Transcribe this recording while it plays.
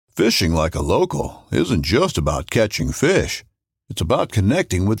Fishing like a local isn't just about catching fish. It's about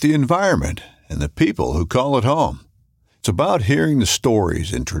connecting with the environment and the people who call it home. It's about hearing the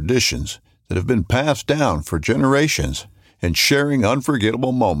stories and traditions that have been passed down for generations and sharing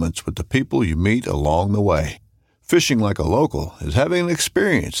unforgettable moments with the people you meet along the way. Fishing like a local is having an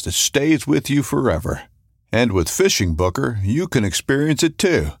experience that stays with you forever. And with Fishing Booker, you can experience it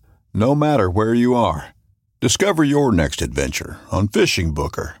too, no matter where you are. Discover your next adventure on Fishing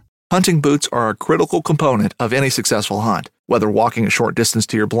Booker. Hunting boots are a critical component of any successful hunt. Whether walking a short distance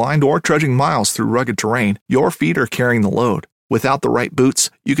to your blind or trudging miles through rugged terrain, your feet are carrying the load. Without the right boots,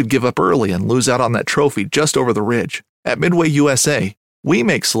 you could give up early and lose out on that trophy just over the ridge. At Midway USA, we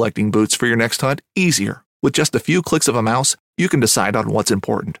make selecting boots for your next hunt easier. With just a few clicks of a mouse, you can decide on what's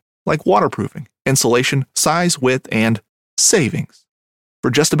important, like waterproofing, insulation, size, width, and savings.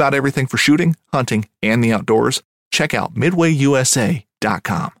 For just about everything for shooting, hunting, and the outdoors, check out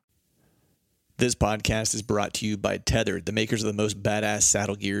MidwayUSA.com. This podcast is brought to you by Tethered, the makers of the most badass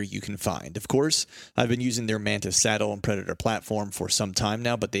saddle gear you can find. Of course, I've been using their Mantis saddle and Predator platform for some time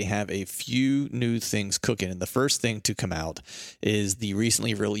now, but they have a few new things cooking. And the first thing to come out is the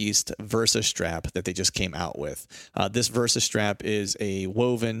recently released Versa strap that they just came out with. This Versa strap is a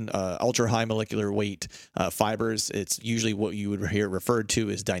woven, ultra-high molecular weight fibers. It's usually what you would hear referred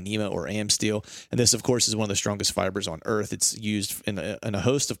to as Dyneema or Amsteel. And this, of course, is one of the strongest fibers on Earth. It's used in a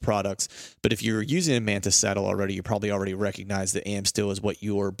host of products, but if you're using a Mantis saddle already, you probably already recognize that Amsteel is what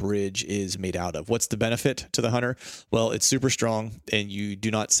your bridge is made out of. What's the benefit to the hunter? Well, it's super strong and you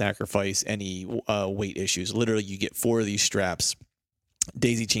do not sacrifice any weight issues. Literally, you get 4 of these straps,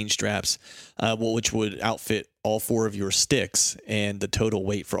 daisy chain straps, which would outfit all 4 of your sticks, and the total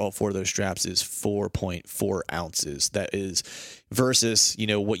weight for all 4 of those straps is 4.4 ounces. That is versus,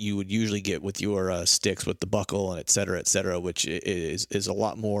 what you would usually get with your sticks with the buckle and et cetera, which is a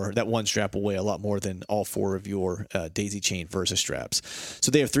lot more. That one strap will weigh a lot more than all 4 of your daisy chain Versa straps. So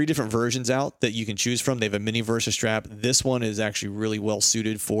they have 3 different versions out that you can choose from. They have a mini Versa strap. This one is actually really well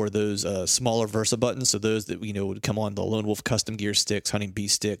suited for those smaller Versa buttons. So those that, would come on the Lone Wolf custom gear sticks, Hunting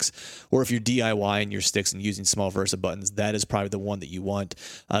Beast sticks, or if you're DIYing your sticks and using small Versa buttons, that is probably the one that you want.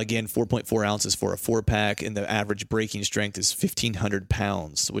 Again, 4.4 ounces for a 4-pack, and the average breaking strength is 1,500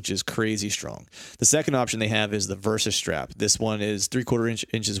 pounds, which is crazy strong. The second option they have is the Versa strap. This one is 3/4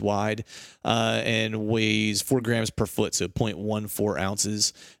 inches wide and weighs 4 grams per foot, so 0.14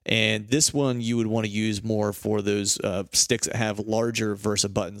 ounces. And this one you would want to use more for those sticks that have larger Versa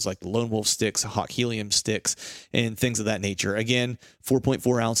buttons, like the Lone Wolf sticks, Hawk Helium sticks, and things of that nature. Again,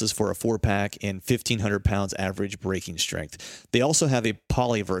 4.4 ounces for a 4-pack and 1,500 pounds average breaking strength. They also have a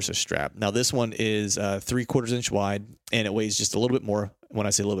Poly Versa strap. Now, this one is 3/4 inch wide, and it weighs just a little bit more. When I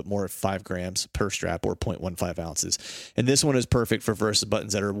say a little bit more, 5 grams per strap, or 0.15 ounces. And this one is perfect for Versa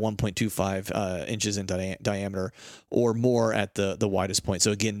buttons that are 1.25 inches in diameter or more at the widest point.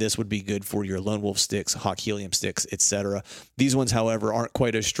 So again, this would be good for your Lone Wolf sticks, Hawk Helium sticks, etc. These ones, however, aren't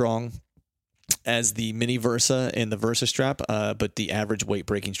quite as strong as the mini Versa and the Versa strap, but the average weight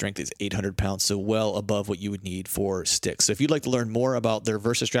breaking strength is 800 pounds, so well above what you would need for sticks. So if you'd like to learn more about their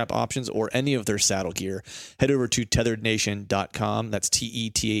Versa strap options or any of their saddle gear, head over to tetherednation.com. That's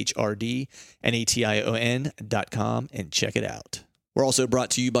TETHRDNATION.com and check it out. We're also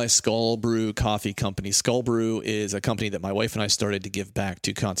brought to you by Skull Brew Coffee Company. Skull Brew is a company that my wife and I started to give back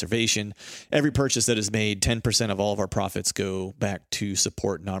to conservation. Every purchase that is made, 10% of all of our profits go back to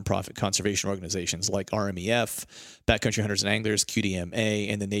support nonprofit conservation organizations like RMEF, Backcountry Hunters and Anglers,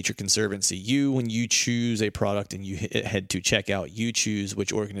 QDMA, and the Nature Conservancy. When you choose a product and you head to checkout, you choose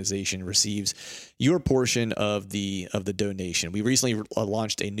which organization receives your portion of the donation. We recently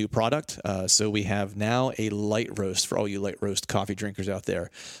launched a new product, so we have now a light roast for all you light roast coffee drinkers out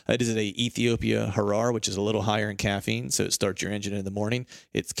there. It is a Ethiopia Harar, which is a little higher in caffeine, so it starts your engine in the morning.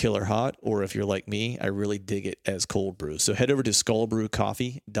 It's killer hot, or if you're like me, I really dig it as cold brew. So head over to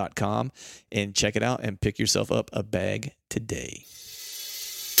skullbrewcoffee.com and check it out and pick yourself up a bag today.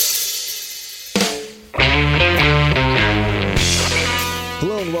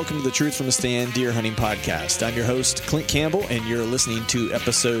 Hello and welcome to the Truth from the Stand Deer Hunting Podcast. I'm your host, Clint Campbell, and you're listening to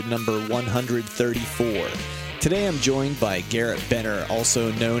episode number 134. Today I'm joined by Garrett Benner,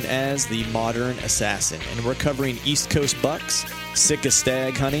 also known as the Modern Assassin, and we're covering East Coast bucks, Sitka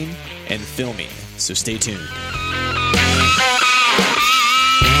stag hunting, and filming. So stay tuned.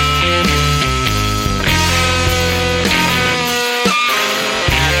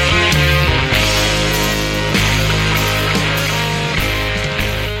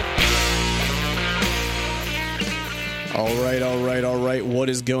 All right. What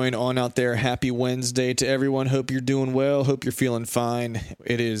is going on out there? Happy Wednesday to everyone. Hope you're doing well. Hope you're feeling fine.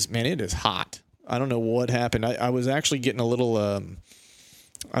 It is hot. I don't know what happened. I was actually getting a little,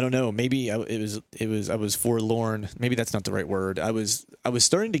 I don't know, maybe I was forlorn. Maybe that's not the right word. I was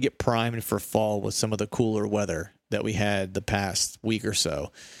starting to get primed for fall with some of the cooler weather that we had the past week or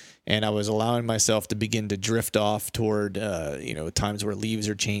so. And I was allowing myself to begin to drift off toward, times where leaves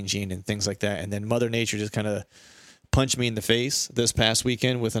are changing and things like that. And then Mother Nature just kind of punched me in the face this past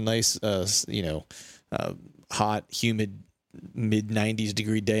weekend with a nice, hot, humid, mid-90s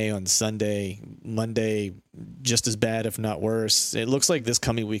degree day on Sunday. Monday, just as bad, if not worse. It looks like this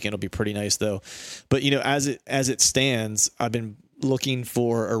coming weekend will be pretty nice, though. But, as it stands, I've been looking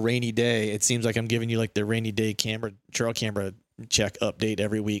for a rainy day. It seems like I'm giving you like the rainy day trail camera check update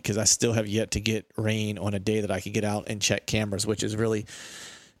every week because I still have yet to get rain on a day that I could get out and check cameras, which is really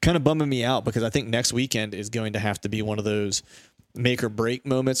kind of bumming me out because I think next weekend is going to have to be one of those make or break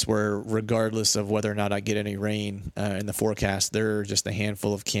moments where regardless of whether or not I get any rain in the forecast, there are just a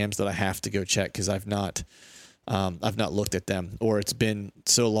handful of cams that I have to go check because I've not looked at them, or it's been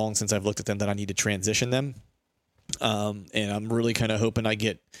so long since I've looked at them that I need to transition them. And I'm really kind of hoping I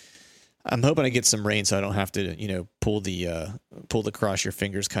get some rain so I don't have to, pull the cross your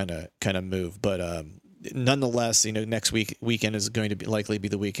fingers kind of move. But nonetheless, next weekend is going to likely be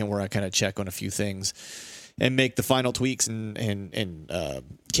the weekend where I kind of check on a few things and make the final tweaks and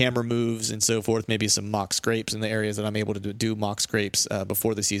camera moves and so forth. Maybe some mock scrapes in the areas that I'm able to do mock scrapes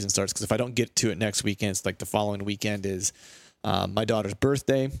before the season starts. Because if I don't get to it next weekend, it's like the following weekend is my daughter's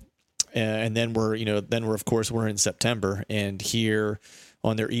birthday, and then we're in September, and here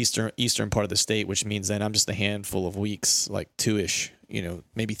on their eastern part of the state, which means then I'm just a handful of weeks, like 2-ish,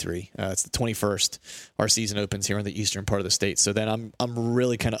 maybe 3. It's the 21st. Our season opens here in the eastern part of the state. So then I'm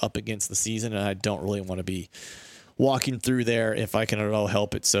really kind of up against the season, and I don't really want to be walking through there if I can at all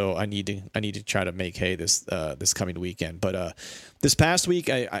help it. So I need to try to make hay this coming weekend. But this past week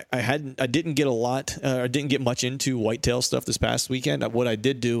I didn't get much into whitetail stuff this past weekend. What I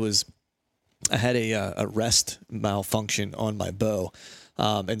did do was I had a rest malfunction on my bow.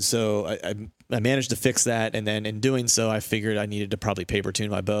 And so I managed to fix that. And then in doing so, I figured I needed to probably paper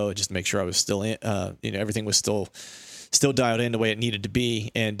tune my bow just to make sure I was still in, everything was still dialed in the way it needed to be.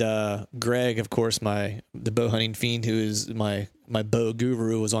 And Greg, of course, the bow hunting fiend, who is my bow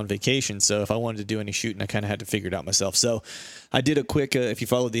guru, was on vacation. So if I wanted to do any shooting, I kind of had to figure it out myself. So I did a quick, if you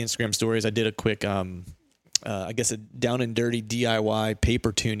followed the Instagram stories, I did a quick, I guess a down and dirty DIY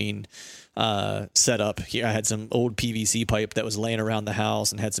paper tuning setup. Here I had some old PVC pipe that was laying around the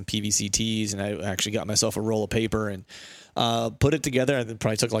house and had some PVC tees, and I actually got myself a roll of paper and put it together. It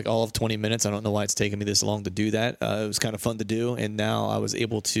probably took like all of 20 minutes. I don't know why it's taken me this long to do that. It was kind of fun to do, and now I was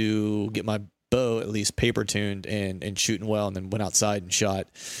able to get my bow at least paper tuned and shooting well, and then went outside and shot.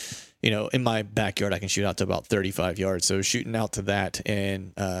 In my backyard, I can shoot out to about 35 yards. So shooting out to that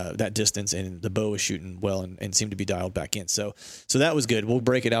and that distance, and the bow was shooting well and seemed to be dialed back in. So that was good. We'll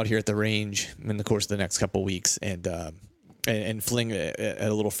break it out here at the range in the course of the next couple of weeks and fling at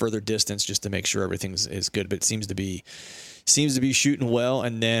a little further distance just to make sure everything is good. But it seems to be shooting well.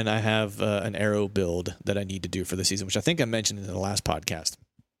 And then I have an arrow build that I need to do for the season, which I think I mentioned in the last podcast.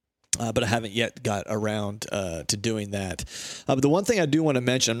 But I haven't yet got around to doing that. But the one thing I do want to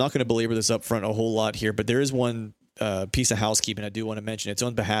mention, I'm not going to belabor this up front a whole lot here, but there is one piece of housekeeping I do want to mention. It's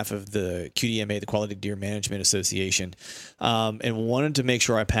on behalf of the QDMA, the Quality Deer Management Association, and wanted to make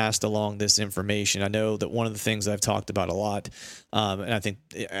sure I passed along this information. I know that one of the things I've talked about a lot, and I think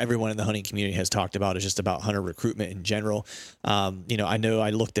everyone in the hunting community has talked about, is just about hunter recruitment in general. I know I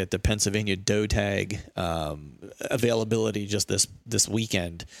looked at the Pennsylvania doe tag availability just this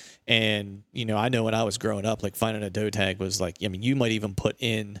weekend. And, I know when I was growing up, like finding a doe tag was like, you might even put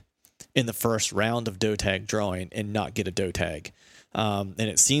in the first round of doe tag drawing and not get a doe tag. And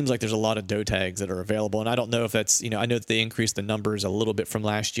it seems like there's a lot of doe tags that are available. And I don't know if that's, I know that they increased the numbers a little bit from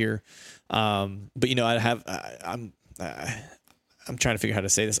last year. But, I'm trying to figure out how to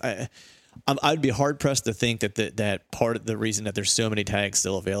say this. I'd be hard pressed to think that part of the reason that there's so many tags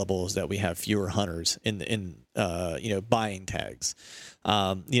still available is that we have fewer hunters in buying tags.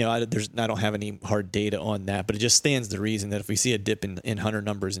 I don't have any hard data on that, but it just stands to reason that if we see a dip in hunter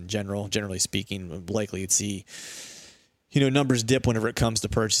numbers in generally speaking, we're likely to see, numbers dip whenever it comes to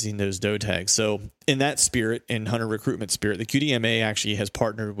purchasing those doe tags. So in that spirit, in hunter recruitment spirit, the QDMA actually has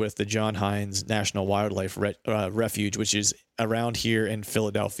partnered with the John Hines National Wildlife Refuge, which is around here in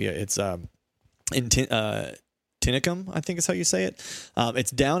Philadelphia. It's Tinicum, I think is how you say it.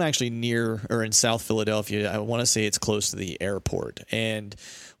 It's down actually near or in South Philadelphia. I want to say it's close to the airport. And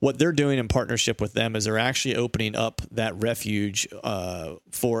what they're doing in partnership with them is they're actually opening up that refuge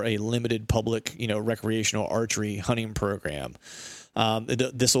for a limited public, recreational archery hunting program.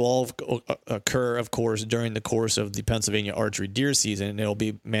 This will all occur, of course, during the course of the Pennsylvania archery deer season, and it'll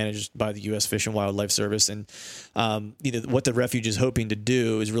be managed by the U.S. Fish and Wildlife Service. And what the refuge is hoping to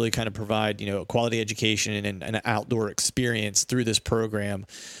do is really kind of provide quality education and an outdoor experience through this program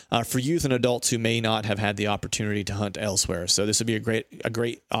for youth and adults who may not have had the opportunity to hunt elsewhere. So this would be a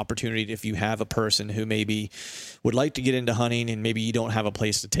great opportunity if you have a person who maybe would like to get into hunting and maybe you don't have a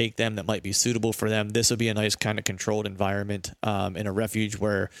place to take them that might be suitable for them. This would be a nice kind of controlled environment in a refuge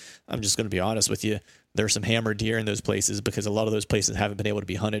where, I'm just going to be honest with you, there's some hammer deer in those places because a lot of those places haven't been able to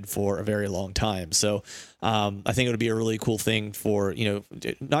be hunted for a very long time. So I think it would be a really cool thing for,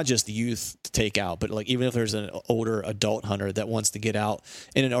 not just the youth to take out, but like even if there's an older adult hunter that wants to get out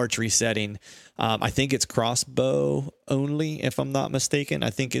in an archery setting. I think it's crossbow only, if I'm not mistaken,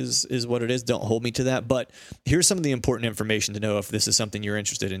 I think is what it is. Don't hold me to that. But here's some of the important information to know if this is something you're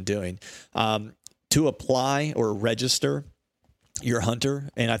interested in doing. To apply or register your hunter,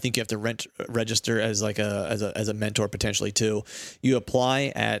 and I think you have to register as like as a mentor potentially too. You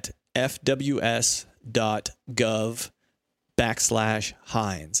apply at fws.gov/Heinz.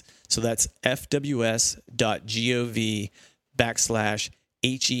 So that's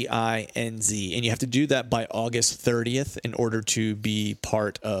fws.gov/HEINZ, and you have to do that by August 30th in order to be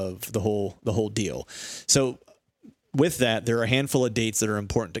part of the whole deal. So with that, there are a handful of dates that are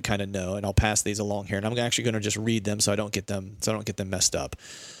important to kind of know, and I'll pass these along here. And I'm actually going to just read them so I don't get them messed up.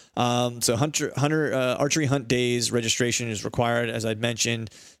 So hunter archery hunt days registration is required, as I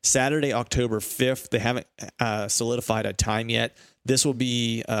mentioned, Saturday, October 5th. They haven't solidified a time yet. This will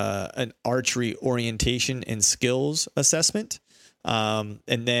be an archery orientation and skills assessment. And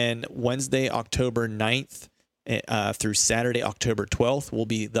then Wednesday, October 9th through Saturday, October 12th will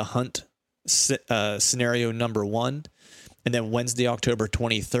be the hunt scenario number 1, and then Wednesday, October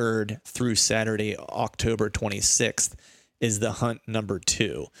 23rd through Saturday, October 26th is the hunt number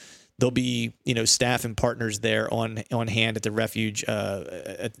 2. There'll be, staff and partners there on hand at the refuge,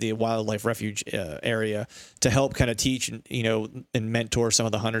 at the wildlife refuge area to help kind of teach, and mentor some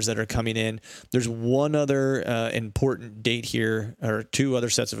of the hunters that are coming in. There's one other important date here, or two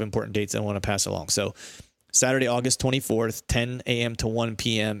other sets of important dates I want to pass along. So Saturday, August 24th, 10 a.m. to 1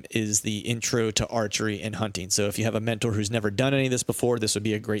 p.m. is the intro to archery and hunting. So if you have a mentor who's never done any of this before, this would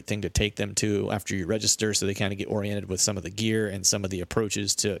be a great thing to take them to after you register so they kind of get oriented with some of the gear and some of the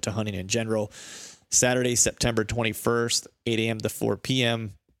approaches to hunting in general. Saturday, September 21st, 8 a.m. to 4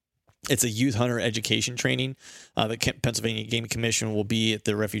 p.m. It's a youth hunter education training. The Pennsylvania Game Commission will be at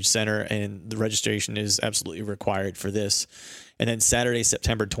the Refuge Center, and the registration is absolutely required for this. And then Saturday,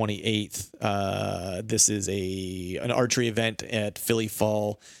 September 28th, this is an archery event at Philly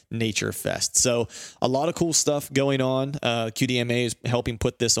Fall Nature Fest. So a lot of cool stuff going on. QDMA is helping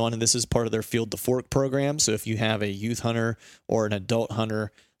put this on, and this is part of their Field to Fork program. So if you have a youth hunter or an adult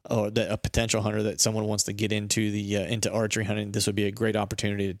hunter, or a potential hunter that someone wants to get into into archery hunting, this would be a great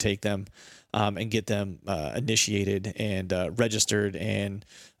opportunity to take them and get them initiated and registered, and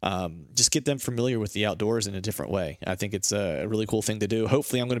just get them familiar with the outdoors in a different way. I think it's a really cool thing to do.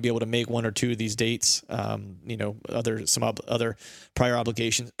 Hopefully I'm going to be able to make one or two of these dates, some other prior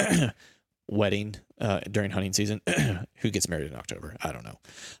obligations, wedding during hunting season. Who gets married in October? I don't know.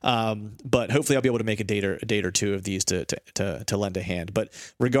 But hopefully I'll be able to make a date or two of these to lend a hand. But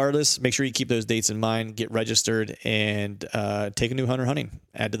regardless, make sure you keep those dates in mind, get registered, and take a new hunter hunting.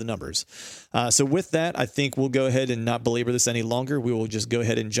 Add to the numbers. So with that, I think we'll go ahead and not belabor this any longer. We will just go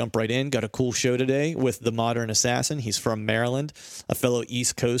ahead and jump right in. Got a cool show today with the Modern Assassin. He's from Maryland, a fellow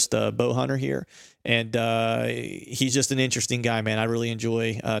East Coast bow hunter here. And he's just an interesting guy, man. I really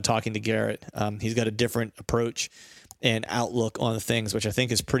enjoy talking to Garrett. He's got a different approach and outlook on things, which I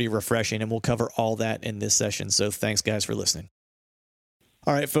think is pretty refreshing. And we'll cover all that in this session. So thanks, guys, for listening.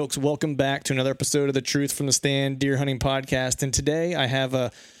 All right, folks, welcome back to another episode of the Truth from the Stand Deer Hunting Podcast. And today I have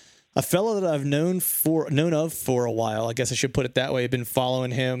a fellow that I've known of for a while. I guess I should put it that way. I've been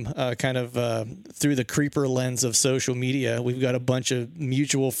following him through the creeper lens of social media. We've got a bunch of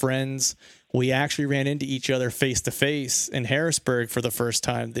mutual friends. We actually ran into each other face-to-face in Harrisburg for the first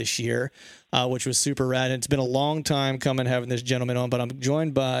time this year, which was super rad. And it's been a long time coming having this gentleman on, but I'm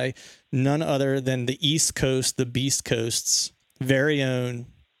joined by none other than the East Coast, the Beast Coast's very own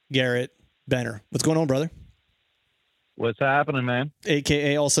Garrett Benner. What's going on, brother? What's happening, man?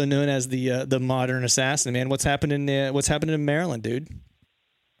 AKA also known as the Modern Assassin, man. What's happening in Maryland, dude?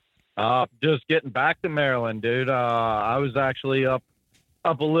 Just getting back to Maryland, dude. I was actually up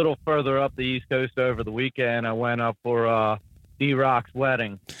a little further up the East Coast over the weekend. I went up for D-Rock's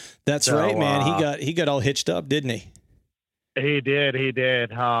wedding. That's right, man. He got all hitched up, didn't he? He did. He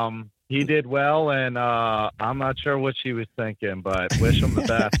did well, and I'm not sure what she was thinking, but wish him the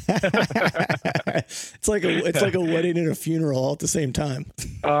best. It's like a wedding and a funeral all at the same time.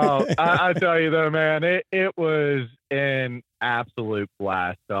 Oh, I tell you though, man, it was an absolute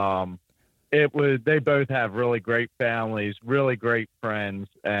blast. They both have really great families, really great friends,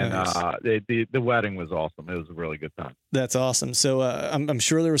 and nice. The wedding was awesome. It was a really good time. That's awesome. So I'm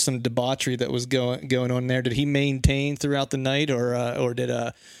sure there was some debauchery that was going on there. Did he maintain throughout the night, or did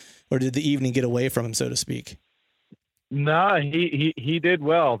the evening get away from him, so to speak? No, he did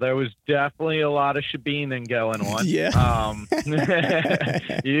well. There was definitely a lot of shebeening going on. Yeah.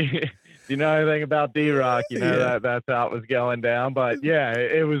 You know anything about D-Rock, you know that's how it was going down. But yeah,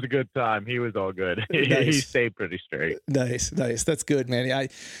 it was a good time. He was all good. Nice. He stayed pretty straight. Nice. That's good, man.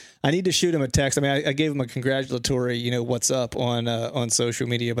 I need to shoot him a text. I mean, I gave him a congratulatory, what's up on social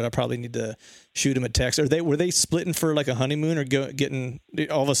media, but I probably need to shoot him a text. Were they splitting for like a honeymoon, or getting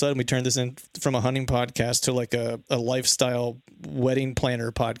all of a sudden we turned this in from a hunting podcast to like a lifestyle wedding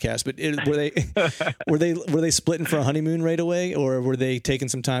planner podcast? But were they splitting for a honeymoon right away, or were they taking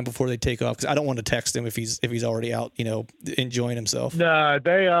some time before they take off? Because I don't want to text him if he's already out, enjoying himself. No,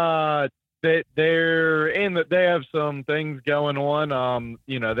 they have some things going on.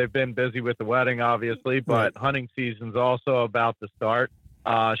 They've been busy with the wedding, obviously, but hunting season's also about to start.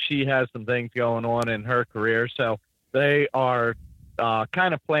 She has some things going on in her career, so they are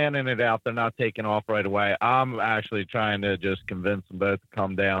kind of planning it out. They're not taking off right away. I'm actually trying to just convince them both to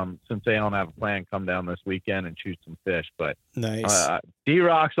come down, since they don't have a plan, come down this weekend and shoot some fish. But nice.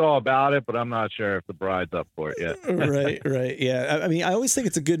 D-Rock's all about it, but I'm not sure if the bride's up for it yet. Right. Yeah. I mean, I always think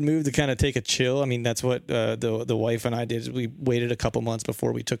it's a good move to kind of take a chill. I mean, that's what the wife and I did. We waited a couple months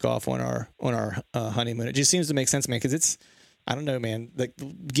before we took off on our honeymoon. It just seems to make sense, man, because it's, I don't know, man, like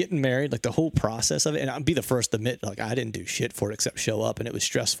getting married, like the whole process of it. And I'll be the first to admit, like, I didn't do shit for it except show up, and it was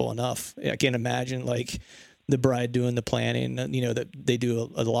stressful enough. I can't imagine like the bride doing the planning, that they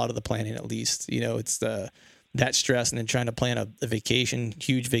do a lot of the planning, at least, it's that stress, and then trying to plan a vacation,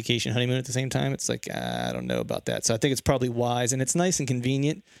 huge vacation honeymoon at the same time. It's like, I don't know about that. So I think it's probably wise, and it's nice and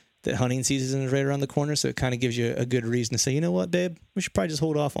convenient that hunting season is right around the corner. So it kind of gives you a good reason to say, you know what, babe, we should probably just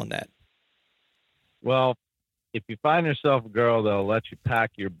hold off on that. Well, if you find yourself a girl that'll let you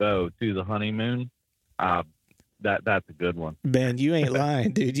pack your bow to the honeymoon, that's a good one. Man, you ain't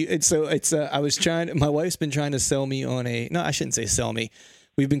lying, dude. My wife's been trying to sell me on I shouldn't say sell me.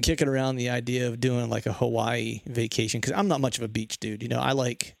 We've been kicking around the idea of doing like a Hawaii vacation, because I'm not much of a beach dude. I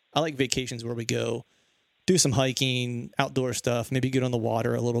like vacations where we go do some hiking, outdoor stuff, maybe get on the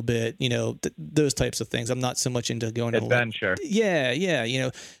water a little bit, those types of things. I'm not so much into going adventure.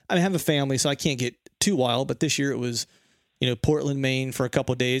 Yeah. I have a family, so I can't get too wild, but this year it was, Portland, Maine for a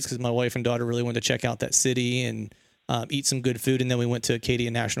couple of days, because my wife and daughter really wanted to check out that city and eat some good food. And then we went to Acadia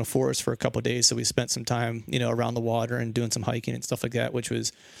National Forest for a couple of days. So we spent some time, around the water and doing some hiking and stuff like that, which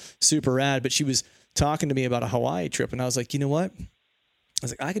was super rad. But she was talking to me about a Hawaii trip, and I was like, you know what? I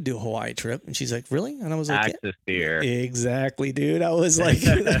was like, I could do a Hawaii trip. And she's like, really? And I was like, Axis deer. Exactly, dude. I was like,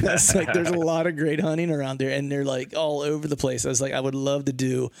 that's like, there's a lot of great hunting around there, and they're like all over the place. I was like, I would love to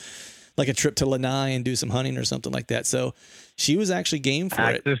do like a trip to Lanai and do some hunting or something like that. So she was actually game for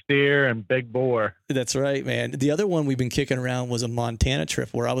it. Axis deer and big boar. That's right, man. The other one we've been kicking around was a Montana trip,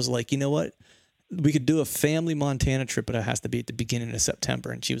 where I was like, you know what? We could do a family Montana trip, but it has to be at the beginning of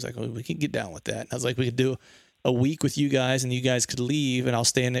September. And she was like, well, we can get down with that. And I was like, we could do a week with you guys, and you guys could leave, and I'll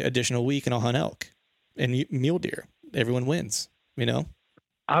stay an additional week, and I'll hunt elk and mule deer. Everyone wins,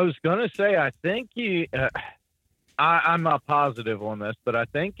 I was going to say, I think I'm not positive on this, but I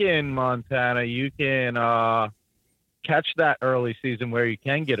think in Montana you can catch that early season where you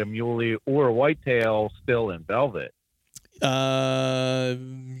can get a muley or a whitetail still in velvet.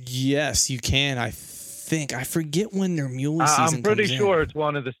 Yes, you can. I think. I forget when their muley season I'm pretty comes sure in. It's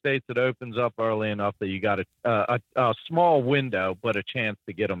one of the states that opens up early enough that you got a small window, but a chance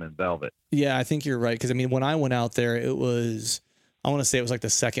to get them in velvet. Yeah, I think you're right. Because, I mean, when I went out there, I want to say it was like the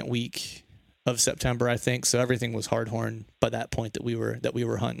second week of September, I think. So everything was hardhorn by that point that we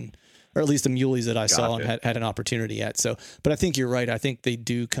were hunting, or at least the muleys that I saw and had an opportunity at. So, but I think you're right. I think they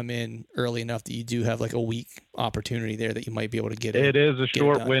do come in early enough that you do have like a week opportunity there that you might be able to get in. It is a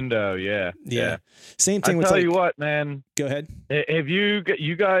short window. Yeah. Same thing. I tell you what, man. Go ahead. Have you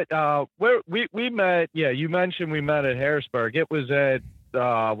got where we met? Yeah, you mentioned we met at Harrisburg. It was at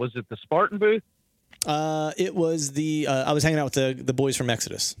was it the Spartan booth? It was I was hanging out with the boys from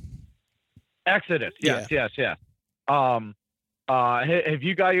Exodus. Exodus. Yes. Have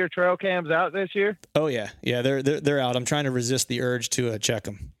you got your trail cams out this year? Oh yeah. They're out. I'm trying to resist the urge to check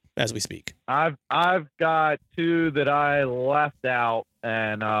them as we speak. I've got 2 that I left out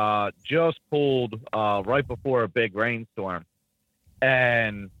and just pulled right before a big rainstorm,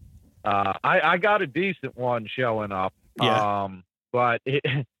 and I got a decent one showing up. Yeah. But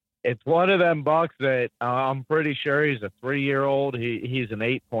it's one of them bucks that I'm pretty sure he's a 3-year-old. He's an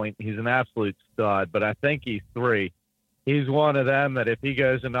 8 point. He's an absolute stud, but I think he's 3. He's one of them that if he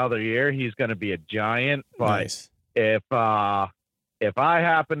goes another year, he's going to be a giant. But Nice. if I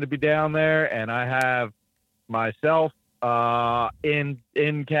happen to be down there and I have myself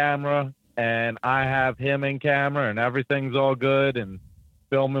in camera and I have him in camera and everything's all good and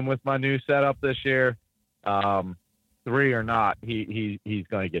filming with my new setup this year, 3 or not, he's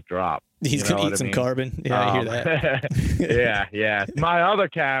going to get dropped. He's going to eat some carbon. Yeah, I hear that. Yeah. My other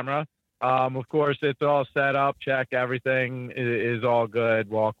camera, of course, it's all set up, check, everything is all good,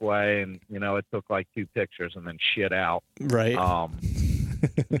 walk away, and, it took like 2 pictures and then shit out. Right.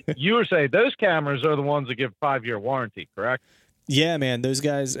 You were saying those cameras are the ones that give 5-year warranty, correct? Yeah, man, those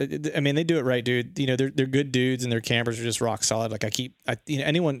guys, I mean, they do it right, dude. They're good dudes and their cameras are just rock solid. Like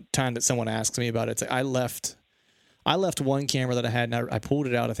any time that someone asks me about it, it's like I left one camera that I had and I pulled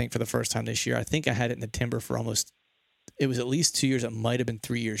it out, I think, for the first time this year. I think I had it in the timber for it was at least 2 years. It might have been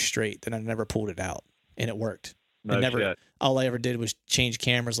 3 years straight. Then I never pulled it out and it worked. Shit. All I ever did was change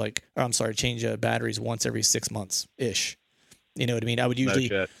change batteries once every 6 months ish. You know what I mean? I would usually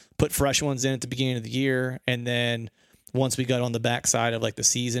put fresh ones in at the beginning of the year. And then once we got on the backside of like the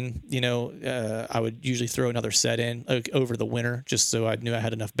season, I would usually throw another set in over the winter, just so I knew I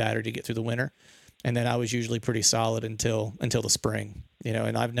had enough battery to get through the winter. And then I was usually pretty solid until the spring,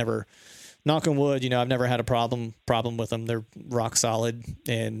 and I've never, knock on wood, I've never had a problem with them. They're rock solid,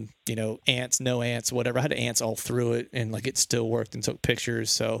 and, ants, no ants, whatever. I had ants all through it, and like it still worked and took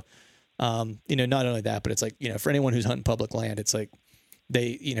pictures. So, not only that, but it's like, for anyone who's hunting public land, it's like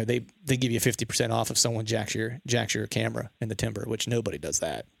they give you 50% off if someone jacks your camera in the timber, which nobody does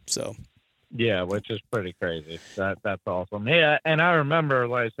that. So. Yeah, which is pretty crazy. That's awesome. Yeah, and I remember,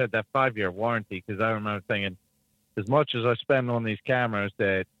 like I said, that 5-year warranty, because I remember thinking, as much as I spend on these cameras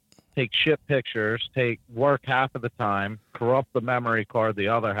that take shit pictures, work half of the time, corrupt the memory card the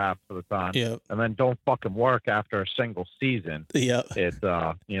other half of the time, and then don't fucking work after a single season. Yeah, it's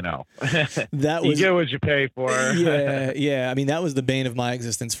that you get what you pay for. Yeah. I mean, that was the bane of my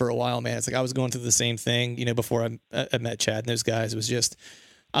existence for a while, man. It's like I was going through the same thing, before I met Chad and those guys. It was just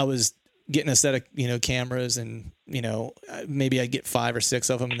I was getting a set of, cameras and, maybe I'd get 5 or 6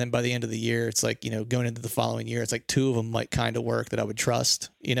 of them. And then by the end of the year, it's like, going into the following year, it's like 2 of them might kind of work that I would trust,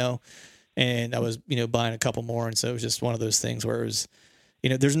 and I was, buying a couple more. And so it was just one of those things where it was,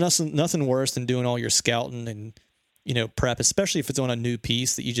 there's nothing worse than doing all your scouting and, prep, especially if it's on a new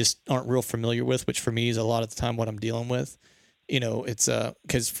piece that you just aren't real familiar with, which for me is a lot of the time what I'm dealing with. It's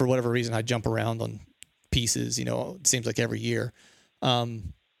because for whatever reason, I jump around on pieces, it seems like every year.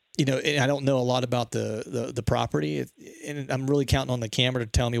 And I don't know a lot about the property, and I'm really counting on the camera to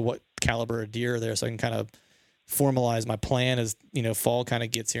tell me what caliber of deer are there, so I can kind of formalize my plan as fall kind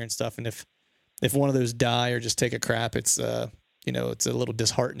of gets here and stuff. And if one of those die or just take a crap, it's it's a little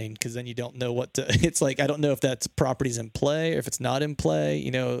disheartening, because then you don't know what to. It's like I don't know if that property's in play or if it's not in play.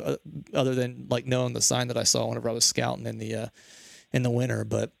 Other than like knowing the sign that I saw whenever I was scouting in the winter.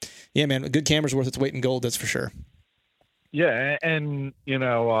 But yeah, man, a good camera's worth its weight in gold. That's for sure. Yeah, and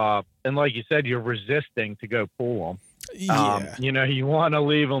and like you said, you're resisting to go pull them. Yeah. You want to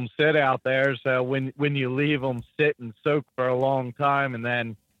leave them sit out there. So when you leave them sit and soak for a long time, and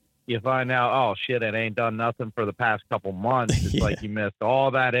then you find out, oh shit, it ain't done nothing for the past couple months. It's like you missed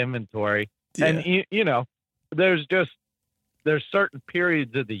all that inventory. Yeah. And there's certain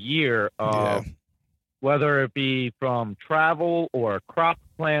periods of the year, whether it be from travel or crop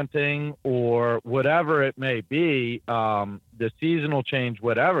planting or whatever it may be, the seasonal change,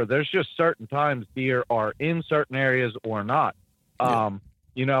 whatever, there's just certain times deer are in certain areas or not. A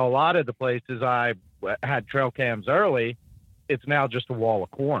lot of the places I had trail cams early, it's now just a wall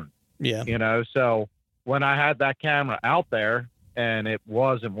of corn. Yeah. So when I had that camera out there and it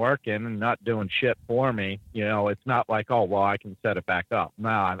wasn't working and not doing shit for me, it's not like, oh, well, I can set it back up.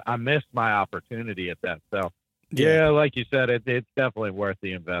 No, I missed my opportunity at that. So yeah, like you said, it's definitely worth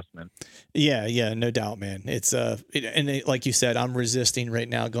the investment. Yeah, no doubt, man. It's like you said, I'm resisting right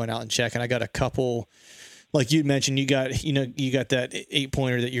now going out and checking. I got a couple, like you mentioned, you got that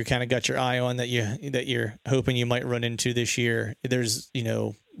 8-pointer that you kind of got your eye on that you're hoping you might run into this year. There's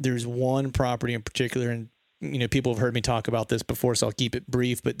one property in particular, and people have heard me talk about this before, so I'll keep it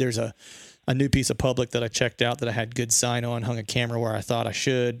brief, but there's a new piece of public that I checked out that I had good sign on, hung a camera where I thought I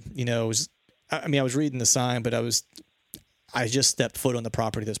should. I was reading the sign, but I just stepped foot on the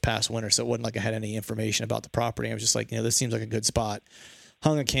property this past winter, so it wasn't like I had any information about the property. I was just like, this seems like a good spot.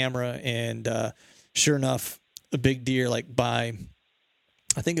 Hung a camera, and sure enough, a big deer, like by,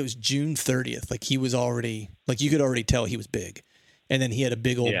 I think it was June 30th, like he was already, like you could already tell he was big. And then he had a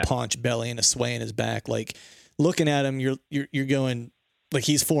big old paunch belly and a sway in his back. Like looking at him, you're going like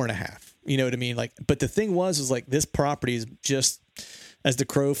he's 4.5. You know what I mean? Like, but the thing was like this property is just as the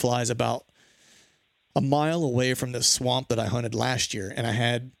crow flies about a mile away from the swamp that I hunted last year, and I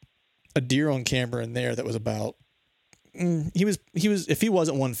had a deer on camera in there that was about. He was if he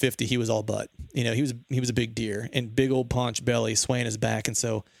wasn't 150, he was all butt. He was a big deer and big old paunch belly, swaying his back, and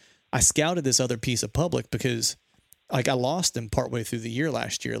so I scouted this other piece of public because. Like I lost him partway through the year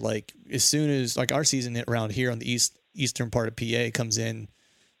last year. Like as soon as like our season around here on the eastern part of PA comes in,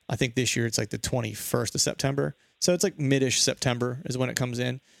 I think this year it's like the 21st of September. So it's like mid-ish September is when it comes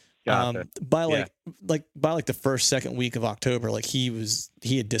in. Gotcha. By the first, second week of October, like he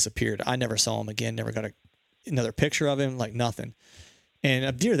had disappeared. I never saw him again. Never got another picture of him, like nothing. And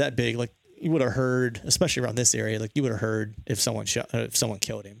a deer that big, like you would have heard, especially around this area, like you would have heard if someone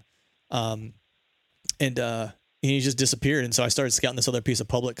killed him. He just disappeared. And so I started scouting this other piece of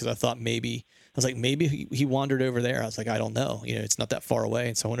public because I thought maybe he wandered over there. I was like, I don't know. It's not that far away.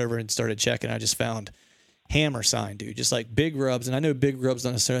 And so I went over and started checking. I just found hammer sign, dude, just like big rubs. And I know big rubs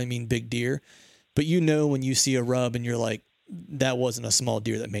don't necessarily mean big deer, but when you see a rub and you're like, that wasn't a small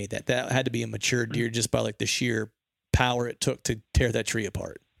deer that made that. That had to be a mature deer just by like the sheer power it took to tear that tree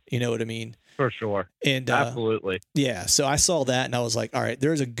apart. You know what I mean? For sure. And absolutely. Yeah. So I saw that and I was like, all right,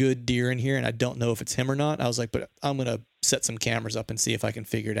 there's a good deer in here and I don't know if it's him or not. I was like, but I'm going to set some cameras up and see if I can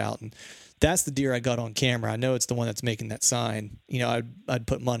figure it out. And that's the deer I got on camera. I know it's the one that's making that sign. I'd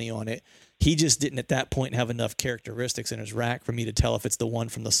put money on it. He just didn't at that point have enough characteristics in his rack for me to tell if it's the one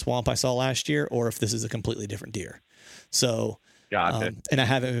from the swamp I saw last year or if this is a completely different deer. So, gotcha. And I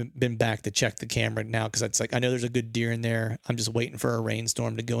haven't been back to check the camera now because it's like, I know there's a good deer in there. I'm just waiting for a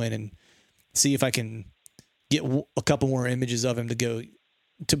rainstorm to go in and see if I can get a couple more images of him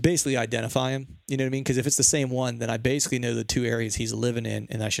to basically identify him. You know what I mean? Because if it's the same one, then I basically know the two areas he's living in,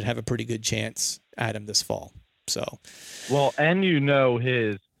 and I should have a pretty good chance at him this fall. So, well, and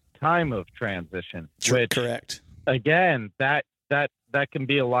his time of transition, which correct. Again, that can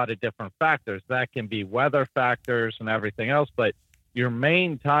be a lot of different factors. That can be weather factors and everything else, but your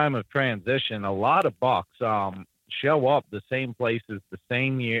main time of transition, a lot of bucks show up the same places the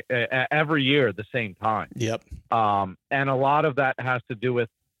same year every year at the same time. Yep. And a lot of that has to do with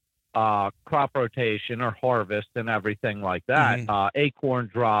crop rotation or harvest and everything like that. Mm-hmm. Acorn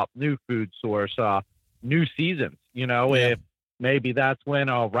drop, new food source, new seasons. If maybe that's when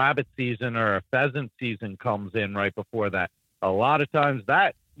a rabbit season or a pheasant season comes in right before that. A lot of times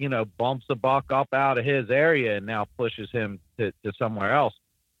that bumps a buck up out of his area and now pushes him to somewhere else.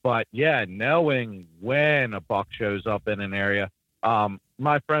 But yeah, knowing when a buck shows up in an area,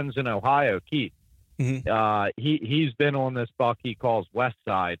 my friends in Ohio, Keith, mm-hmm. He's been on this buck he calls West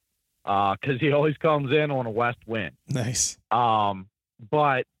Side, because he always comes in on a west wind. Nice.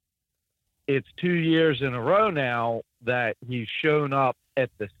 But it's 2 years in a row now that he's shown up at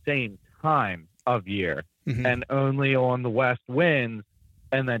the same time of year, mm-hmm. and only on the west winds,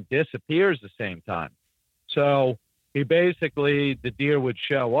 and then disappears the same time. So he basically, the deer would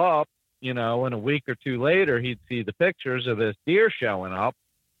show up, and a week or two later, he'd see the pictures of this deer showing up,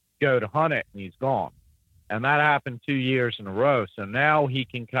 go to hunt it, and he's gone. And that happened 2 years in a row. So now he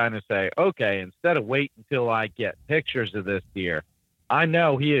can kind of say, okay, instead of wait until I get pictures of this deer, I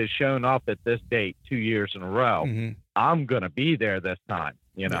know he has shown up at this date 2 years in a row. Mm-hmm. I'm going to be there this time,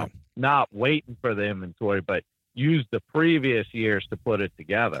 not waiting for the inventory, but use the previous years to put it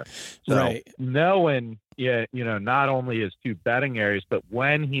together. So right. knowing, not only his two bedding areas, but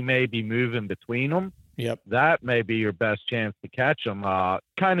when he may be moving between them, yep, that may be your best chance to catch him.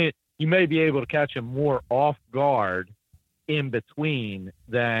 You may be able to catch him more off guard in between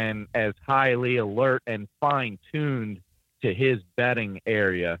than as highly alert and fine tuned to his bedding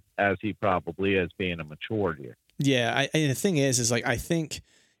area as he probably is being a mature deer. Yeah. And the thing is like, I think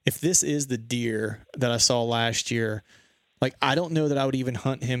if this is the deer that I saw last year, like, I don't know that I would even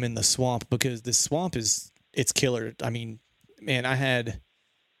hunt him in the swamp, because the swamp it's killer. I mean, man, I had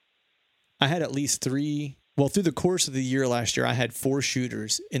at least three. Well, through the course of the year last year, I had 4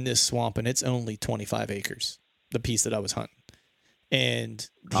 shooters in this swamp, and it's only 25 acres, the piece that I was hunting. And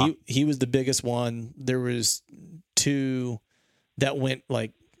he was the biggest one. There was 2 that went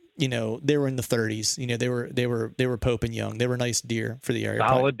like they were in the 30s. They were Pope and young. They were nice deer for the area.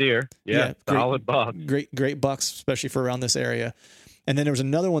 Solid deer. Yeah, solid bucks. Great bucks, especially for around this area. And then there was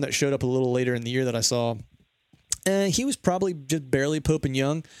another one that showed up a little later in the year that I saw. He was probably just barely Pope and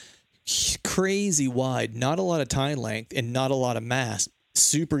young. Crazy wide, not a lot of tine length, and not a lot of mass.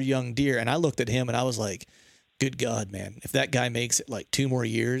 Super young deer. And I looked at him and I was like, good God, man, if that guy makes it like 2 more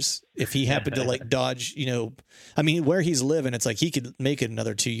years, if he happened to like dodge, where he's living, it's like he could make it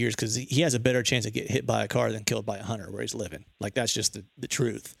another 2 years because he has a better chance of getting hit by a car than killed by a hunter where he's living. Like, that's just the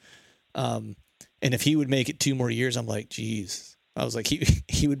truth. And if he would make it 2 more years, I'm like, geez. I was like,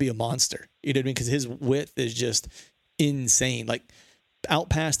 he would be a monster. You know what I mean? Because his width is just insane. Like, out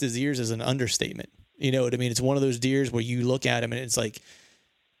past his ears is an understatement. You know what I mean? It's one of those deers where you look at him and it's like,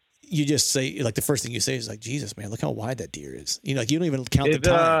 you just say, like, the first thing you say is like, Jesus, man, look how wide that deer is. You don't even count the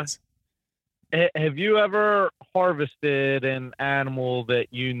tines. Have you ever harvested an animal that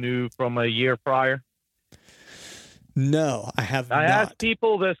you knew from a year prior? No, I have not. I ask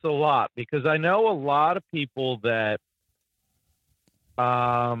people this a lot because I know a lot of people that,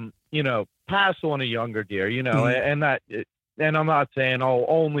 pass on a younger deer, and I'm not saying,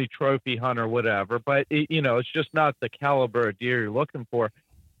 only trophy hunt or whatever, but it's just not the caliber of deer you're looking for.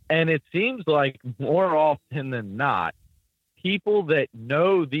 And it seems like more often than not, people that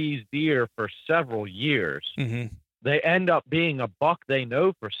know these deer for several years, they end up being a buck they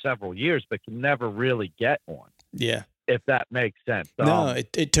know for several years, but can never really get one. Yeah. If that makes sense. No,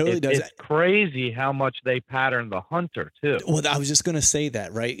 it totally does. It's crazy how much they pattern the hunter too. Well, I was just going to say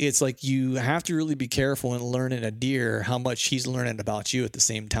that, right? It's like you have to really be careful in learning a deer how much he's learning about you at the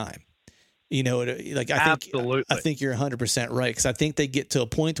same time. Absolutely. I think you're 100% right, because I think they get to a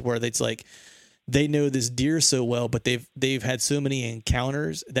point where it's like they know this deer so well, but they've had so many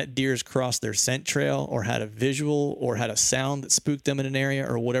encounters that deer's crossed their scent trail or had a visual or had a sound that spooked them in an area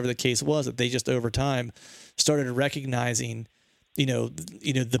or whatever the case was, that they just over time started recognizing,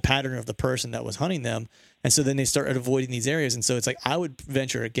 the pattern of the person that was hunting them. And so then they started avoiding these areas. And so it's like, I would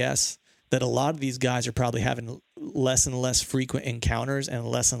venture a guess that a lot of these guys are probably having less and less frequent encounters and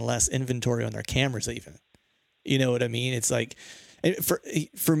less inventory on their cameras even. You know what I mean? It's like,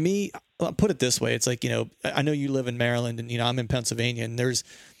 for me, I'll put it this way. It's like, I know you live in Maryland and, I'm in Pennsylvania, and there's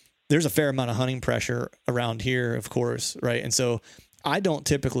a fair amount of hunting pressure around here, of course. Right. And so I don't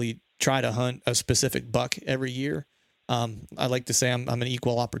typically try to hunt a specific buck every year. I like to say I'm an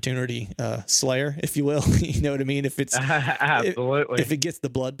equal opportunity slayer, if you will. You know what I mean? If it's absolutely, if it gets the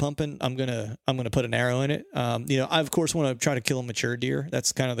blood pumping, I'm gonna put an arrow in it. I of course want to try to kill a mature deer.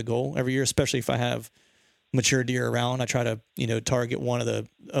 That's kind of the goal every year, especially if I have mature deer around. I try to target one of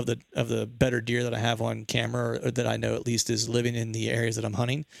the better deer that I have on camera, or that I know at least is living in the areas that I'm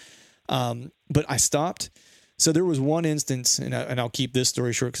hunting. But I stopped. So there was one instance, and I'll keep this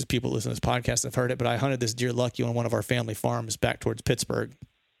story short because people listen to this podcast have heard it, but I hunted this deer Lucky on one of our family farms back towards Pittsburgh.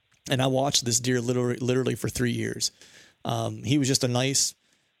 And I watched this deer literally for 3 years. He was just a nice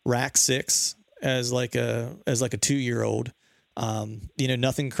rack 6 as like a 2-year-old.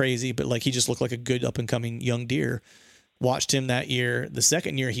 Nothing crazy, but like he just looked like a good up and coming young deer. Watched him that year. The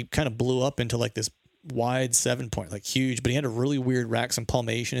second year, he kind of blew up into like this wide 7-point, like huge, but he had a really weird rack, some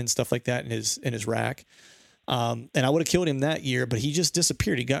palmation and stuff like that in his rack. And I would have killed him that year, but he just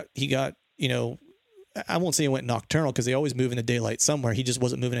disappeared. He got, I won't say he went nocturnal because they always move in the daylight somewhere. He just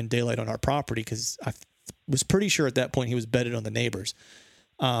wasn't moving in daylight on our property because I was pretty sure at that point he was bedded on the neighbors.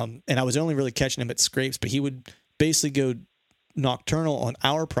 And I was only really catching him at scrapes, but he would basically go nocturnal on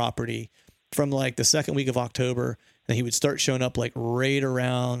our property from like the second week of October. And he would start showing up like right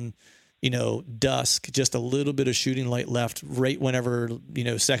around, dusk, just a little bit of shooting light left right whenever,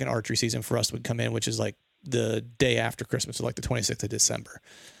 second archery season for us would come in, which is like the day after Christmas, so like the 26th of December.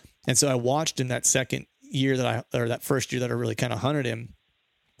 And so I watched him that second year that first year that I really kind of hunted him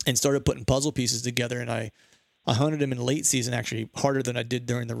and started putting puzzle pieces together. And I hunted him in late season, actually harder than I did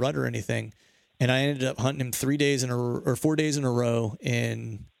during the rut or anything. And I ended up hunting him 4 days in a row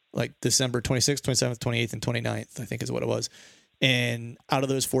in like December 26th, 27th, 28th, and 29th, I think is what it was. And out of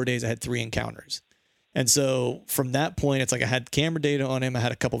those 4 days, I had 3 encounters. And so from that point, it's like I had camera data on him. I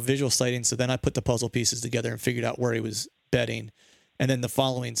had a couple visual sightings. So then I put the puzzle pieces together and figured out where he was bedding. And then the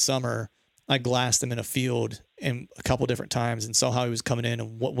following summer, I glassed him in a field a couple different times and saw how he was coming in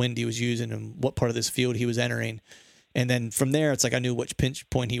and what wind he was using and what part of this field he was entering. And then from there, it's like I knew which pinch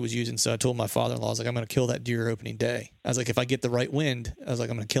point he was using. So I told my father-in-law, I was like, I'm going to kill that deer opening day. I was like, if I get the right wind, I was like,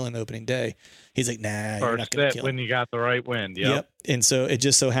 I'm going to kill him opening day. He's like, nah, you're not going to kill him. When you got the right wind. Yep. And so it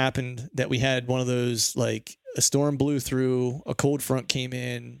just so happened that we had one of those, like a storm blew through, a cold front came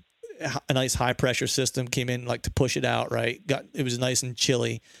in, a nice high pressure system came in like to push it out. Right. It was nice and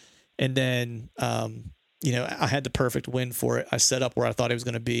chilly. And then, I had the perfect wind for it. I set up where I thought it was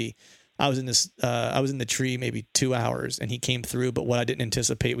going to be. I was in the tree maybe 2 hours and he came through, but what I didn't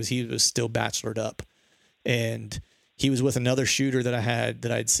anticipate was he was still bachelored up, and he was with another shooter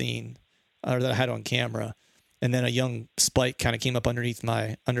that I'd seen, or that I had on camera. And then a young spike kind of came up underneath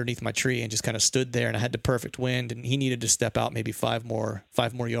my tree and just kind of stood there, and I had the perfect wind, and he needed to step out maybe 5 more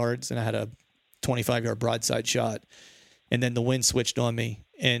yards, and I had a 25-yard broadside shot. And then the wind switched on me,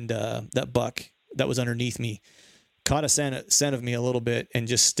 and that buck that was underneath me caught a scent of me a little bit and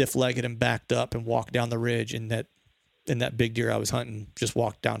just stiff-legged and backed up and walked down the ridge, and that big deer I was hunting just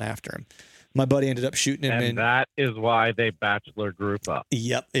walked down after him. My buddy ended up shooting him. And that is why they bachelor group up.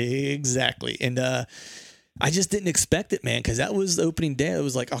 Yep, exactly. And I just didn't expect it, man, because that was the opening day. It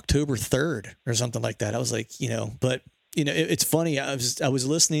was like October 3rd or something like that. I was like, but it's funny. I was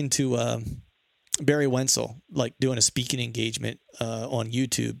listening to Barry Wenzel, like doing a speaking engagement on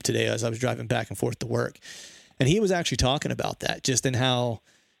YouTube today as I was driving back and forth to work. And he was actually talking about that, just in how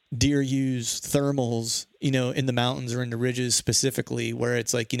deer use thermals, in the mountains or in the ridges specifically, where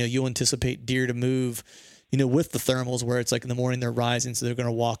it's like, you'll anticipate deer to move, with the thermals, where it's like in the morning they're rising, so they're going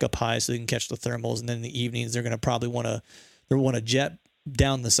to walk up high so they can catch the thermals. And then in the evenings, they're going to probably want to jet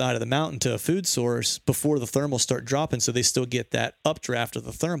down the side of the mountain to a food source before the thermals start dropping, so they still get that updraft of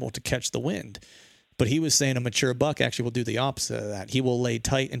the thermal to catch the wind. But he was saying a mature buck actually will do the opposite of that. He will lay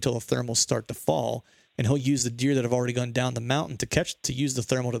tight until the thermals start to fall, and he'll use the deer that have already gone down the mountain to use the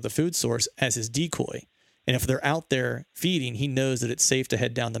thermal to the food source as his decoy. And if they're out there feeding, he knows that it's safe to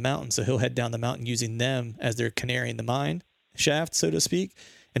head down the mountain. So he'll head down the mountain using them as their canary in the mine shaft, so to speak.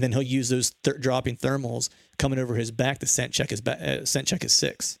 And then he'll use those dropping thermals coming over his back to scent check his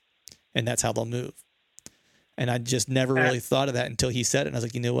 6. And that's how they'll move. And I just never really thought of that until he said it. And I was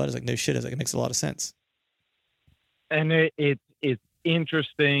like, you know what? I was like, no shit. I was like, it makes a lot of sense. And it's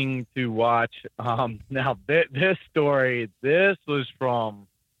interesting to watch. Now this story, this is from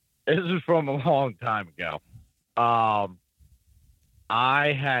a long time ago.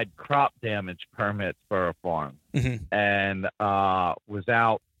 I had crop damage permits for a farm, and was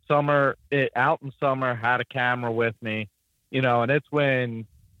out in summer, had a camera with me, and it's when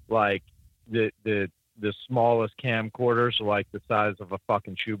like the smallest camcorders are like the size of a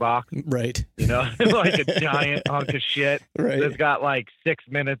fucking shoebox, right? Like a giant hunk of shit. Right. It's got like 6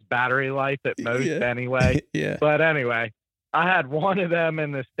 minutes battery life at most, anyway. Yeah. But anyway, I had one of them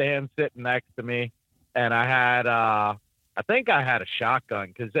in the stand sitting next to me, and I had I think I had a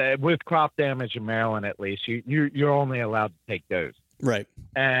shotgun, because with crop damage in Maryland, at least you're only allowed to take those. Right.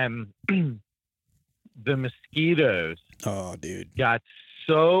 And the mosquitoes, oh dude, got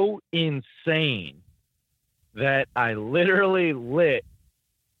so insane that I literally lit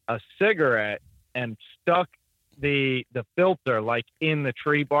a cigarette and stuck the filter like in the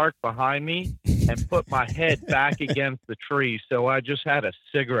tree bark behind me and put my head back against the tree. So I just had a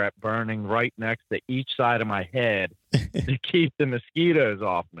cigarette burning right next to each side of my head to keep the mosquitoes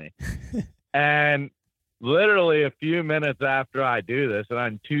off me. And literally a few minutes after I do this, and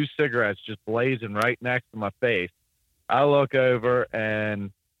I'm 2 cigarettes just blazing right next to my face, I look over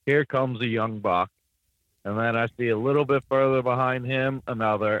and here comes a young buck. And then I see a little bit further behind him,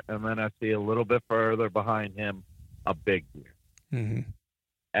 another, and then I see a little bit further behind him, a big deer. Mm-hmm.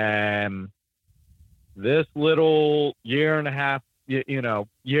 And this little year and a half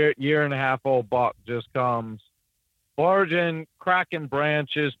old buck just comes barging, cracking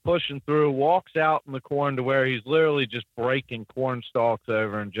branches, pushing through, walks out in the corn to where he's literally just breaking corn stalks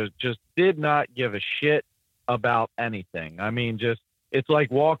over, and just did not give a shit about anything. I mean, it's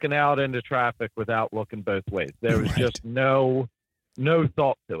like walking out into traffic without looking both ways. There was just no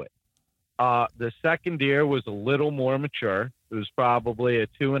thought to it. The second deer was a little more mature. It was probably a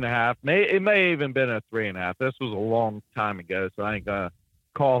 2.5. It may even been a 3.5. This was a long time ago, so I ain't gonna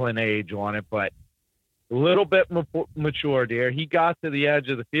call an age on it, but a little bit mature deer. He got to the edge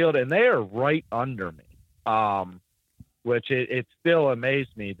of the field, and they are right under me. Which it still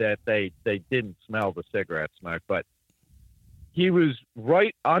amazed me that they didn't smell the cigarette smoke, but he was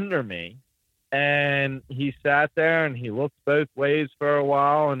right under me, and he sat there and he looked both ways for a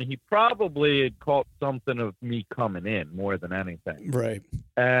while, and he probably had caught something of me coming in more than anything. Right.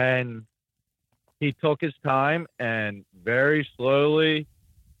 And he took his time and very slowly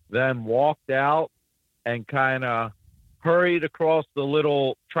then walked out and kind of hurried across the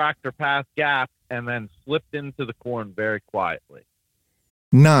little tractor path gap and then slipped into the corn very quietly.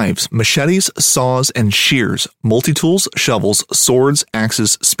 Knives, machetes, saws, and shears, multi-tools, shovels, swords,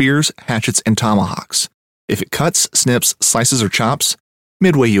 axes, spears, hatchets, and tomahawks. If it cuts, snips, slices, or chops,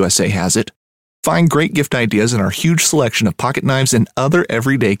 Midway USA has it. Find great gift ideas in our huge selection of pocket knives and other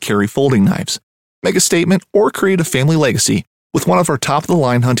everyday carry folding knives. Make a statement or create a family legacy with one of our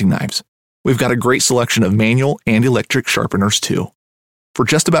top-of-the-line hunting knives. We've got a great selection of manual and electric sharpeners, too. For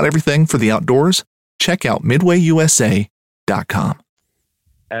just about everything for the outdoors, check out MidwayUSA.com.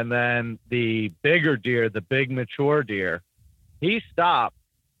 And then the bigger deer, the big mature deer, he stopped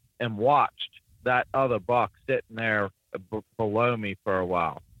and watched that other buck sitting there below me for a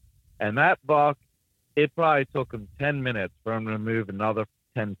while. And that buck, it probably took him 10 minutes for him to move another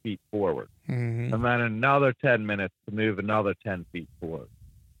 10 feet forward. Mm-hmm. And then another 10 minutes to move another 10 feet forward.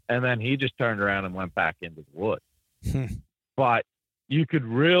 And then he just turned around and went back into the woods. But you could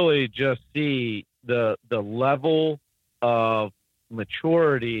really just see the level of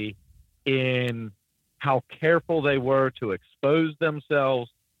maturity in how careful they were to expose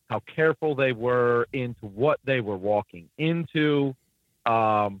themselves, how careful they were into what they were walking into,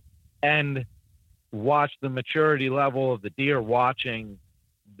 and watch the maturity level of the deer watching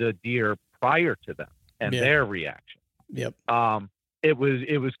the deer prior to them and their reaction. Yep. It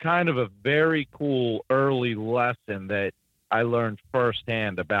was kind of a very cool early lesson that I learned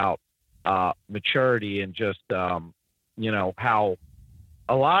firsthand about maturity and just how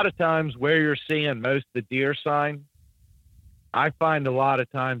a lot of times where you're seeing most of the deer sign, I find a lot of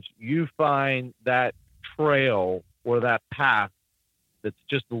times you find that trail or that path that's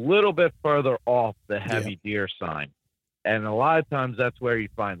just a little bit further off the heavy deer sign. And a lot of times that's where you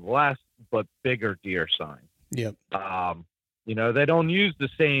find less but bigger deer sign. Yep. They don't use the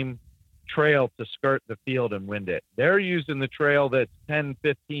same trail to skirt the field and wind it. They're using the trail that's 10,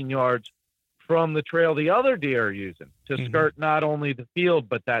 15 yards from the trail the other deer are using to skirt not only the field,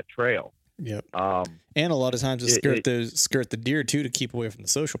 but that trail. Yep. And a lot of times skirt the deer too, to keep away from the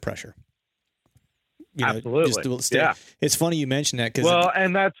social pressure. Absolutely. Yeah. It's funny you mentioned that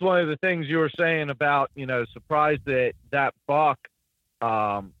and that's one of the things you were saying about, surprised that buck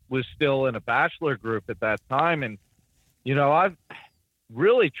was still in a bachelor group at that time. And, I've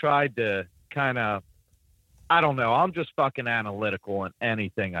really tried to kind of, I don't know, I'm just fucking analytical in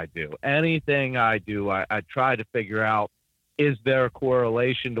anything I do. Anything I do, I try to figure out, is there a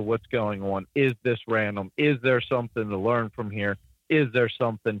correlation to what's going on? Is this random? Is there something to learn from here? Is there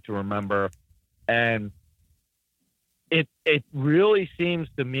something to remember? And it really seems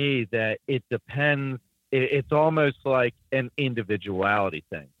to me that it depends. It's almost like an individuality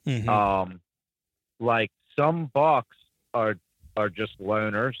thing. Mm-hmm. Like some bucks are just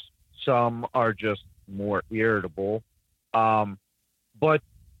loners. Some are just more irritable. But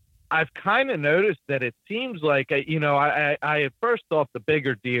I've kind of noticed that it seems like, I at first thought the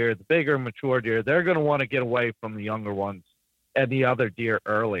bigger mature deer, they're going to want to get away from the younger ones and the other deer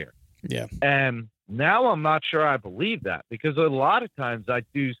earlier. Yeah. And now I'm not sure I believe that, because a lot of times I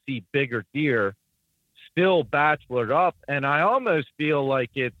do see bigger deer still bachelored up, and I almost feel like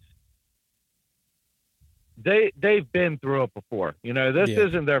it's they've been through it before. This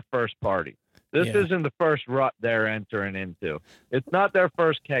isn't their first party. This isn't the first rut they're entering into. It's not their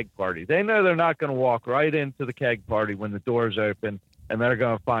first keg party. They know they're not going to walk right into the keg party when the doors open and they're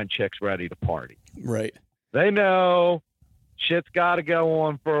going to find chicks ready to party. Right. They know shit's got to go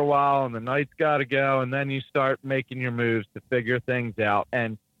on for a while and the night's got to go, and then you start making your moves to figure things out.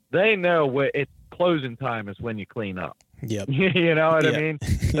 And they know it's closing time is when you clean up. Yep. You know what I mean?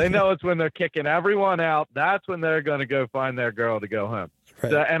 They know it's when they're kicking everyone out. That's when they're going to go find their girl to go home.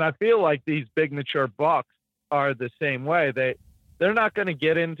 Right. So, and I feel like these big mature bucks are the same way. They're not going to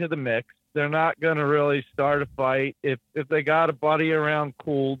get into the mix. They're not going to really start a fight. If they got a buddy around,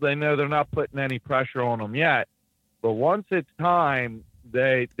 cool. They know they're not putting any pressure on them yet. But once it's time,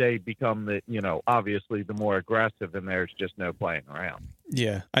 they become obviously the more aggressive, and there's just no playing around.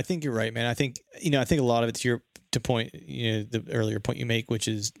 Yeah, I think you're right, man. I think a lot of it's the earlier point you make, which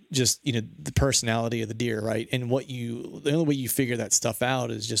is just, the personality of the deer, right? And the only way you figure that stuff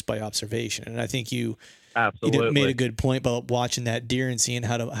out is just by observation. And I think you made a good point about watching that deer and seeing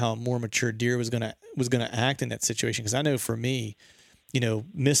how a more mature deer was gonna act in that situation. Because I know for me,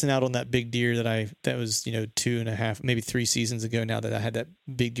 missing out on that big deer that was 2.5, maybe 3 seasons ago now, that I had that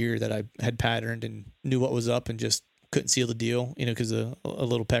big deer that I had patterned and knew what was up and just couldn't seal the deal, because a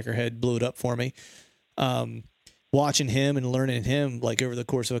little peckerhead blew it up for me. Watching him and learning him like over the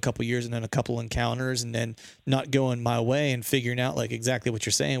course of a couple of years, and then a couple encounters, and then not going my way and figuring out like exactly what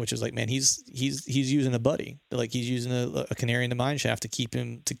you're saying, which is like, man, he's using a buddy, like he's using a canary in the mine shaft to keep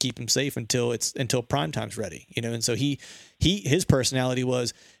him safe until prime time's ready, And so his personality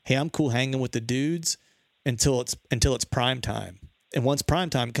was, hey, I'm cool hanging with the dudes until it's prime time, and once prime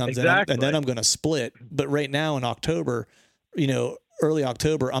time comes, and then I'm going to split. But right now in October, early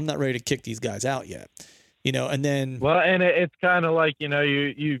October, I'm not ready to kick these guys out yet. And then it's kind of like,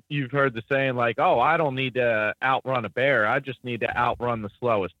 you've heard the saying like, oh, I don't need to outrun a bear. I just need to outrun the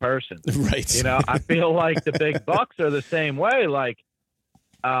slowest person. Right. I feel like the big bucks are the same way. Like,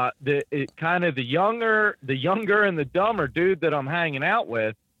 the younger and the dumber dude that I'm hanging out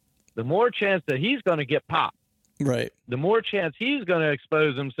with, the more chance that he's going to get popped. Right. The more chance he's going to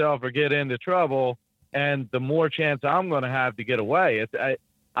expose himself or get into trouble, and the more chance I'm going to have to get away.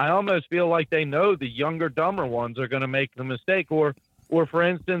 I almost feel like they know the younger, dumber ones are going to make the mistake, or for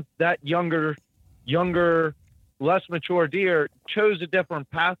instance, that younger, less mature deer chose a different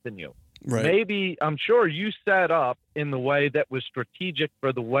path than you. Right. Maybe, I'm sure you set up in the way that was strategic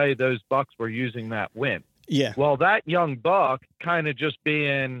for the way those bucks were using that wind. Yeah. Well, that young buck kind of just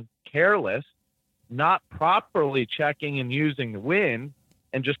being careless, not properly checking and using the wind,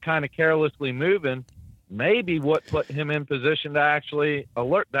 and just kind of carelessly moving, maybe what put him in position to actually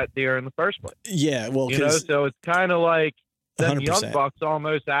alert that deer in the first place. Yeah, well, so it's kind of like them 100%. young bucks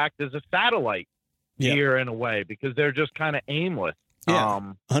almost act as a satellite deer in a way, because they're just kind of aimless.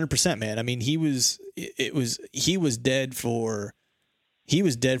 Yeah, 100%, man. I mean, he was dead for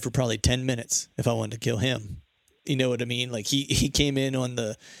probably 10 minutes if I wanted to kill him. You know what I mean? Like he came in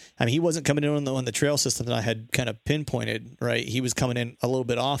he wasn't coming in on the trail system that I had kind of pinpointed, right? He was coming in a little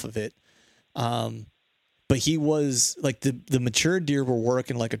bit off of it. But he was like the mature deer were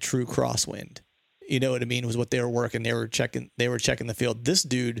working like a true crosswind. You know what I mean? Was what they were working. They were checking the field. This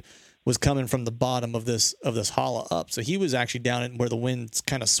dude was coming from the bottom of this hollow up. So he was actually down in where the wind's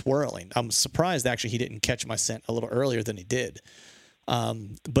kind of swirling. I'm surprised actually he didn't catch my scent a little earlier than he did.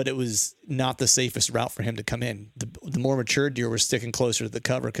 But it was not the safest route for him to come in. The more mature deer were sticking closer to the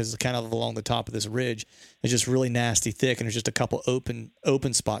cover because kind of along the top of this ridge is just really nasty thick, and there's just a couple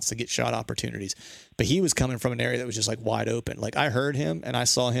open spots to get shot opportunities. But he was coming from an area that was just like wide open. Like I heard him and I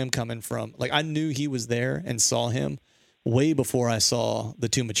saw him coming from, like I knew he was there and saw him way before I saw the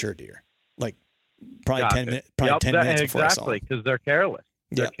two mature deer. Like probably 10 minutes. 10 minutes before I saw him. Exactly, because they're careless.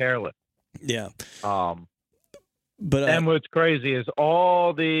 They're careless. Yeah. But and what's crazy is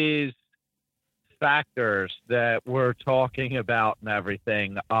all these factors that we're talking about and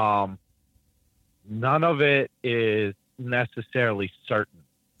everything, none of it is necessarily certain.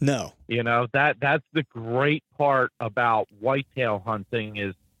 No. That's the great part about whitetail hunting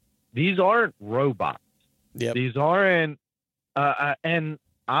is these aren't robots. Yep. These aren't, and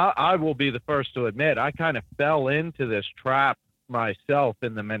I will be the first to admit, I kind of fell into this trap myself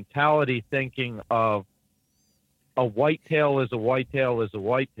in the mentality thinking of a whitetail is a whitetail is a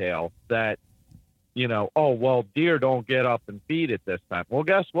whitetail, that, oh, well, deer don't get up and feed at this time. Well,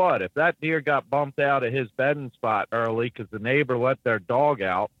 guess what? If that deer got bumped out of his bedding spot early because the neighbor let their dog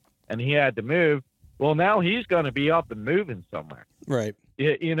out and he had to move, well, now he's going to be up and moving somewhere. Right.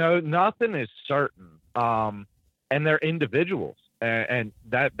 Nothing is certain. And they're individuals. And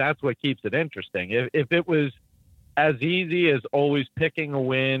that's what keeps it interesting. If it was as easy as always picking a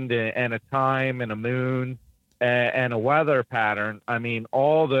wind and a time and a moon and a weather pattern, I mean,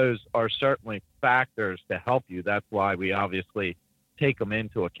 all those are certainly factors to help you. That's why we obviously take them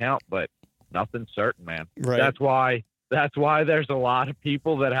into account, but nothing's certain, man. Right. That's why there's a lot of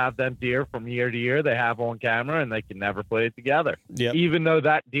people that have them deer from year to year they have on camera and they can never put it together. Yep. Even though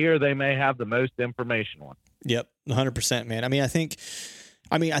that deer they may have the most information on. Yep. 100%, man. I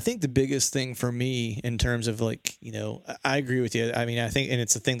think the biggest thing for me in terms of like, I agree with you. I mean, I think, and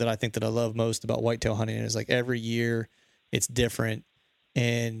it's the thing that I love most about whitetail hunting is like every year it's different,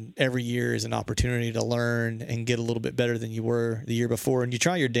 and every year is an opportunity to learn and get a little bit better than you were the year before. And you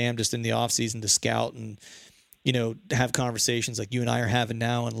try your damnedest in the off season to scout and, have conversations like you and I are having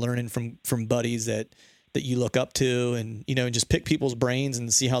now and learning from buddies that you look up to, and, and just pick people's brains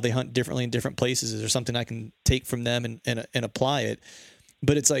and see how they hunt differently in different places. Is there something I can take from them and apply it?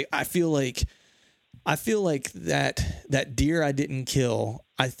 But it's like, I feel like that deer I didn't kill,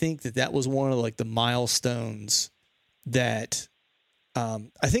 I think that was one of like the milestones that,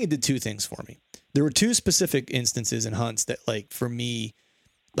 I think it did two things for me. There were two specific instances in hunts that, like, for me,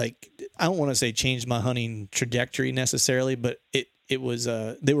 like, I don't want to say changed my hunting trajectory necessarily, but it was,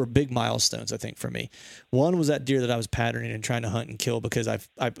 they were big milestones, I think, for me. One was that deer that I was patterning and trying to hunt and kill because I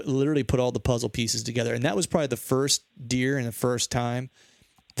literally put all the puzzle pieces together. And that was probably the first deer and the first time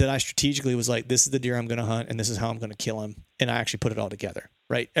that I strategically was like, this is the deer I'm going to hunt and this is how I'm going to kill him. And I actually put it all together,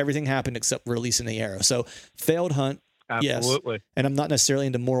 right? Everything happened except releasing the arrow. So failed hunt. Absolutely. Yes. And I'm not necessarily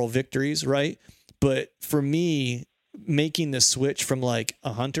into moral victories, right? But for me, making the switch from like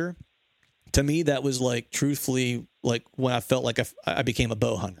a hunter, to me, that was like truthfully like when I felt like I became a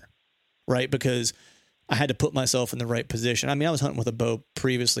bow hunter, right? Because I had to put myself in the right position. I mean, I was hunting with a bow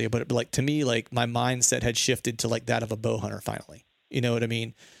previously, but like to me, like my mindset had shifted to like that of a bow hunter finally. You know what I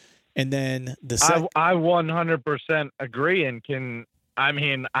mean? And then I 100% agree, and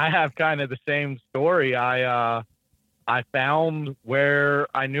I have kind of the same story. I found where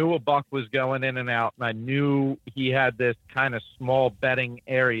I knew a buck was going in and out, and I knew he had this kind of small bedding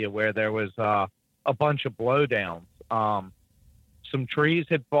area where there was a bunch of blowdowns. Some trees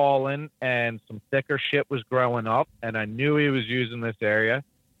had fallen and some thicker shit was growing up, and I knew he was using this area.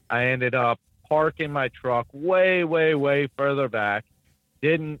 I ended up parking my truck way, way, way further back.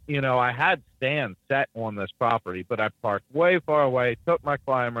 I had stands set on this property, but I parked way far away, took my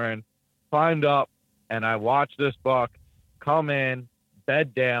climber in, climbed up, and I watched this buck come in,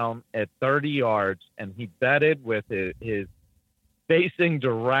 bed down at 30 yards, and he bedded with his facing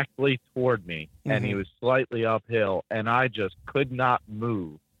directly toward me, and he was slightly uphill, and I just could not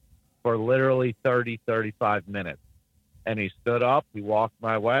move for literally 35 minutes. And he stood up, he walked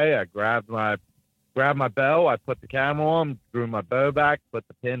my way, I grabbed my bow, I put the camera on, drew my bow back, put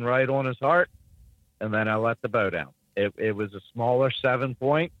the pin right on his heart, and then I let the bow down. It was a smaller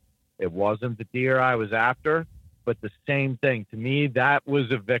 7-point. It wasn't the deer I was after, but the same thing. To me, that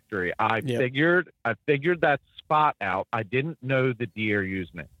was a victory. I figured that spot out. I didn't know the deer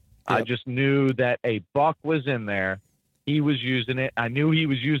using it. Yep. I just knew that a buck was in there. He was using it. I knew he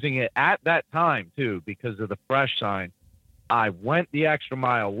was using it at that time too, because of the fresh sign. I went the extra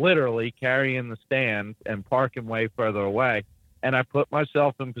mile, literally carrying the stand and parking way further away. And I put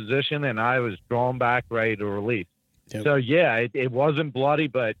myself in position, and I was drawn back, ready to release. Yep. So yeah, it wasn't bloody,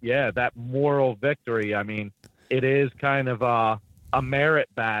 but yeah, that moral victory. I mean, it is kind of a merit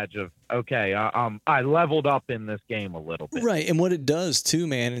badge of, okay, I leveled up in this game a little bit. Right. And what it does too,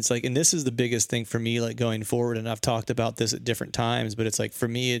 man, it's like, and this is the biggest thing for me, like going forward, and I've talked about this at different times, but it's like, for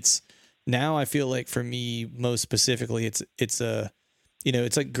me, now I feel like for me, most specifically, it's like,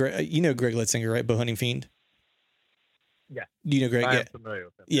 Greg Litzinger, right? Bow Hunting Fiend. Yeah. You know Greg? I'm familiar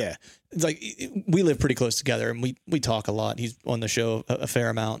with him. Yeah. It's like, we live pretty close together, and we talk a lot. He's on the show a fair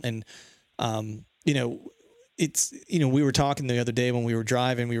amount. And, we were talking the other day when we were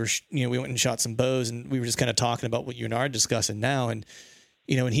driving, we went and shot some bows, and we were just kind of talking about what you and I are discussing now. And,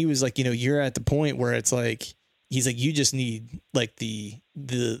 and he was like, you're at the point where it's like, he's like, you just need like the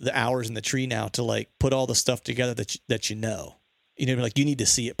hours in the tree now to like put all the stuff together that like you need to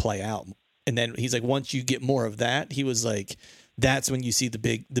see it play out. And then he's like, once you get more of that, he was like, that's when you see the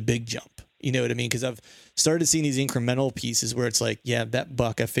big jump. You know what I mean? Because I've started seeing these incremental pieces where it's like, yeah, that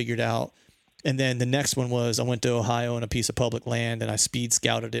buck I figured out. And then the next one was I went to Ohio on a piece of public land, and I speed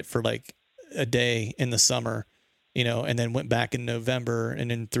scouted it for like a day in the summer, and then went back in November,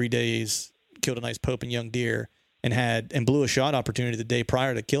 and in 3 days killed a nice Pope and young deer, and blew a shot opportunity the day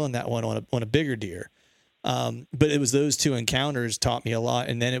prior to killing that one on a bigger deer. But it was those two encounters taught me a lot.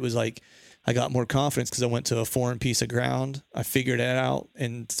 And then it was like, I got more confidence because I went to a foreign piece of ground. I figured it out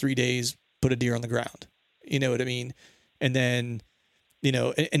in 3 days, put a deer on the ground. You know what I mean? And then,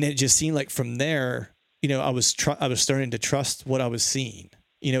 and it just seemed like from there, I was starting to trust what I was seeing.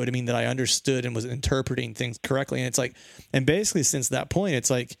 You know what I mean? That I understood and was interpreting things correctly. And it's like, and basically since that point, it's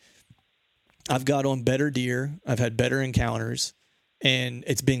like, I've got on better deer. I've had better encounters, and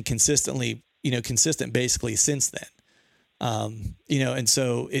it's been consistent basically since then. And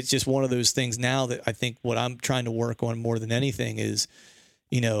so it's just one of those things now that I think what I'm trying to work on more than anything is,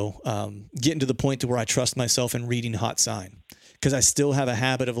 getting to the point to where I trust myself in reading hot sign. Because I still have a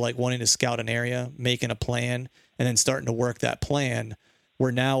habit of like wanting to scout an area, making a plan, and then starting to work that plan,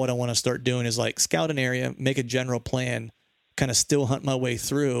 where now what I want to start doing is like scout an area, make a general plan, kind of still hunt my way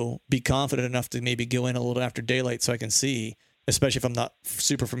through, be confident enough to maybe go in a little after daylight so I can see, especially if I'm not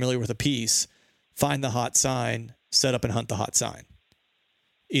super familiar with a piece, find the hot sign, set up and hunt the hot sign.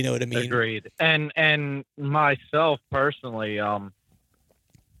 You know what I mean? Agreed. And myself personally,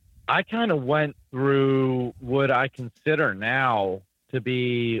 I kind of went through what I consider now to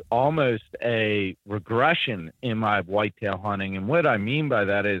be almost a regression in my whitetail hunting. And what I mean by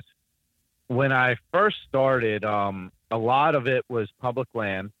that is, when I first started, a lot of it was public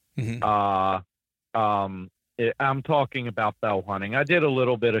land. Mm-hmm. I'm talking about bow hunting. I did a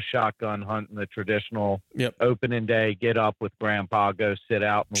little bit of shotgun hunting, the traditional opening day, get up with grandpa, go sit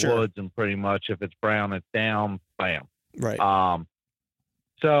out in the woods, and pretty much if it's brown, it's down, bam. Right.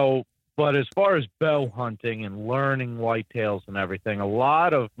 But as far as bow hunting and learning whitetails and everything, a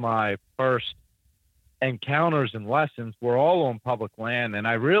lot of my first encounters and lessons were all on public land, and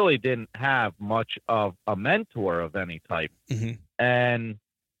I really didn't have much of a mentor of any type. Mm-hmm.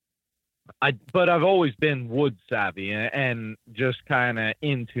 But I've always been wood savvy and just kind of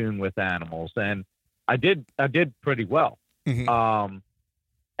in tune with animals. And I did pretty well. Mm-hmm.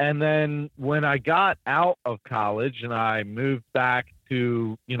 And then when I got out of college and I moved back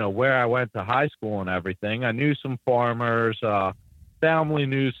to, where I went to high school and everything, I knew some farmers, family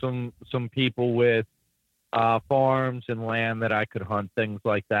knew some people with farms and land that I could hunt, things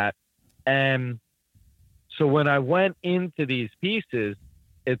like that. And so when I went into these pieces,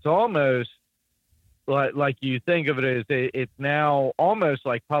 it's almost like you think of it as it's now almost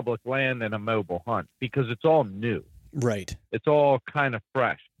like public land and a mobile hunt because it's all new. Right. It's all kind of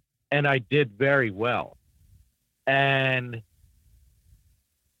fresh. And I did very well. And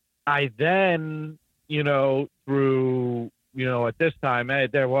I then, through, at this time,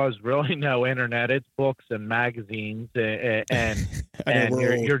 there was really no internet. It's books and magazines and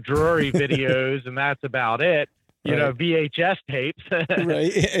your Drury videos, and that's about it. Right. VHS tapes.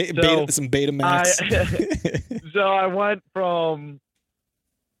 Right. So some Betamax. So I went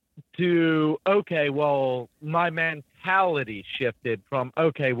to, okay, well, my mentality shifted from,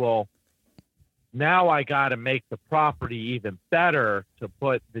 okay, well, now I got to make the property even better to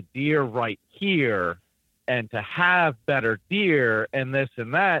put the deer right here and to have better deer and this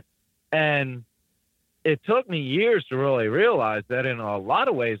and that. And it took me years to really realize that in a lot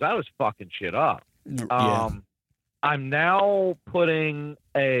of ways I was fucking shit up. Yeah. I'm now putting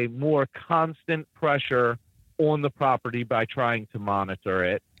a more constant pressure on the property by trying to monitor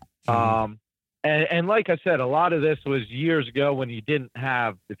it. Mm-hmm. And like I said, a lot of this was years ago when you didn't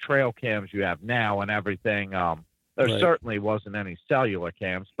have the trail cams you have now and everything. There Right. certainly wasn't any cellular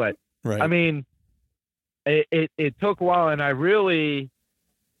cams, but Right. I mean, it took a while, and I really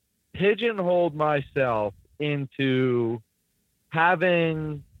pigeonholed myself into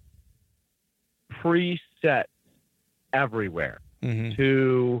having presets everywhere Mm-hmm.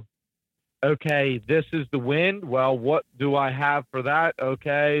 to, okay, this is the wind. Well, what do I have for that?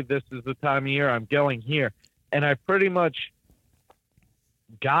 Okay, this is the time of year I'm going here. And I pretty much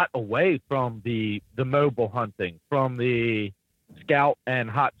got away from the mobile hunting, from the scout and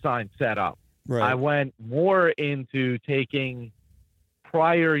hot sign setup. Right. I went more into taking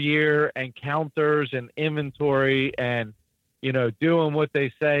prior year encounters and inventory and, doing what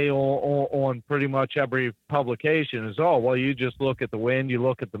they say on pretty much every publication is, oh, well, you just look at the wind, you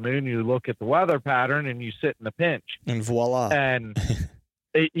look at the moon, you look at the weather pattern, and you sit in the pinch. And voila. And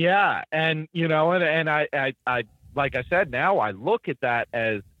yeah. And, and I, like I said, now I look at that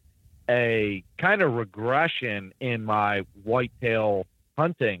as a kind of regression in my whitetail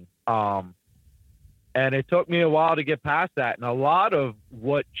hunting. And it took me a while to get past that. And a lot of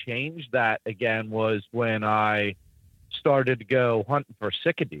what changed that again was when I started to go hunting for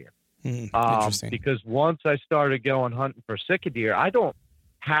sick deer. Interesting. Because once I started going hunting for sick deer, I don't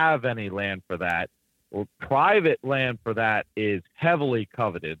have any land for that. Well, private land for that is heavily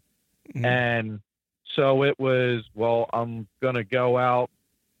coveted. Mm-hmm. And so it was, well, I'm going to go out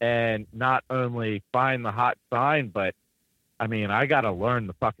and not only find the hot sign, but I mean, I got to learn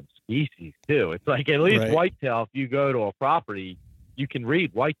the fucking species too. It's like, at least Right. whitetail, if you go to a property, you can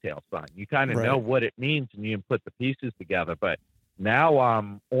read whitetail sign. You kind of Right. know what it means and you can put the pieces together. But now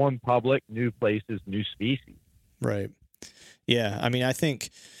I'm on public, new places, new species. Right. Yeah. I mean, I think,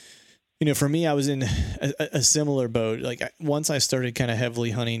 for me, I was in a similar boat. Like once I started kind of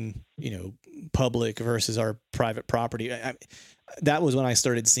heavily hunting, public versus our private property, that was when I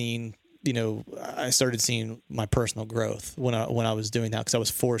started seeing, my personal growth when I was doing that. Because I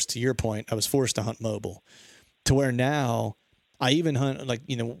was forced, to your point, I was forced to hunt mobile, to where now I even hunt, like,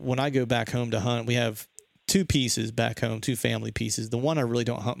 when I go back home to hunt, we have two pieces back home, two family pieces. The one I really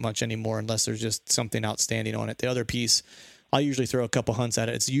don't hunt much anymore unless there's just something outstanding on it. The other piece, I usually throw a couple hunts at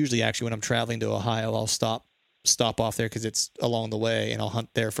it. It's usually actually when I'm traveling to Ohio, I'll stop off there because it's along the way, and I'll hunt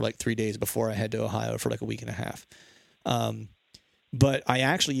there for like 3 days before I head to Ohio for like a week and a half. But I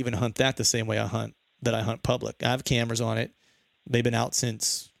actually even hunt that the same way I hunt public. I have cameras on it. They've been out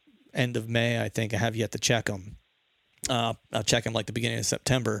since end of May, I think. I have yet to check them. I'll check them like the beginning of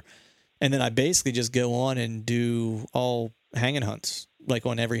September. And then I basically just go on and do all hanging hunts, like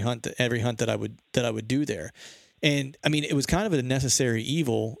on every hunt that I would do there. And I mean, it was kind of a necessary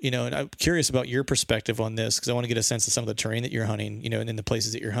evil, and I'm curious about your perspective on this because I want to get a sense of some of the terrain that you're hunting, and in the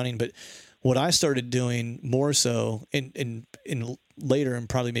places that you're hunting. But what I started doing more so in later and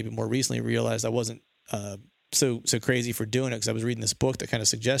probably maybe more recently realized I wasn't so crazy for doing it because I was reading this book that kind of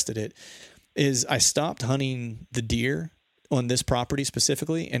suggested it, is I stopped hunting the deer on this property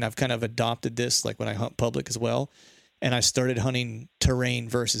specifically. And I've kind of adopted this like when I hunt public as well. And I started hunting terrain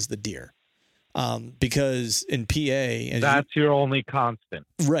versus the deer. Because in PA, your only constant,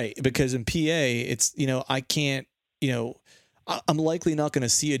 right? Because in PA, it's, I can't, I'm likely not going to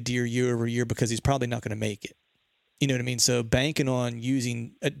see a deer year over year because he's probably not going to make it. You know what I mean? So banking on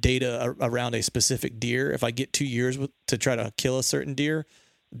using data around a specific deer, if I get 2 years to try to kill a certain deer,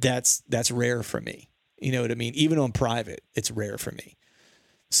 that's rare for me. You know what I mean? Even on private, it's rare for me.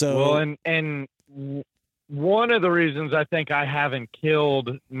 So well, and one of the reasons I think I haven't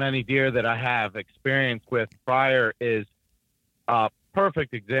killed many deer that I have experience with prior is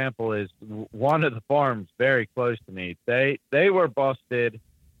perfect example is one of the farms very close to me. They were busted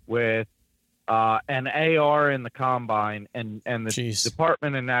with an AR in the combine, and the Jeez.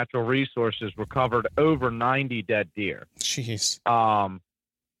 Department of Natural Resources recovered over 90 dead deer. Jeez.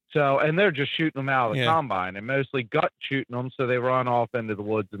 So, and they're just shooting them out of the Yeah. combine and mostly gut shooting them, so they run off into the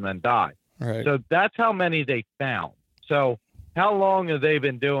woods and then die. Right. So that's how many they found. So how long have they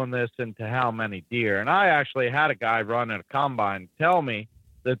been doing this and to how many deer? And I actually had a guy running a combine tell me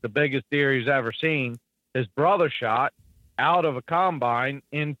that the biggest deer he's ever seen, his brother shot out of a combine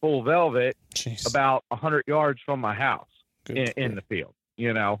in full velvet Jeez. about 100 yards from my house Good in the field,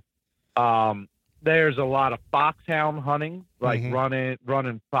 you know. There's a lot of foxhound hunting, like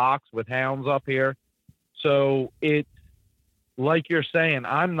running fox with hounds up here. So it's like you're saying,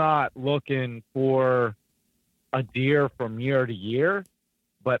 I'm not looking for a deer from year to year,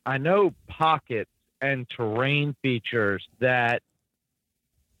 but I know pockets and terrain features that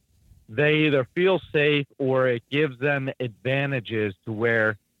they either feel safe or it gives them advantages to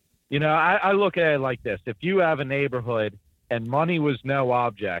where, you know, I look at it like this. If you have a neighborhood and money was no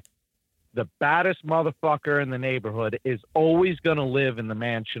object, the baddest motherfucker in the neighborhood is always going to live in the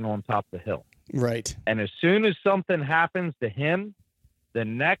mansion on top of the hill. Right. And as soon as something happens to him, the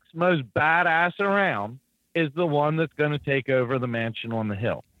next most badass around is the one that's going to take over the mansion on the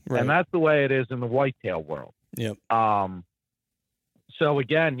hill. Right. And that's the way it is in the whitetail world. Yep. So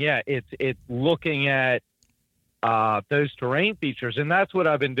again, yeah, it's looking at those terrain features. And that's what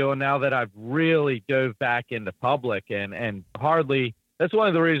I've been doing now that I've really dove back into public and hardly, that's one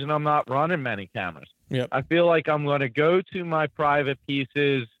of the reasons I'm not running many cameras. Yep. I feel like I'm going to go to my private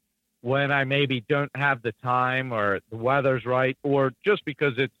pieces when I maybe don't have the time or the weather's right, or just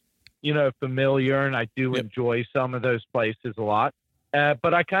because it's, you know, familiar and I do enjoy some of those places a lot.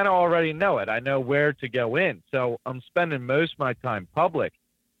 But I kind of already know it. I know where to go in. So I'm spending most of my time public.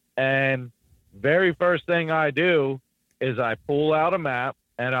 And very first thing I do is I pull out a map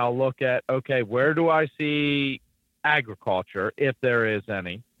and I'll look at, okay, where do I see agriculture, if there is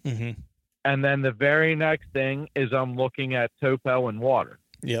any? Mm-hmm. And then the very next thing is I'm looking at topo and water.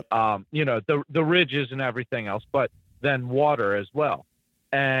 Yep. You know, the ridges and everything else, but then water as well.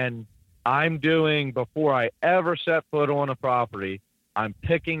 And I'm doing, before I ever set foot on a property, I'm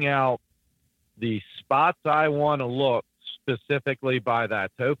picking out the spots I want to look specifically by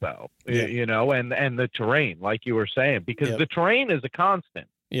that topo, you know, and the terrain, like you were saying, because the terrain is a constant.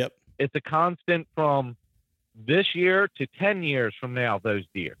 Yep. It's a constant from this year to 10 years from now, those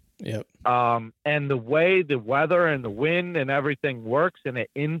deer. Yep. And the way the weather and the wind and everything works and it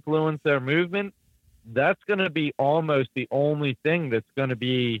influences their movement, that's going to be almost the only thing that's going to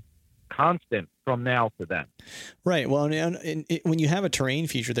be constant from now to then. Right. Well, and when you have a terrain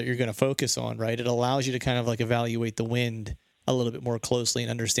feature that you're going to focus on, right, it allows you to kind of like evaluate the wind a little bit more closely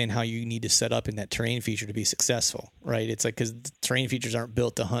and understand how you need to set up in that terrain feature to be successful, right? It's like, because terrain features aren't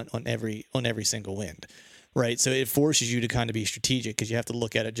built to hunt on every single wind, right? So it forces you to kind of be strategic, because you have to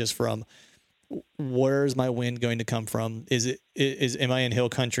look at it just from, where's my wind going to come from? Am I in hill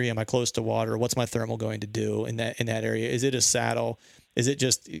country? Am I close to water? What's my thermal going to do in that area? Is it a saddle? Is it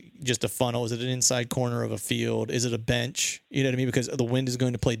just a funnel? Is it an inside corner of a field? Is it a bench? You know what I mean? Because the wind is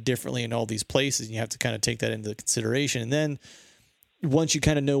going to play differently in all these places, and you have to kind of take that into consideration. And then once you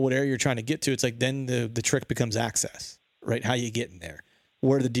kind of know what area you're trying to get to, it's like then the trick becomes access, right? How you get in there,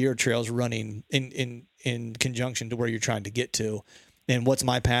 where the deer trail's running in conjunction to where you're trying to get to, and what's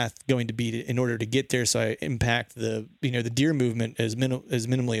my path going to be in order to get there, so I impact the deer movement as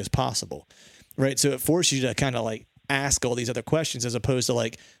minimally as possible, right? So it forces you to kind of like ask all these other questions, as opposed to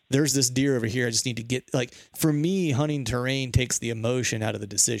like, there's this deer over here, I just need to get, like, for me, hunting terrain takes the emotion out of the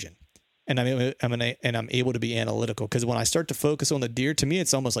decision, and I'm able to be analytical, because when I start to focus on the deer, to me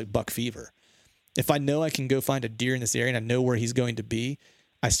it's almost like buck fever. If I know I can go find a deer in this area and I know where he's going to be,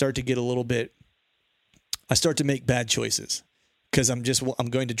 I start to make bad choices, because I'm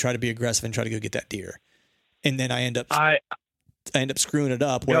going to try to be aggressive and try to go get that deer, and then I end up screwing it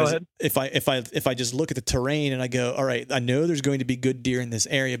up. Whereas if I just look at the terrain and I go, all right, I know there's going to be good deer in this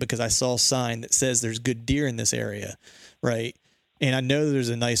area because I saw a sign that says there's good deer in this area, right? And I know there's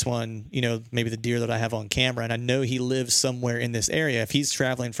a nice one, you know, maybe the deer that I have on camera, and I know he lives somewhere in this area. If he's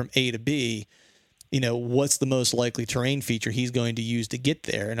traveling from A to B, what's the most likely terrain feature he's going to use to get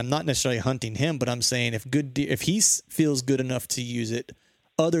there. And I'm not necessarily hunting him, but I'm saying if he feels good enough to use it,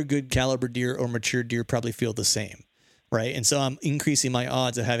 other good caliber deer or mature deer probably feel the same. Right. And so I'm increasing my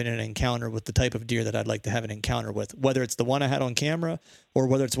odds of having an encounter with the type of deer that I'd like to have an encounter with, whether it's the one I had on camera or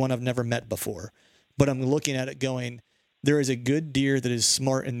whether it's one I've never met before. But I'm looking at it going, there is a good deer that is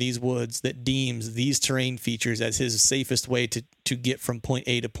smart in these woods that deems these terrain features as his safest way to get from point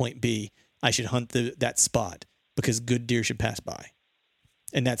A to point B. I should hunt that spot because good deer should pass by.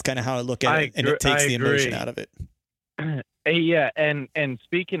 And that's kind of how I look at it. And it takes the emotion out of it. Yeah, and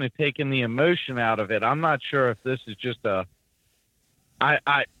speaking of taking the emotion out of it, I'm not sure if this is just I'm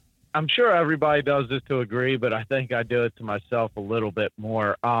sure everybody does this to agree, but I think I do it to myself a little bit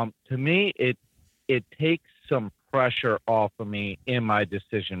more. To me, it takes some pressure off of me in my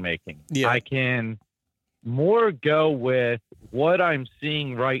decision making. Yeah. I can more go with what I'm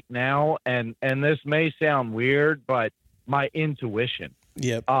seeing right now, and this may sound weird, but my intuition.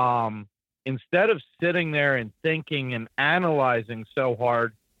 Yep. Instead of sitting there and thinking and analyzing so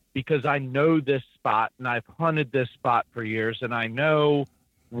hard, because I know this spot and I've hunted this spot for years and I know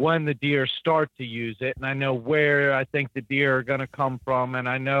when the deer start to use it and I know where I think the deer are going to come from and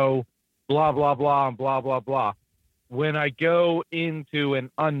I know blah, blah, blah, and blah, blah, blah. When I go into an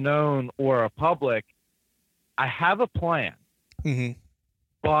unknown or a public, I have a plan, mm-hmm.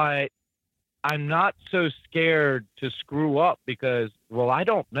 but I'm not so scared to screw up because, well, I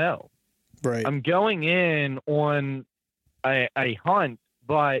don't know. Right. I'm going in on a hunt,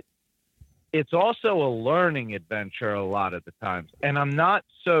 but it's also a learning adventure a lot of the times. And I'm not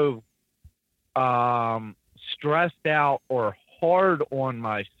so stressed out or hard on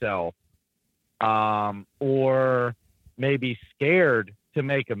myself or maybe scared to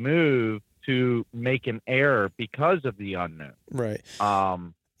make a move to make an error because of the unknown. Right.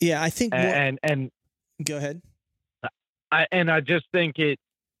 Yeah, I think and go ahead. I just think it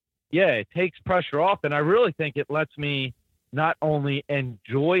takes pressure off, and I really think it lets me not only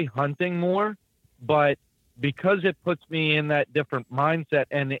enjoy hunting more, but because it puts me in that different mindset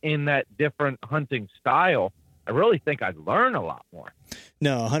and in that different hunting style, I really think I learn a lot more.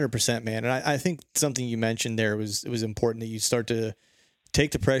 No, 100%, man. And I think something you mentioned there was important that you start to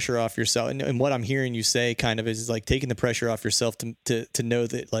take the pressure off yourself. And what I'm hearing you say kind of is like taking the pressure off yourself to know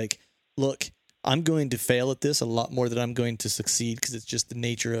that, like, look, I'm going to fail at this a lot more than I'm going to succeed because it's just the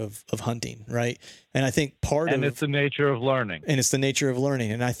nature of hunting, right? And I think it's the nature of learning. And it's the nature of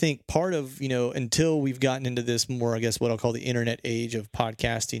learning. And I think part of, until we've gotten into this more, I guess, what I'll call the internet age of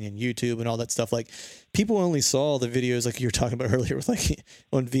podcasting and YouTube and all that stuff, like people only saw the videos like you were talking about earlier with like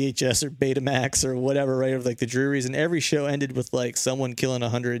on VHS or Betamax or whatever, right? Of like the Drurys, and every show ended with like someone killing a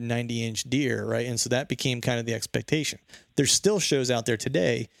 190-inch deer, right? And so that became kind of the expectation. There's still shows out there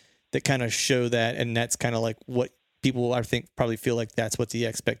today that kind of show that, and that's kind of like what people, I think, probably feel like that's what the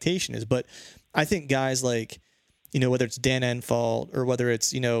expectation is. But I think guys like, whether it's Dan Enfalt or whether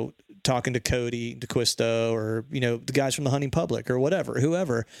it's, talking to Cody DeQuisto or, the guys from the Hunting Public or whatever,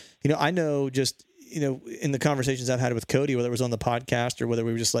 whoever, I know just, in the conversations I've had with Cody, whether it was on the podcast or whether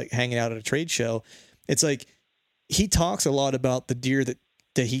we were just like hanging out at a trade show, it's like he talks a lot about the deer that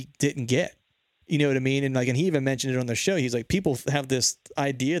he didn't get. You know what I mean? And he even mentioned it on the show. He's like, people have this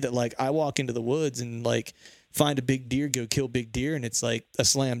idea that like I walk into the woods and like find a big deer, go kill big deer, and it's like a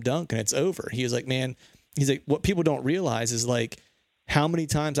slam dunk and it's over. He was like, man, he's like, what people don't realize is like how many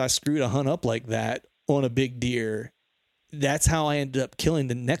times I screwed a hunt up like that on a big deer. That's how I ended up killing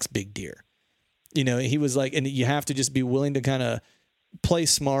the next big deer. He was like, and you have to just be willing to kind of play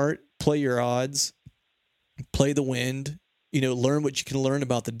smart, play your odds, play the wind, learn what you can learn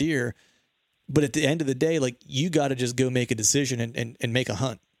about the deer. But at the end of the day, like you got to just go make a decision and make a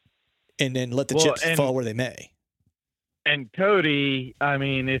hunt and then let the chips fall where they may. And Cody, I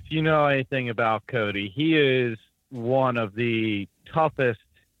mean, if you know anything about Cody, he is one of the toughest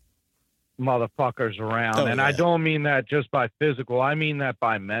motherfuckers around. Oh, and yeah. I don't mean that just by physical. I mean that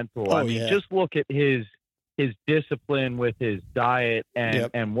by mental. I mean, just look at his discipline with his diet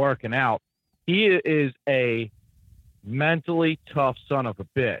and working out. He is a mentally tough son of a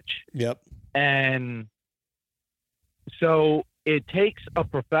bitch. Yep. And so it takes a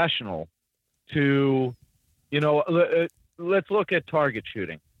professional to, let's look at target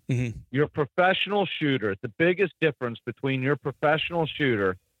shooting. Mm-hmm. Your professional shooter, the biggest difference between your professional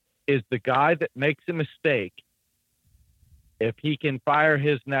shooter is the guy that makes a mistake if he can fire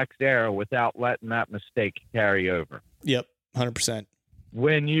his next arrow without letting that mistake carry over. Yep, 100%.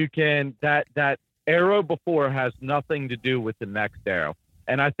 When you can, that arrow before has nothing to do with the next arrow.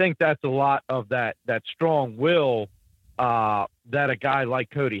 And I think that's a lot of that strong will that a guy like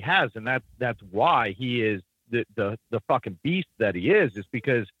Cody has, and that's why he is the fucking beast that he is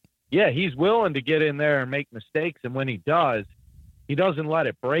because, yeah, he's willing to get in there and make mistakes, and when he does, he doesn't let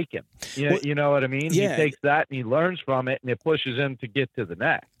it break him. You know what I mean? Yeah. He takes that and he learns from it, and it pushes him to get to the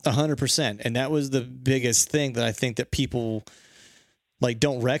next. 100%. And that was the biggest thing that I think that people like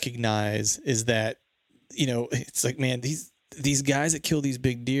don't recognize is that, you know, it's like, man, these guys that kill these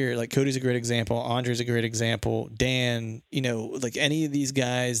big deer, like Cody's a great example, Andre's a great example, Dan, you know, like any of these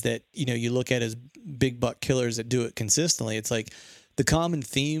guys that, you know, you look at as big buck killers that do it consistently, it's like the common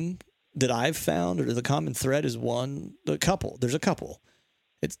theme that I've found, or the common thread, is there's a couple.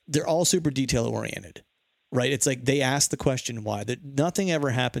 They're all super detail oriented, right? It's like they ask the question why. That nothing ever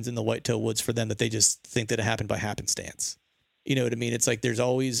happens in the whitetail woods for them that they just think that it happened by happenstance. You know what I mean? It's like there's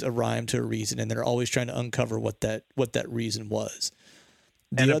always a rhyme to a reason, and they're always trying to uncover what that reason was.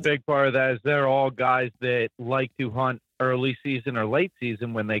 A big part of that is they're all guys that like to hunt early season or late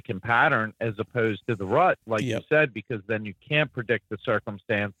season when they can pattern, as opposed to the rut, like you said, because then you can't predict the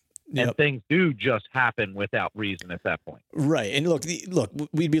circumstance. And things do just happen without reason at that point. Right. And look,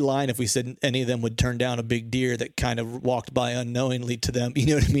 we'd be lying if we said any of them would turn down a big deer that kind of walked by unknowingly to them, you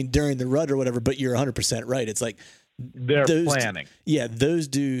know what I mean, during the rut or whatever. But you're 100% right. It's like they're planning. Yeah, those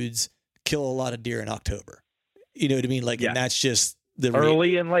dudes kill a lot of deer in October. You know what I mean? Like, and that's just the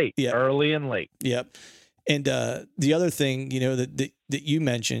early and late. Yeah. Early and late. Yep. And the other thing, you know, that you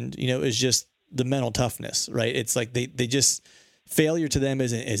mentioned, you know, is just the mental toughness, right? It's like they just... Failure to them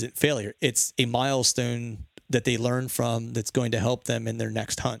isn't failure. It's a milestone that they learn from that's going to help them in their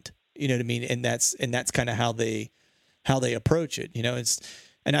next hunt. You know what I mean? And that's kind of how they approach it. You know,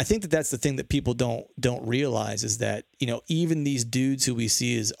 and I think that's the thing that people don't realize is that, you know, even these dudes who we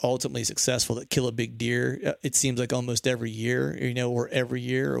see as ultimately successful that kill a big deer, it seems like almost every year, you know, or every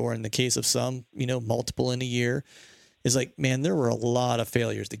year, or in the case of some, you know, multiple in a year, is like, man, there were a lot of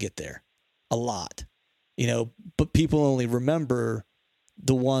failures to get there. A lot. You know, but people only remember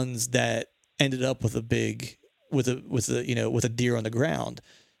the ones that ended up with a deer on the ground.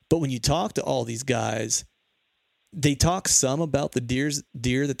 But when you talk to all these guys, they talk some about the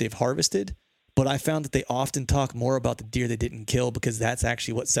deer that they've harvested, but I found that they often talk more about the deer they didn't kill, because that's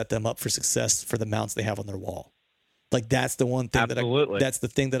actually what set them up for success for the mounts they have on their wall. Like, that's the one thing that's the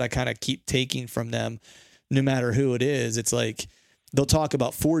thing that I kind of keep taking from them, no matter who it is. It's like they'll talk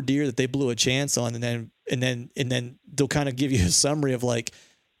about 4 deer that they blew a chance on, and then they'll kind of give you a summary of, like,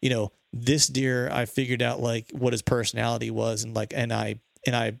 you know, this deer I figured out like what his personality was, and like, and I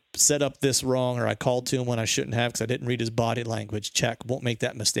set up this wrong, or I called to him when I shouldn't have because I didn't read his body language. Check, won't make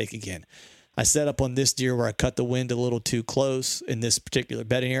that mistake again. I set up on this deer where I cut the wind a little too close in this particular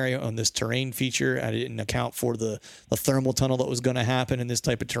bedding area on this terrain feature. I didn't account for the thermal tunnel that was going to happen in this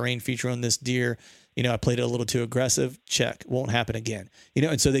type of terrain feature on this deer. You know, I played it a little too aggressive. Check, won't happen again. You know,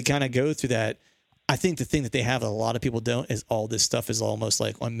 and so they kind of go through that. I think the thing that they have that a lot of people don't is all this stuff is almost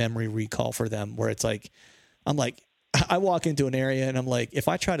like on memory recall for them, where it's like, I'm like, I walk into an area and I'm like, if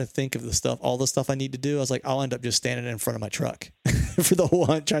I try to think of all the stuff I need to do, I was like, I'll end up just standing in front of my truck for the whole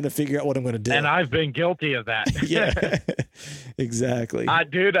hunt, trying to figure out what I'm going to do. And I've been guilty of that. Yeah, exactly.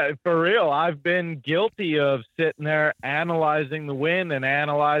 Dude, for real, I've been guilty of sitting there analyzing the wind and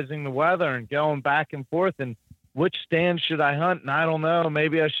analyzing the weather and going back and forth. And which stand should I hunt? And I don't know.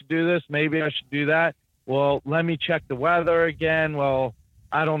 Maybe I should do this. Maybe I should do that. Well, let me check the weather again. Well,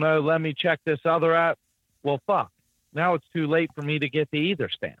 I don't know. Let me check this other app. Well, fuck. Now it's too late for me to get to either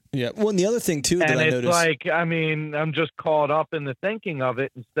stand. Yeah. Well, and the other thing too that I noticed, like, I mean, I'm just caught up in the thinking of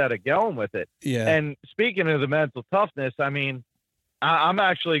it instead of going with it. Yeah. And speaking of the mental toughness, I mean, I'm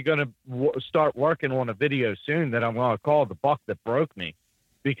actually going to start working on a video soon that I'm going to call The Buck That Broke Me,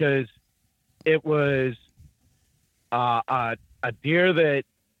 because it was a deer that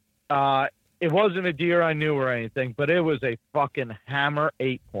it wasn't a deer I knew or anything, but it was a fucking hammer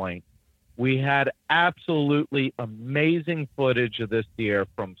 8-point. We had absolutely amazing footage of this deer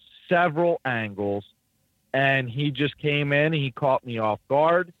from several angles, and he just came in. He caught me off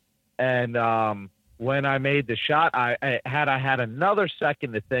guard, and when I made the shot, I had another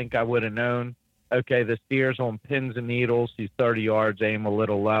second to think, I would have known, okay, this deer's on pins and needles. He's 30 yards, aim a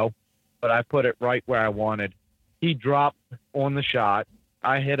little low, but I put it right where I wanted. He dropped on the shot.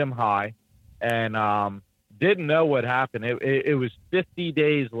 I hit him high, and didn't know what happened. It was 50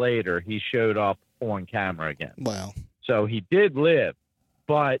 days later he showed up on camera again. Wow. So he did live.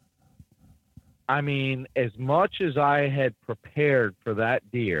 But, I mean, as much as I had prepared for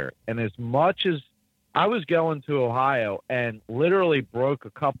that deer, and as much as I was going to Ohio and literally broke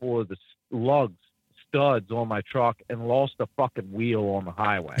a couple of the studs on my truck and lost a fucking wheel on the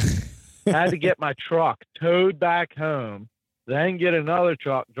highway. Had to get my truck towed back home, then get another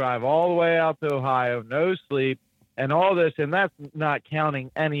truck, drive all the way out to Ohio, no sleep, and all this. And that's not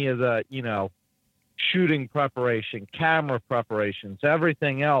counting any of the, shooting preparation, camera preparations,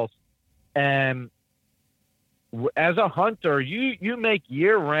 everything else. And as a hunter, you make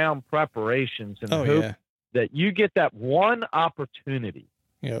year-round preparations in the hope that you get that one opportunity.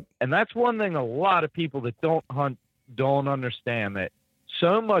 Yep. And that's one thing a lot of people that don't hunt don't understand, that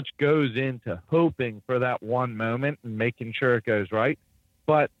so much goes into hoping for that one moment and making sure it goes right.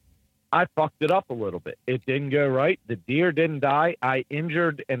 But I fucked it up a little bit. It didn't go right. The deer didn't die. I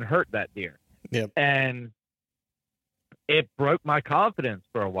injured and hurt that deer. Yep. And it broke my confidence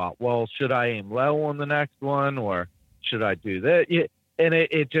for a while. Well, should I aim low on the next one, or should I do that? And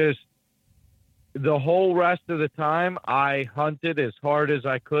it just, the whole rest of the time I hunted as hard as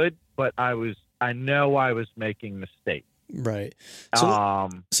I could, but I know I was making mistakes. Right. So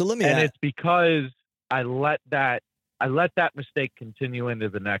let me and it's because I let that mistake continue into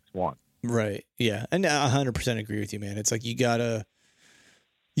the next one. Right. Yeah. And I 100% agree with you, man. It's like, you gotta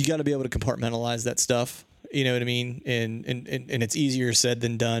be able to compartmentalize that stuff. You know what I mean? And it's easier said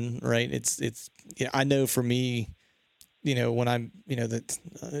than done, right? It's I know for me, when I'm, that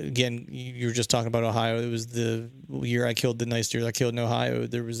again, you were just talking about Ohio. It was the year I killed the nice deer I killed in Ohio.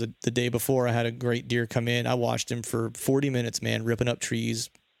 There was the day before, I had a great deer come in. I watched him for 40 minutes, man, ripping up trees,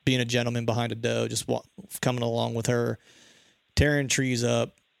 being a gentleman behind a doe, just coming along with her, tearing trees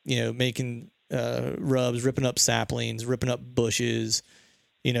up, making rubs, ripping up saplings, ripping up bushes,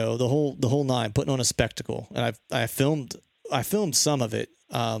 the whole nine, putting on a spectacle. And I filmed some of it.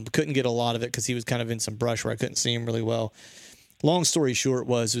 Couldn't get a lot of it because he was kind of in some brush where I couldn't see him really well. Long story short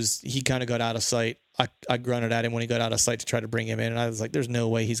was he kind of got out of sight. I grunted at him when he got out of sight to try to bring him in, and I was like, there's no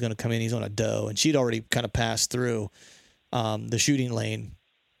way he's going to come in. He's on a doe. And she'd already kind of passed through the shooting lane.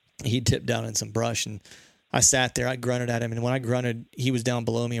 He tipped down in some brush, and I sat there. I grunted at him, and when I grunted, he was down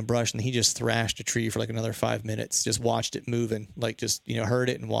below me in brush, and he just thrashed a tree for like another 5 minutes, just watched it moving, like just, heard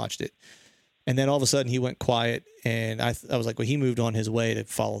it and watched it. And then all of a sudden he went quiet, and I was like, well, he moved on his way to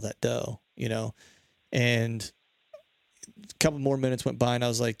follow that doe, and a couple more minutes went by, and I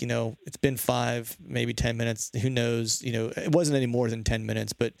was like, it's been 5, maybe 10 minutes. Who knows? It wasn't any more than 10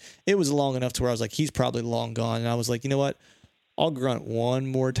 minutes, but it was long enough to where I was like, he's probably long gone. And I was like, you know what? I'll grunt one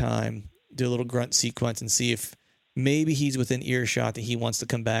more time, do a little grunt sequence, and see if maybe he's within earshot that he wants to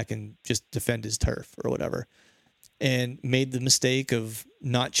come back and just defend his turf or whatever. And made the mistake of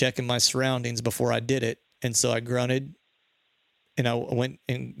not checking my surroundings before I did it. And so I grunted, and I went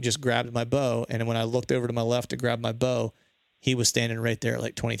and just grabbed my bow. And when I looked over to my left to grab my bow, he was standing right there at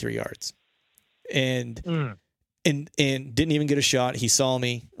like 23 yards. And didn't even get a shot. He saw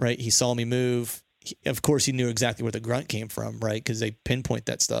me, right? He saw me move. Of course, he knew exactly where the grunt came from, right? Because they pinpoint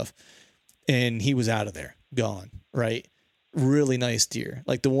that stuff. And he was out of there, gone, right? Really nice deer.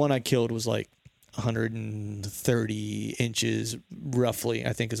 Like the one I killed was like 130 inches roughly,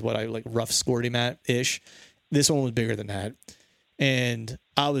 I think is what I like rough scored him at ish. This one was bigger than that. And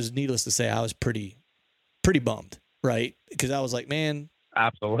I was, needless to say, I was pretty bummed, right? Because I was like, man,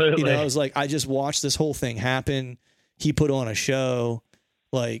 absolutely. I was like, I just watched this whole thing happen. He put on a show.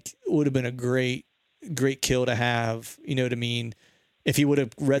 Like, it would have been a great kill to have, you know what I mean? If he would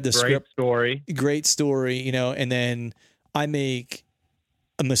have read the script. Great story, and then I make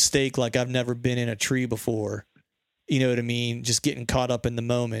a mistake like I've never been in a tree before, you know what I mean? Just getting caught up in the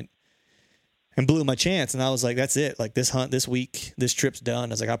moment and blew my chance. And I was like, that's it. Like this hunt, this week, this trip's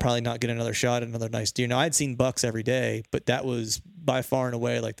done. I was like, I'll probably not get another shot at another nice deer. Now I'd seen bucks every day, but that was by far and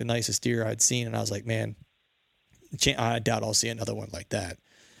away like the nicest deer I'd seen. And I was like, man, I doubt I'll see another one like that.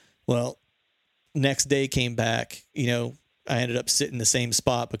 Well, next day came back, I ended up sitting the same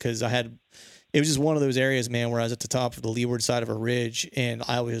spot because it was just one of those areas, man, where I was at the top of the leeward side of a ridge, and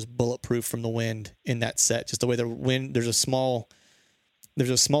I was bulletproof from the wind in that set. Just the way the wind, there's a small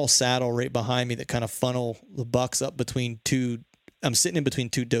saddle right behind me that kind of funnel the bucks up between I'm sitting in between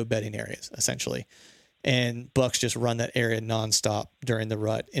two doe bedding areas, essentially. And bucks just run that area nonstop during the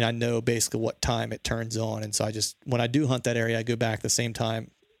rut. And I know basically what time it turns on. And so when I do hunt that area, I go back the same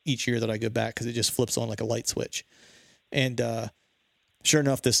time each year that I go back because it just flips on like a light switch. And sure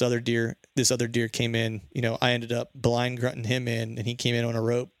enough, this other deer came in. I ended up blind grunting him in, and he came in on a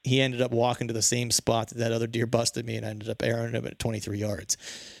rope. He ended up walking to the same spot that other deer busted me, and I ended up arrowing him at 23 yards.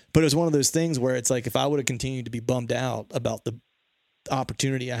 But it was one of those things where it's like if I would have continued to be bummed out about the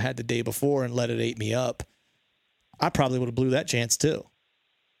opportunity I had the day before and let it eat me up, I probably would have blew that chance too.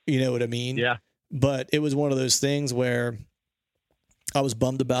 You know what I mean? Yeah. But it was one of those things where I was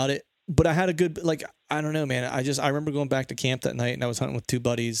bummed about it. But I had I don't know, man. I remember going back to camp that night, and I was hunting with two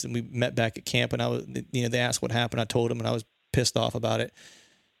buddies, and we met back at camp, and they asked what happened. I told them, and I was pissed off about it.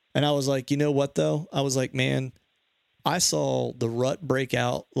 And I was like, you know what though? I was like, man, I saw the rut break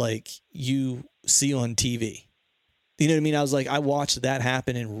out like you see on TV. You know what I mean? I was like, I watched that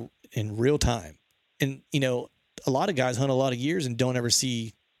happen in real time. And, a lot of guys hunt a lot of years and don't ever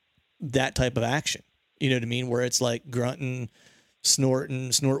see that type of action. You know what I mean? Where it's like grunting,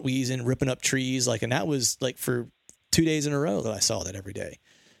 snorting, snort wheezing, ripping up trees. And that was like for 2 days in a row that I saw that every day.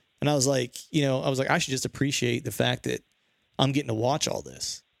 And I was like, I should just appreciate the fact that I'm getting to watch all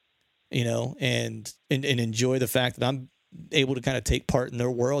this, and enjoy the fact that I'm able to kind of take part in their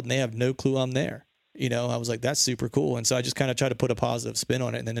world and they have no clue I'm there. I was like, that's super cool. And so I just kind of tried to put a positive spin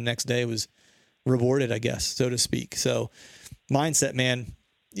on it. And then the next day was rewarded, I guess, so to speak. So mindset, man,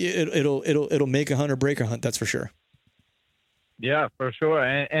 it'll make a hunt or break a hunt. That's for sure. Yeah, for sure.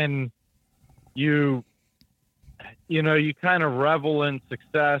 And you kind of revel in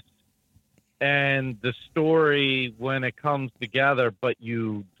success and the story when it comes together, but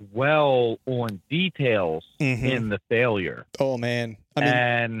you dwell on details in the failure. Oh man.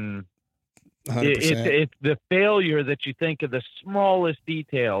 And it's the failure that you think of the smallest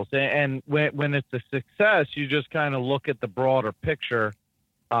details. And when it's a success, you just kind of look at the broader picture.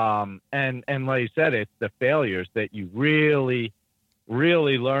 And like you said, it's the failures that you really,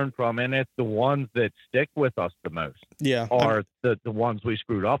 really learn from. And it's the ones that stick with us the most. Yeah. Are the ones we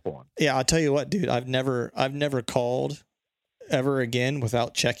screwed up on. Yeah. I'll tell you what, dude, I've never called ever again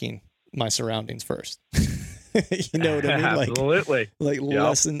without checking my surroundings first. You know what I mean? Absolutely.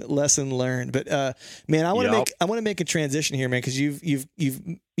 Lesson learned. But man, I want to make a transition here, man, because you've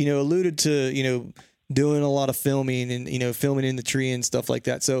alluded to doing a lot of filming and filming in the tree and stuff like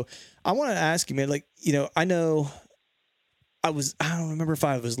that. So I want to ask you, man, I know I don't remember if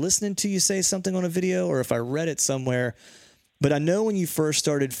I was listening to you say something on a video or if I read it somewhere, but I know when you first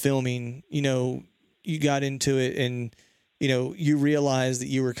started filming, you got into it and you realized that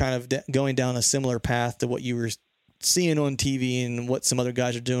you were kind of going down a similar path to what you were seeing on TV and what some other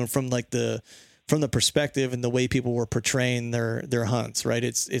guys are doing from the perspective and the way people were portraying their hunts, right?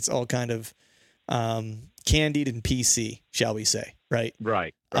 It's all kind of candied and PC, shall we say, right?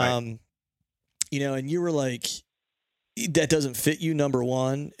 Right. And you were like, that doesn't fit you, number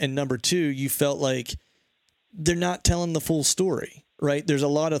one, and number two, you felt like they're not telling the full story. Right. There's a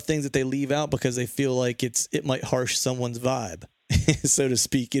lot of things that they leave out because they feel like it might harsh someone's vibe, so to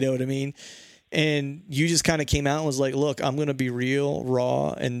speak. You know what I mean? And you just kind of came out and was like, look, I'm going to be real,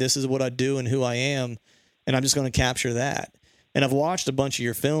 raw, and this is what I do and who I am. And I'm just going to capture that. And I've watched a bunch of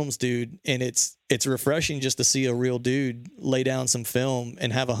your films, dude, and it's refreshing just to see a real dude lay down some film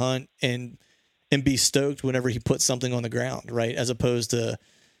and have a hunt and be stoked whenever he puts something on the ground. Right. As opposed to,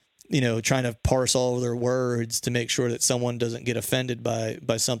 trying to parse all of their words to make sure that someone doesn't get offended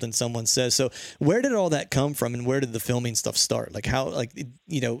by something someone says. So where did all that come from and where did the filming stuff start? Like how,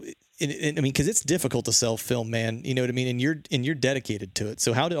 because it's difficult to sell film, man, you know what I mean? And you're dedicated to it.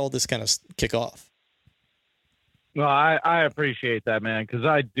 So how did all this kind of kick off? Well, I appreciate that, man. 'Cause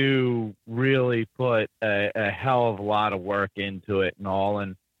I do really put a hell of a lot of work into it and all.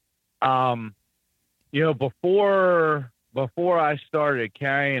 And, before I started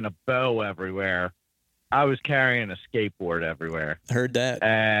carrying a bow everywhere, I was carrying a skateboard everywhere. Heard that.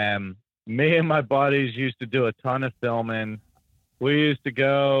 And me and my buddies used to do a ton of filming. We used to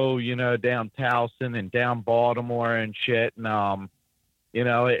go, down Towson and down Baltimore and shit. And,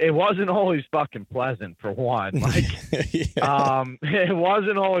 it wasn't always fucking pleasant for one. It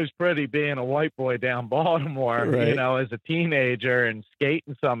wasn't always pretty being a white boy down Baltimore, right, as a teenager and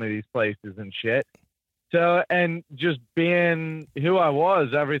skating some of these places and shit. So, and just being who I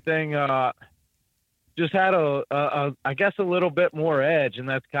was, everything just had I guess a little bit more edge, and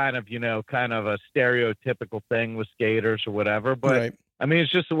that's kind of a stereotypical thing with skaters or whatever. But right. I mean,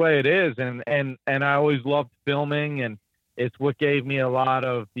 it's just the way it is, and I always loved filming, and it's what gave me a lot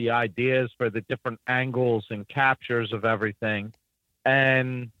of the ideas for the different angles and captures of everything.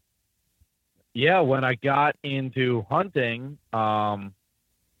 And yeah, when I got into hunting,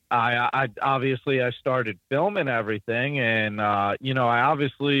 I obviously I started filming everything, and I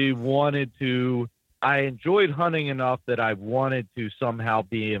obviously I enjoyed hunting enough that I wanted to somehow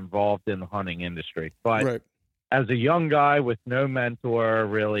be involved in the hunting industry. But right, as a young guy with no mentor,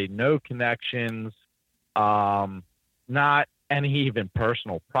 really no connections, not any even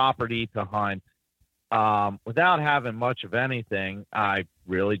personal property to hunt, without having much of anything, I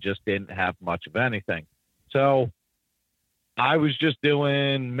really just didn't have much of anything. So I was just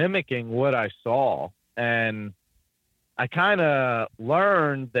mimicking what I saw. And I kind of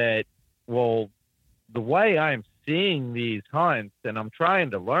learned that, well, the way I'm seeing these hunts and I'm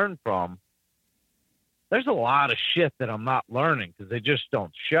trying to learn from, there's a lot of shit that I'm not learning because they just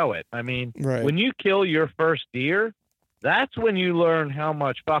don't show it. I mean, Right. when you kill your first deer, that's when you learn how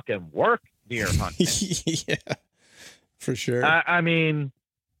much fucking work deer hunting is. Yeah, for sure. I mean,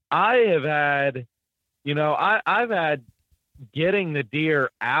 I have had, I've had getting the deer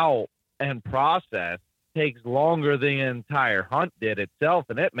out and processed takes longer than the entire hunt did itself,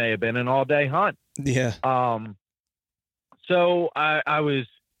 and it may have been an all-day hunt. Yeah. So I was,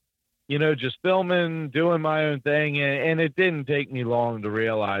 just filming, doing my own thing, and it didn't take me long to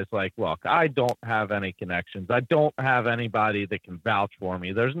realize, like, look, I don't have any connections. I don't have anybody that can vouch for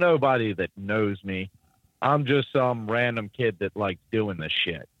me. There's nobody that knows me. I'm just some random kid that likes doing this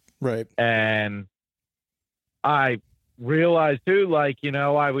shit. Right. And I realized too, like,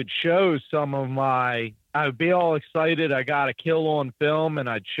 I would show I would be all excited. I got a kill on film and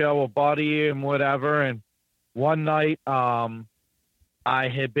I'd show a buddy and whatever. And one night, I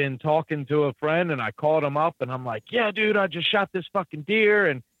had been talking to a friend and I called him up and I'm like, yeah, dude, I just shot this fucking deer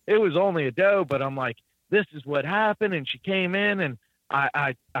and it was only a doe, but I'm like, this is what happened. And she came in and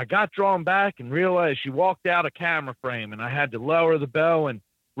I got drawn back and realized she walked out of camera frame and I had to lower the bow and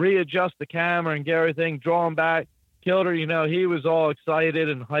readjust the camera and get everything drawn back. Killed her, he was all excited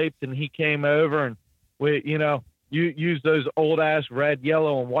and hyped and he came over and we, you use those old ass red,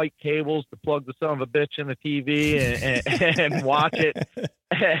 yellow and white cables to plug the son of a bitch in the TV and watch it.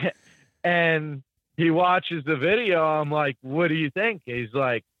 And he watches the video. I'm like, what do you think? He's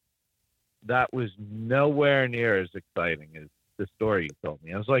like, that was nowhere near as exciting as the story you told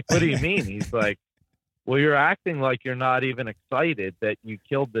me. I was like, what do you mean? He's like, well, you're acting like you're not even excited that you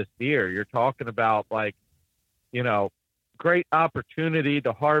killed this deer. You're talking about like, great opportunity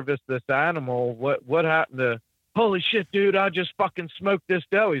to harvest this animal. What happened to, holy shit, dude, I just fucking smoked this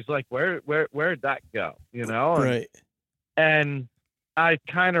doe. He's like, where'd that go? Right. And I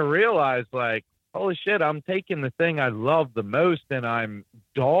kind of realized like, holy shit, I'm taking the thing I love the most and I'm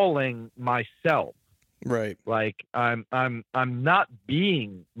dulling myself. Right. Like I'm not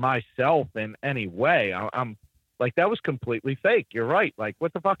being myself in any way. I'm like, that was completely fake. You're right. Like,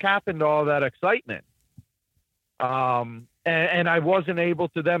 what the fuck happened to all that excitement? And I wasn't able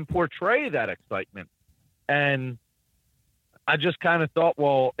to then portray that excitement. And I just kind of thought,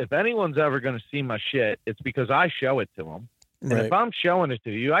 well, if anyone's ever going to see my shit, it's because I show it to them. And Right. if I'm showing it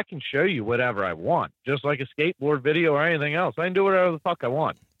to you, I can show you whatever I want, just like a skateboard video or anything else. I can do whatever the fuck I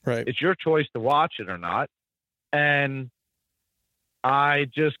want. Right. It's your choice to watch it or not. And I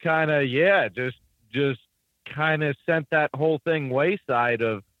just kind of, just kind of sent that whole thing wayside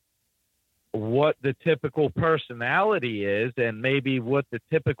of what the typical personality is and maybe what the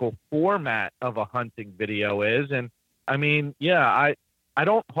typical format of a hunting video is. And I mean, I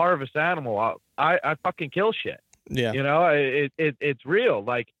don't harvest animal. I fucking kill shit. Yeah. It's real.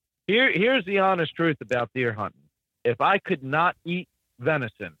 Like here's the honest truth about deer hunting. If I could not eat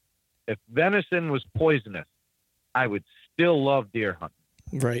venison, if venison was poisonous, I would still love deer hunting.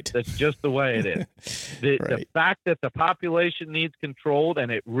 Right. That's just the way it is. The fact that the population needs controlled, and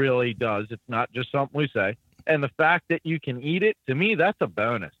it really does. It's not just something we say. And the fact that you can eat it, to me, that's a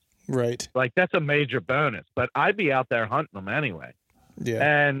bonus. Right. Like that's a major bonus. But I'd be out there hunting them anyway. Yeah.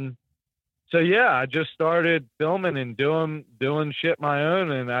 And so I just started filming and doing shit my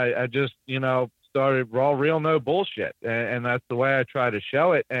own, and I just started raw, real, no bullshit, and that's the way I try to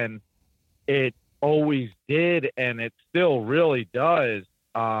show it. And it always did, and it still really does.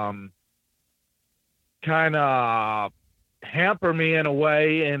 Kind of hamper me in a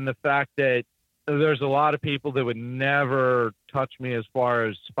way in the fact that there's a lot of people that would never touch me as far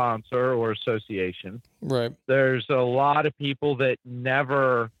as sponsor or association. Right. There's a lot of people that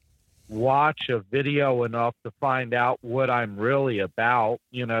never watch a video enough to find out what I'm really about.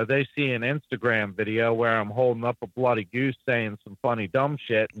 They see an Instagram video where I'm holding up a bloody goose saying some funny, dumb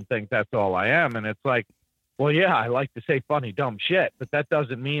shit and think that's all I am. And it's like, well, yeah, I like to say funny, dumb shit, but that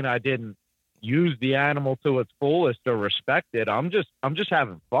doesn't mean I didn't use the animal to its fullest or respect it. I'm just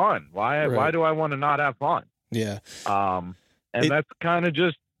having fun. Why do I want to not have fun? Yeah. That's kind of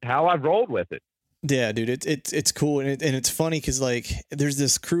just how I've rolled with it. Yeah, dude, it's cool. And it's funny because like there's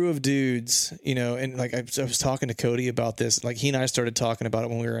this crew of dudes, and like I was talking to Cody about this, like he and I started talking about it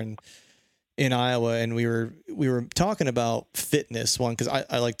when we were in Iowa, and we were talking about fitness because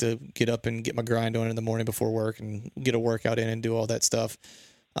I like to get up and get my grind on in the morning before work and get a workout in and do all that stuff.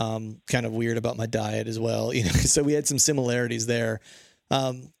 Kind of weird about my diet as well, so we had some similarities there.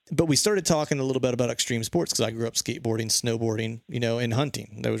 But we started talking a little bit about extreme sports because I grew up skateboarding, snowboarding, and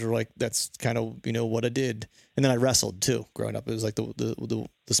hunting. That's kind of, what I did. And then I wrestled too growing up. It was like the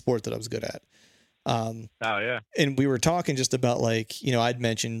sport that I was good at. Oh yeah. And we were talking just about like, you know, I'd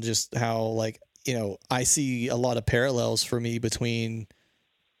mentioned just how like, you know, I see a lot of parallels for me between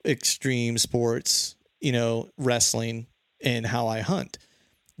extreme sports, you know, wrestling and how I hunt,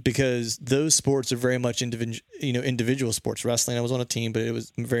 because those sports are very much individual sports. Wrestling, I was on a team, but it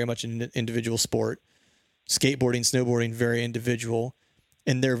was very much an individual sport. Skateboarding, snowboarding, very individual.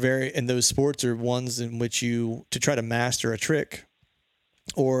 And and those sports are ones in which to try to master a trick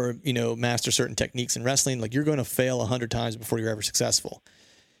or, you know, master certain techniques in wrestling, like you're going to fail 100 times before you're ever successful.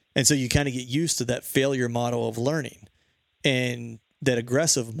 And so you kind of get used to that failure model of learning and that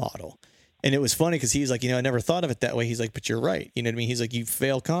aggressive model. And it was funny because he's like, you know, I never thought of it that way. He's like, but you're right. You know what I mean? He's like, you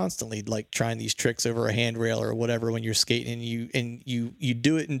fail constantly, like trying these tricks over a handrail or whatever when you're skating, and you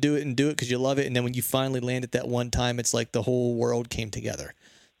do it and do it and do it because you love it. And then when you finally land it that one time, it's like the whole world came together.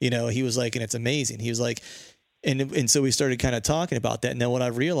 You know, he was like, and it's amazing. He was like, and so we started kind of talking about that. And then what I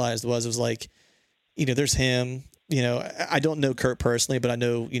realized was like, you know, there's him. You know, I don't know Kurt personally, but I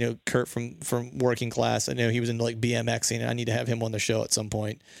know, you know, Kurt from working class. I know he was into like BMXing, and I need to have him on the show at some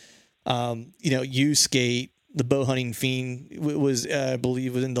point. You know, you skate, the bow hunting fiend was, I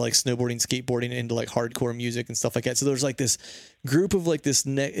believe, was into like snowboarding, skateboarding, into like hardcore music and stuff like that. So there's like this group of like this,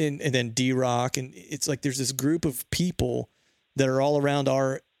 and then D-Rock, and it's like there's this group of people that are all around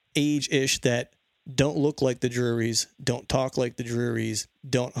our age-ish that don't look like the Drurys, don't talk like the Drurys,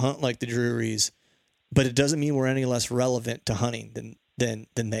 don't hunt like the Drurys, but it doesn't mean we're any less relevant to hunting than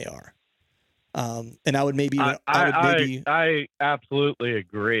they are. And I would maybe, I absolutely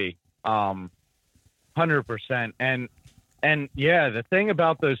agree. 100%. And yeah, the thing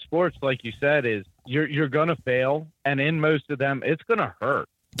about those sports, like you said, is you're going to fail. And in most of them, it's going to hurt.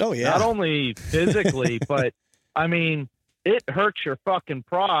 Oh yeah. Not only physically, but I mean, it hurts your fucking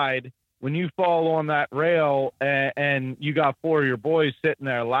pride when you fall on that rail and you got 4 of your boys sitting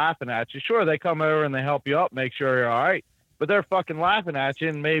there laughing at you. Sure, they come over and they help you up, make sure you're all right, but they're fucking laughing at you,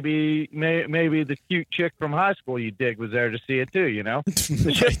 and maybe the cute chick from high school you dig was there to see it too, you know?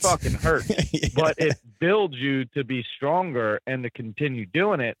 The shit fucking hurts. Yeah. But it builds you to be stronger and to continue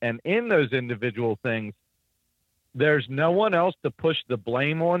doing it. And in those individual things, there's no one else to push the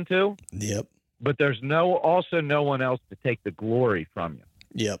blame onto. Yep. But there's also no one else to take the glory from you.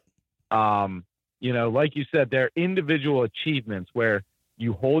 Yep. You know, like you said, they're individual achievements where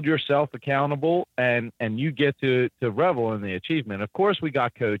you hold yourself accountable and you get to revel in the achievement. Of course, we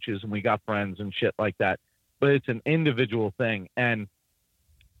got coaches and we got friends and shit like that, but it's an individual thing. And,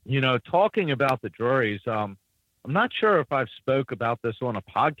 you know, talking about the Drurys, I'm not sure if I've spoke about this on a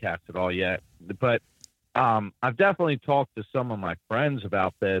podcast at all yet, but I've definitely talked to some of my friends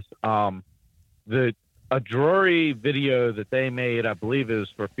about this. A Drury video that they made, I believe it was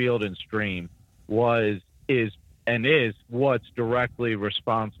for Field and Stream, is what's directly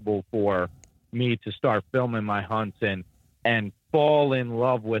responsible for me to start filming my hunts and fall in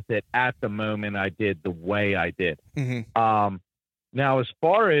love with it at the moment I did the way I did. Mm-hmm. Now, as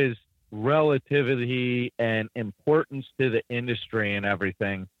far as relativity and importance to the industry and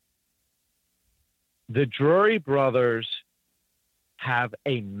everything, the Drury brothers have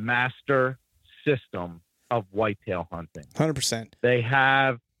a master system of whitetail hunting. 100%. They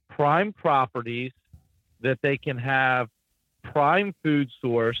have prime properties that they can have prime food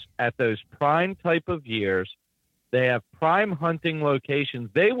source at those prime type of years. They have prime hunting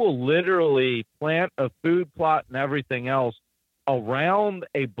locations. They will literally plant a food plot and everything else around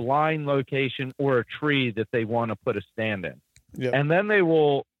a blind location or a tree that they want to put a stand in. Yep. And then they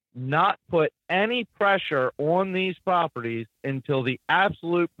will not put any pressure on these properties until the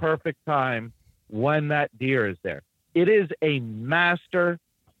absolute perfect time when that deer is there. It is a master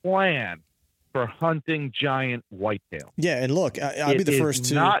plan for hunting giant whitetail. Yeah, and look, I'll be the first to...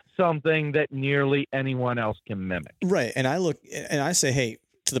 It's not something that nearly anyone else can mimic. Right, and I look and I say, hey,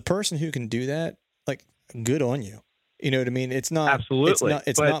 to the person who can do that, like, good on you. You know what I mean? It's not... Absolutely.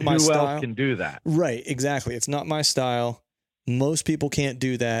 It's not my style. Who else can do that? Right, exactly. It's not my style. Most people can't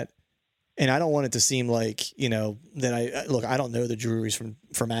do that. And I don't want it to seem like, you know, that I don't know the Drurys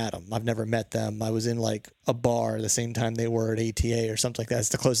from Adam. I've never met them. I was in like a bar the same time they were at ATA or something like that. It's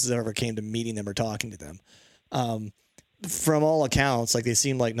the closest I ever came to meeting them or talking to them. From all accounts, like they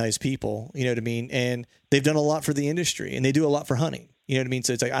seem like nice people, you know what I mean? And they've done a lot for the industry and they do a lot for hunting. You know what I mean?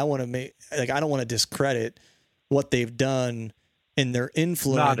 So it's like, I don't want to discredit what they've done and their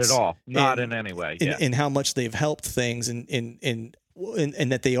influence. Not at all. Not in any way. Yeah. And how much they've helped things and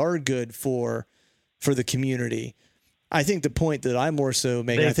that they are good for the community. I think the point that I'm more so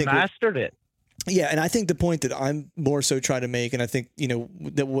making, they've mastered it. Yeah, and I think the point that I'm more so trying to make, and I think, you know,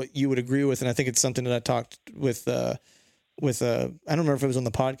 that what you would agree with, and I think it's something that I talked with I don't remember if it was on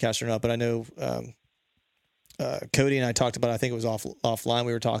the podcast or not, but I know Cody and I talked about it. I think it was offline.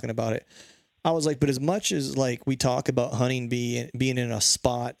 We were talking about it. I was like, but as much as like we talk about hunting being in a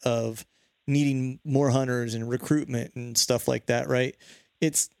spot of needing more hunters and recruitment and stuff like that, right?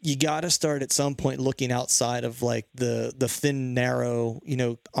 You got to start at some point looking outside of like the thin, narrow,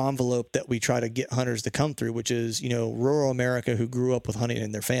 envelope that we try to get hunters to come through, which is, rural America who grew up with hunting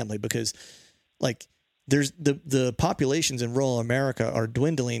in their family, because like there's the populations in rural America are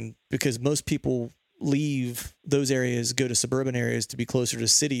dwindling because most people leave those areas, go to suburban areas to be closer to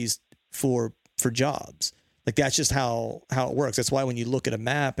cities for jobs. Like that's just how it works. That's why when you look at a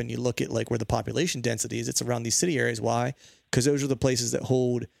map and you look at like where the population density is, it's around these city areas. Why? Because those are the places that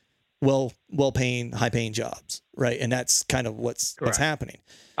hold well-paying, high-paying jobs, right? And that's kind of what's happening.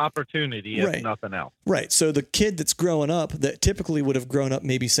 Opportunity, if nothing else. Right. So the kid that's growing up, that typically would have grown up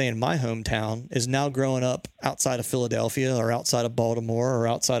maybe say in my hometown, is now growing up outside of Philadelphia or outside of Baltimore or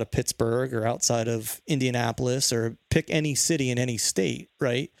outside of Pittsburgh or outside of Indianapolis, or pick any city in any state,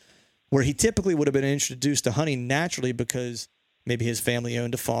 right? Where he typically would have been introduced to hunting naturally because maybe his family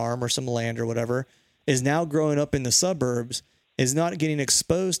owned a farm or some land or whatever, is now growing up in the suburbs, is not getting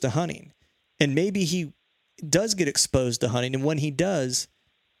exposed to hunting. And maybe he does get exposed to hunting. And when he does,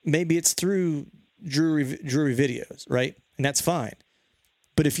 maybe it's through Drury videos, right? And that's fine.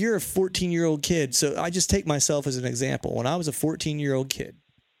 But if you're a 14-year-old kid, so I just take myself as an example. When I was a 14-year-old kid,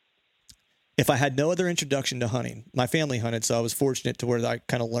 if I had no other introduction to hunting, my family hunted, so I was fortunate to where I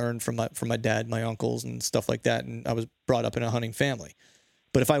kind of learned from my dad, my uncles, and stuff like that, and I was brought up in a hunting family.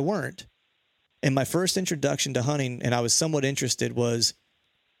 But if I weren't, and my first introduction to hunting, and I was somewhat interested, was,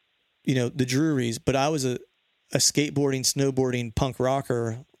 the Drurys, but I was a skateboarding, snowboarding punk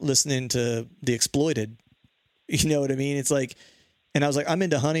rocker listening to The Exploited. You know what I mean? It's like, and I was like, I'm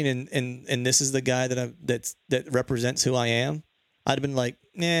into hunting, and this is the guy that represents who I am. I'd have been like,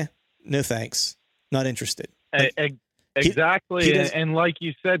 nah. No thanks. Not interested. Exactly. And like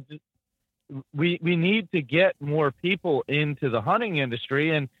you said, we need to get more people into the hunting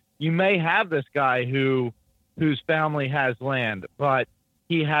industry. And you may have this guy whose family has land, but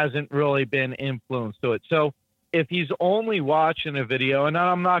he hasn't really been influenced to it. So if he's only watching a video, and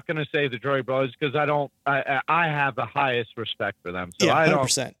I'm not going to say the Drury Brothers because I have the highest respect for them. So yeah,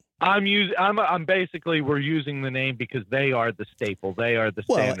 100%. I'm basically, we're using the name because they are the staple. They are the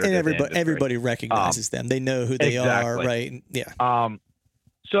standard. And everybody recognizes them. They know who they are, right? Yeah.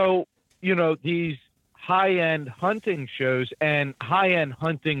 So, these high-end hunting shows and high-end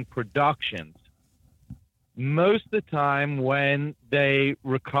hunting productions, most of the time when they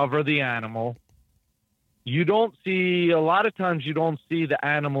recover the animal, a lot of times you don't see the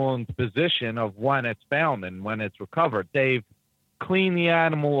animal in position of when it's found and when it's recovered. They've cleaned the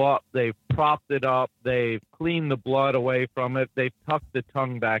animal up, they've propped it up, they've cleaned the blood away from it, they've tucked the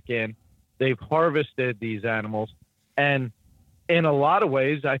tongue back in, they've harvested these animals. And in a lot of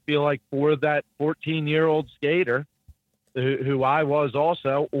ways, I feel like for that 14-year-old skater, who I was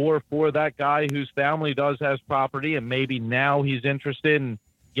also, or for that guy whose family has property and maybe now he's interested in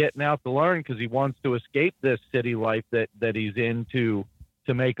getting out to learn because he wants to escape this city life that he's in to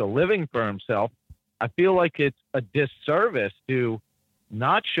make a living for himself, I feel like it's a disservice to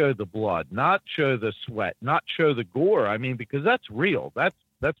not show the blood, not show the sweat, not show the gore. I mean, because that's real. That's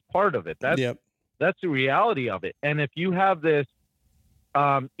part of it. That's the reality of it. And if you have this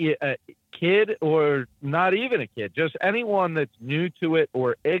a kid, or not even a kid, just anyone that's new to it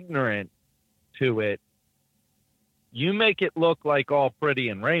or ignorant to it, you make it look like all pretty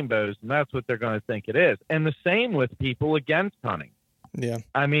and rainbows, and that's what they're going to think it is. And the same with people against hunting. Yeah.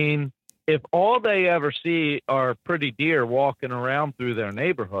 I mean, if all they ever see are pretty deer walking around through their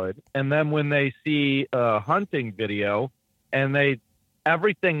neighborhood, and then when they see a hunting video and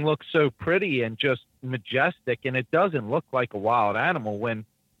everything looks so pretty and just majestic, and it doesn't look like a wild animal, when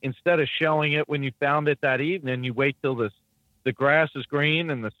instead of showing it when you found it that evening, you wait till the grass is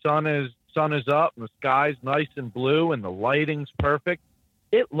green and the sun is up and the sky's nice and blue and the lighting's perfect,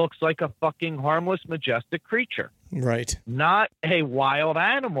 it looks like a fucking harmless, majestic creature. Right. Not a wild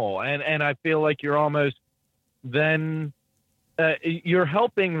animal. And I feel like you're almost then you're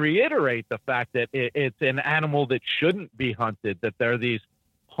helping reiterate the fact that it's an animal that shouldn't be hunted, that they're these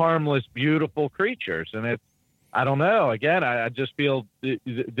harmless, beautiful creatures. And I don't know. Again, I just feel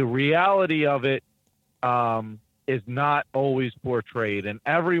the reality of it is not always portrayed. And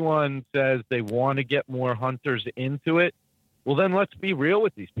everyone says they want to get more hunters into it. Well, then let's be real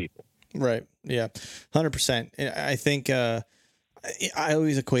with these people. Right. Yeah. 100%. I think I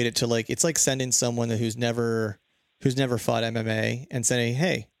always equate it to it's like sending someone who's never fought MMA and saying,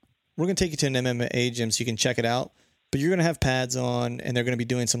 hey, we're going to take you to an MMA gym so you can check it out. but you're going to have pads on and they're going to be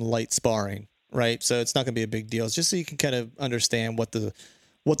doing some light sparring, right? So it's not going to be a big deal. It's just so you can kind of understand what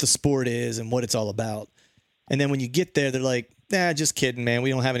the sport is and what it's all about. And then when you get there, they're like, nah, just kidding, man. We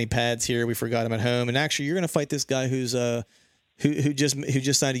don't have any pads here. We forgot them at home. And actually, you're going to fight this guy who's who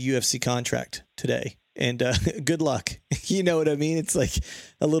just signed a UFC contract today. And good luck. You know what I mean? It's like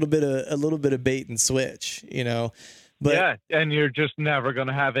a little bit of bait and switch, you know. But yeah, and you're just never going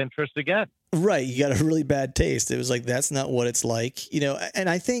to have interest again. Right. You got a really bad taste. It was like, that's not what it's like, you know. And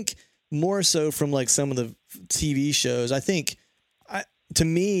I think more so from like some of the TV shows, I think to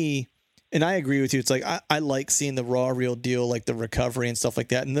me, and I agree with you, it's like I like seeing the raw, real deal, like the recovery and stuff like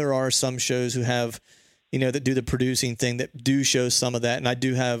that. And there are some shows who have, you know, that do the producing thing that do show some of that. And I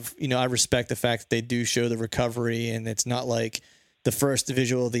do have, you know, I respect the fact that they do show the recovery, and it's not like the first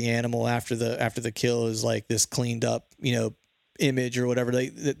visual of the animal after the kill is like this cleaned up, you know, image or whatever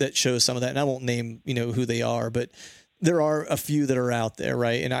that shows some of that. And I won't name, you know, who they are, but there are a few that are out there.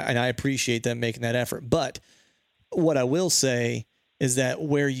 Right. And I appreciate them making that effort. But what I will say is that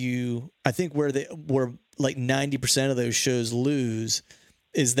where like 90% of those shows lose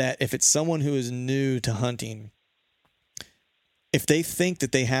is that if it's someone who is new to hunting, if they think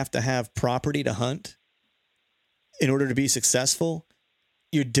that they have to have property to hunt in order to be successful,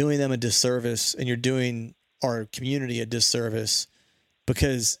 you're doing them a disservice, and you're doing our community a disservice,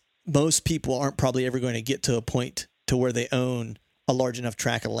 because most people aren't probably ever going to get to a point to where they own a large enough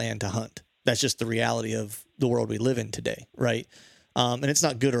tract of land to hunt. That's just the reality of the world we live in today, right? And it's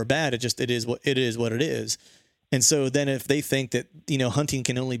not good or bad. It is what it is. And so then if they think that, you know, hunting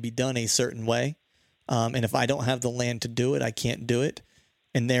can only be done a certain way, and if I don't have the land to do it, I can't do it,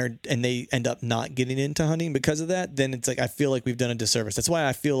 and they end up not getting into hunting because of that, then it's like, I feel like we've done a disservice. That's why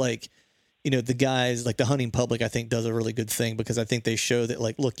I feel like, you know, the guys like the hunting public, I think, does a really good thing, because I think they show that,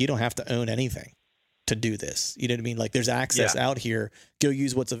 like, look, you don't have to own anything to do this. You know what I mean? Like, there's access out here. Go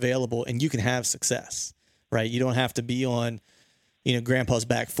use what's available, and you can have success, right? You don't have to be on, you know, grandpa's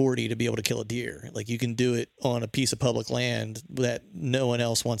back 40 to be able to kill a deer. Like, you can do it on a piece of public land that no one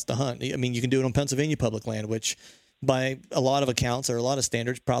else wants to hunt. I mean, you can do it on Pennsylvania public land, which by a lot of accounts or a lot of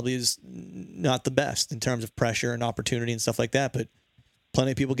standards probably is not the best in terms of pressure and opportunity and stuff like that. But plenty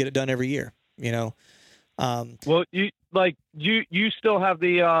of people get it done every year, you know? Well, you still have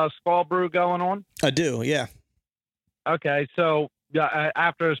the Skull Brew going on? I do. Yeah. Okay. So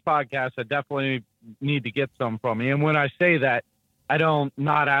after this podcast, I definitely need to get some from you. And when I say that,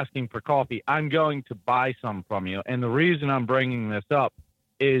 not asking for coffee. I'm going to buy some from you. And the reason I'm bringing this up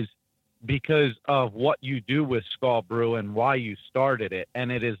is because of what you do with Skull Brew and why you started it.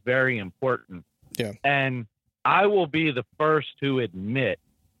 And it is very important. Yeah. And I will be the first to admit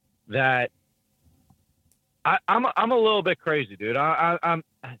that I'm a little bit crazy, dude.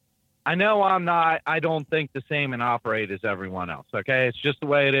 I know I'm not, I don't think the same and operate as everyone else. Okay. It's just the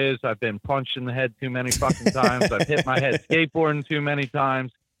way it is. I've been punched in the head too many fucking times. I've hit my head skateboarding too many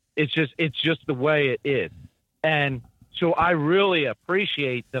times. It's just the way it is. And so I really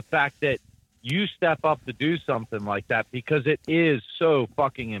appreciate the fact that you step up to do something like that, because it is so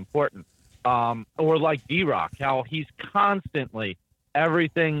fucking important. Or like D-Rock, how he's constantly,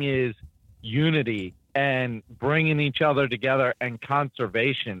 everything is unity and bringing each other together and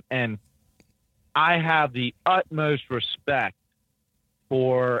conservation. And I have the utmost respect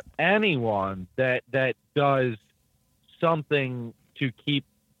for anyone that does something to keep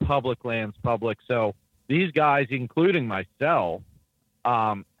public lands public. So these guys, including myself,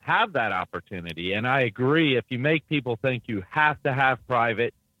 have that opportunity. And I agree, if you make people think you have to have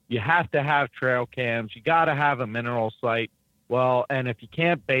private, you have to have trail cams, you got to have a mineral site. Well, and if you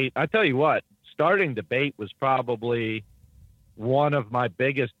can't bait, I tell you what, starting to bait was probably one of my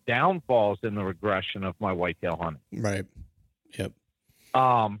biggest downfalls in the regression of my whitetail hunting. Right. Yep.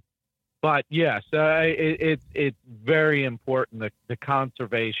 But yes, it's very important, the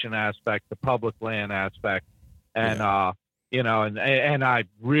conservation aspect, the public land aspect. And, you know, and I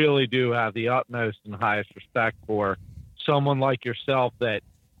really do have the utmost and highest respect for someone like yourself that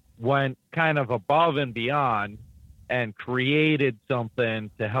went kind of above and beyond and created something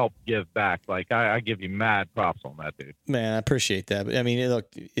to help give back. Like, I give you mad props on that, dude. Man, I appreciate that. But I mean, look,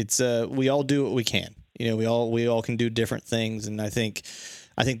 it's we all do what we can. You know, we all can do different things, and I think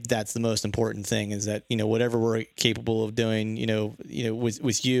that's the most important thing, is that, you know, whatever we're capable of doing, you know,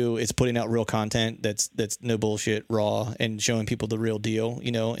 with you, it's putting out real content that's no bullshit, raw, and showing people the real deal,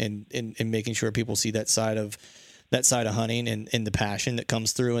 you know, and making sure people see that side of hunting and the passion that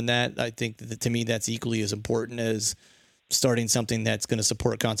comes through in that. I think that, to me, that's equally as important as starting something that's going to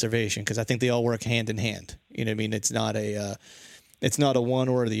support conservation, because I think they all work hand in hand. You know what I mean? It's not it's not a one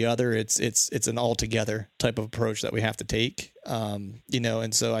or the other. It's an altogether type of approach that we have to take.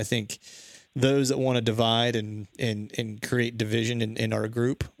 And so I think those that want to divide and create division in our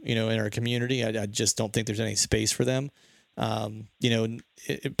group, in our community, I just don't think there's any space for them.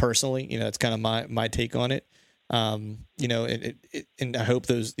 Personally, it's kind of my take on it. And I hope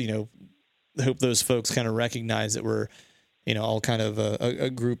those folks kind of recognize that we're, all kind of a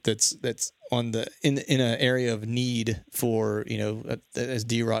group that's on in an area of need for, as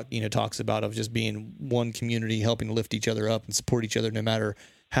D-Rock, talks about, of just being one community, helping to lift each other up and support each other no matter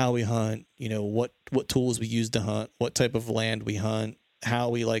how we hunt, what tools we use to hunt, what type of land we hunt, how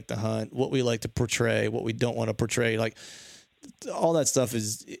we like to hunt, what we like to portray, what we don't want to portray. Like all that stuff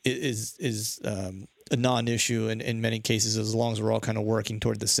is a non-issue in many cases, as long as we're all kind of working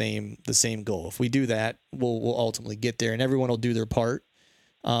toward the same goal. If we do that, we'll ultimately get there, and everyone will do their part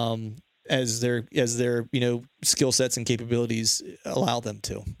as their skill sets and capabilities allow them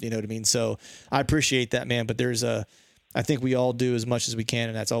to. You know what I mean? So I appreciate that, man. But I think we all do as much as we can,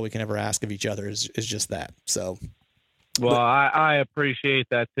 and that's all we can ever ask of each other is just that. So. Well, I appreciate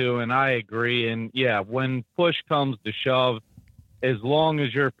that too, and I agree. And yeah, when push comes to shove, as long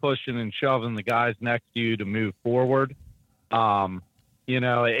as you're pushing and shoving the guys next to you to move forward,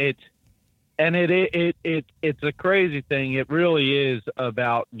 it's a crazy thing. It really is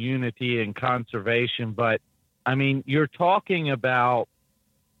about unity and conservation. But I mean, you're talking about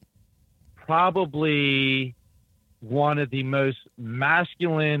probably one of the most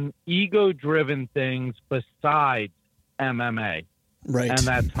masculine, ego-driven things besides MMA, right? And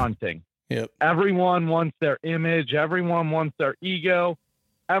that's hunting. Yep. Everyone wants their image. Everyone wants their ego.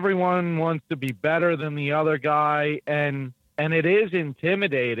 Everyone wants to be better than the other guy, and it is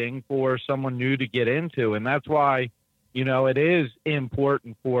intimidating for someone new to get into, and that's why, it is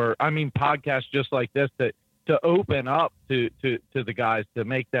important for podcasts just like this to open up to the guys, to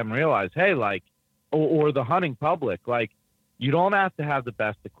make them realize, hey, like, or the hunting public, like, you don't have to have the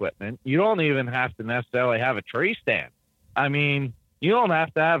best equipment. You don't even have to necessarily have a tree stand. I mean, you don't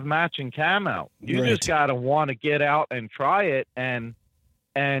have to have matching camo. You just got to want to get out and try it and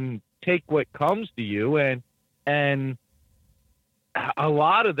take what comes to you. And a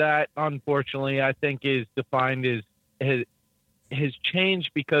lot of that, unfortunately, I think is defined as has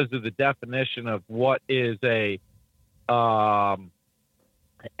changed because of the definition of what is an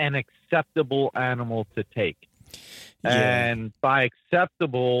acceptable animal to take. Yeah. And by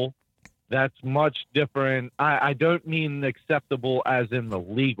acceptable, that's much different. I don't mean acceptable as in the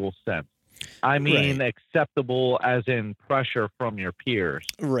legal sense. I mean acceptable as in pressure from your peers.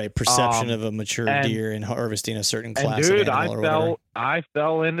 Right. Perception of a mature deer and harvesting a certain class of animal. I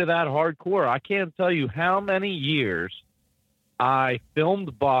fell into that hardcore. I can't tell you how many years I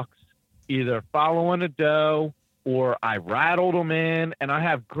filmed bucks either following a doe or I rattled them in, and I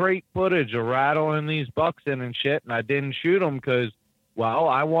have great footage of rattling these bucks in and shit, and I didn't shoot them because, well,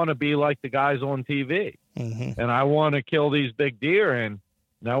 I want to be like the guys on TV, and I want to kill these big deer, and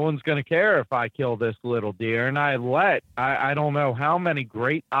no one's going to care if I kill this little deer. And I don't know how many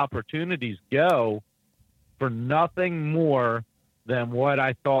great opportunities go for nothing more than what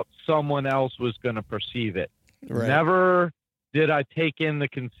I thought someone else was going to perceive it. Right. Never did I take in the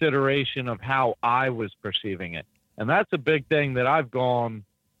consideration of how I was perceiving it. And that's a big thing that I've gone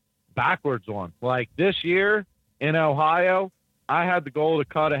backwards on. Like this year in Ohio, I had the goal to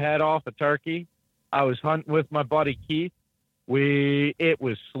cut a head off a turkey. I was hunting with my buddy Keith. It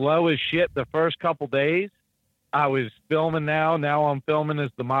was slow as shit the first couple days. I was filming now. Now I'm filming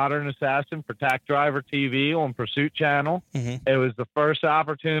as the Modern Assassin for Tack Driver TV on Pursuit Channel. It was the first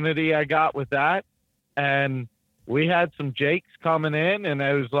opportunity I got with that. And we had some Jakes coming in, and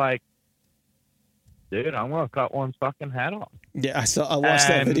it was like, dude, I'm going to cut one's fucking head off. Yeah, I watched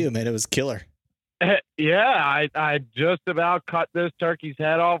that video, man. It was killer. Yeah, I just about cut this turkey's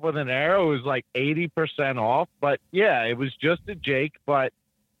head off with an arrow. It was like 80% off. But yeah, it was just a Jake. But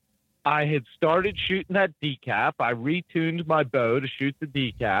I had started shooting that decap. I retuned my bow to shoot the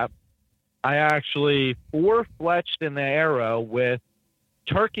decap. I actually four-fletched an arrow with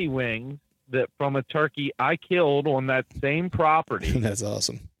turkey wings that from a turkey I killed on that same property. That's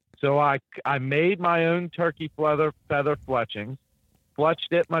awesome. So I made my own turkey feather fletchings,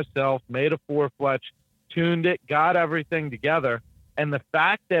 fletched it myself, made a four-fletch, tuned it, got everything together. And the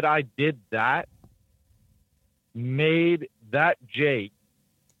fact that I did that made that Jake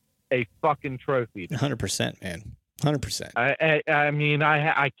a fucking trophy. 100%, man. 100%. I mean,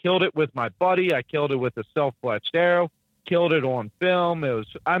 I killed it with my buddy. I killed it with a self-fletched arrow, killed it on film.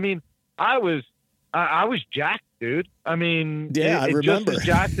 I was jacked, dude. I mean, yeah, I remember. Just as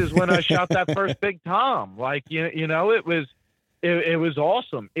jacked as when I shot that first big tom. Like, it was, it was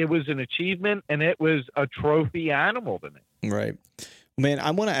awesome. It was an achievement, and it was a trophy animal to me. Right. Man,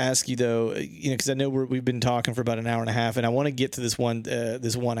 I want to ask you though, because I know we've been talking for about an hour and a half, and I want to get to this one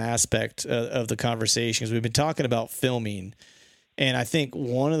aspect of the conversation, because we've been talking about filming, and I think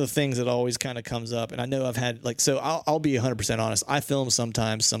one of the things that always kind of comes up, and I know I've had so I'll be 100% honest, I film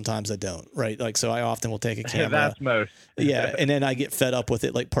sometimes I don't, right? Like, so I often will take a camera. That's most. Yeah, and then I get fed up with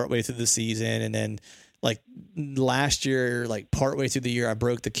it like partway through the season, and then like last year, like partway through the year, I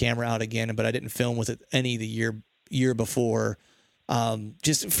broke the camera out again, but I didn't film with it any of the year before.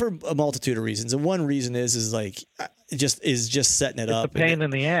 Just for a multitude of reasons. And one reason is like, just setting it up. It's a pain in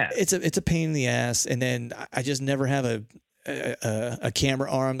the ass. It's a pain in the ass. And then I just never have a camera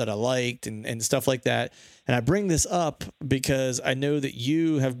arm that I liked and stuff like that. And I bring this up because I know that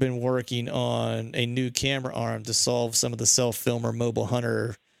you have been working on a new camera arm to solve some of the self-filmer mobile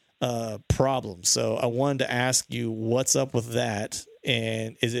hunter, problems. So I wanted to ask you what's up with that.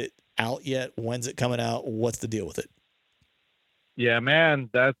 And is it out yet? When's it coming out? What's the deal with it? Yeah, man,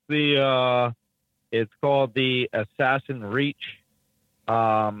 that's it's called the Assassin Reach.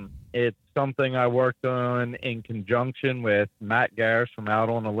 It's something I worked on in conjunction with Matt Garris from Out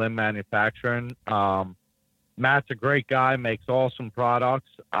on a Limb Manufacturing. Matt's a great guy, makes awesome products.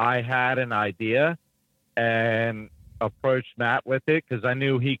 I had an idea and approached Matt with it because I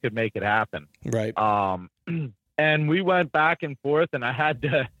knew he could make it happen. Right. And we went back and forth, and I had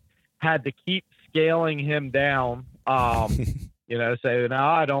to keep scaling him down. Say, no,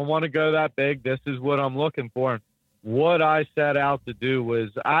 I don't want to go that big. This is what I'm looking for. What I set out to do was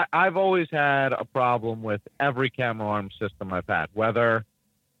I've always had a problem with every camera arm system I've had, whether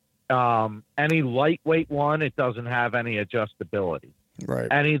any lightweight one, it doesn't have any adjustability. Right.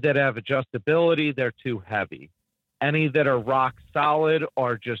 Any that have adjustability, they're too heavy. Any that are rock solid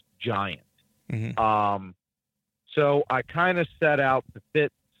are just giant. Mm-hmm. So I kind of set out to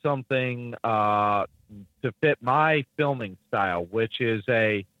fit something to fit my filming style, which is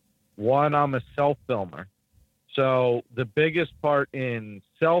I'm a self-filmer. So the biggest part in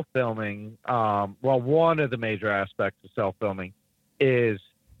self-filming, one of the major aspects of self-filming is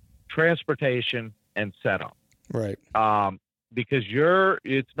transportation and setup. Right. Because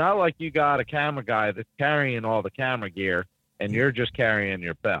it's not like you got a camera guy that's carrying all the camera gear and you're just carrying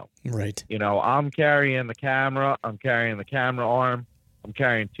your belt. Right. I'm carrying the camera, I'm carrying the camera arm, I'm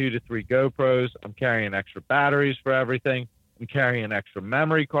carrying 2 to 3 GoPros. I'm carrying extra batteries for everything. I'm carrying extra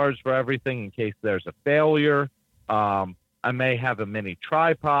memory cards for everything in case there's a failure. I may have a mini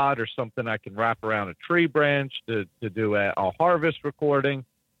tripod or something I can wrap around a tree branch to do a harvest recording.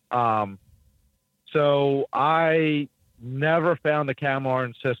 So I never found a camera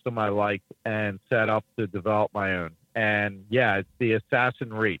arm system I liked and set up to develop my own. And yeah, it's the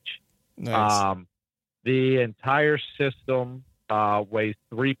Assassin Reach. Nice. The entire system weighs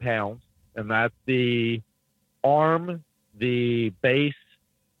 3 pounds, and that's the arm, the base,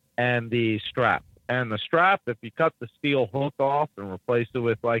 and the strap. And the strap, if you cut the steel hook off and replace it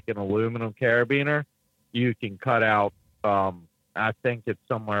with like an aluminum carabiner, you can cut out, I think it's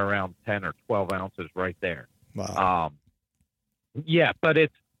somewhere around 10 or 12 ounces right there. Wow. Yeah, but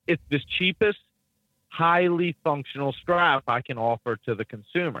it's the cheapest, highly functional strap I can offer to the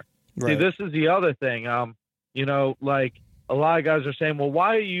consumer. Right. See, this is the other thing. Like a lot of guys are saying, well,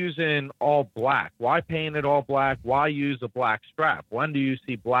 why are you using all black? Why paint it all black? Why use a black strap? When do you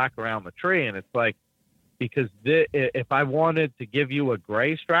see black around the tree? And it's like, because if I wanted to give you a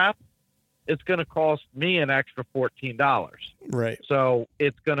gray strap, it's going to cost me an extra $14. Right. So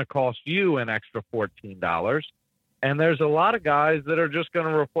it's going to cost you an extra $14. And there's a lot of guys that are just going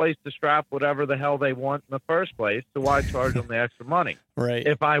to replace the strap whatever the hell they want in the first place. So why charge them the extra money? Right.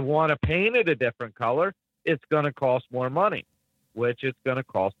 If I want to paint it a different color, it's going to cost more money, which it's going to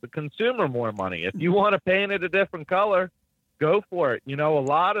cost the consumer more money. If you want to paint it a different color, go for it. A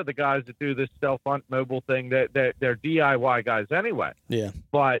lot of the guys that do this self-hunt mobile thing, they're DIY guys anyway. Yeah.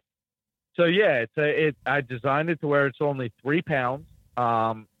 But so yeah, I designed it to where it's only 3 pounds.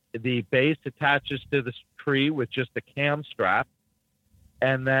 The base attaches to the tree with just a cam strap,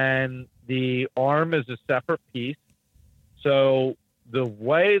 and then the arm is a separate piece. So the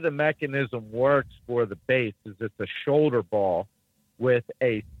way the mechanism works for the base is it's a shoulder ball with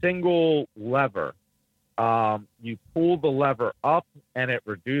a single lever. You pull the lever up and it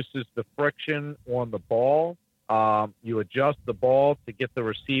reduces the friction on the ball. You adjust the ball to get the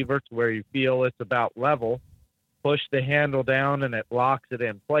receiver to where you feel it's about level. Push the handle down and it locks it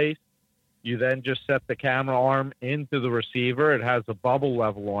in place. You then just set the camera arm into the receiver. It has a bubble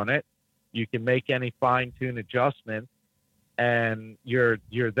level on it. You can make any fine-tune adjustments, and you're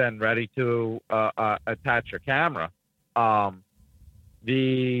then ready to attach your camera.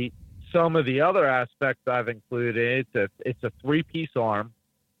 Some of the other aspects I've included, it's a 3-piece arm.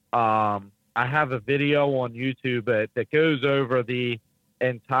 I have a video on YouTube that goes over the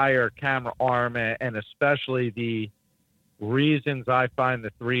entire camera arm and especially the reasons I find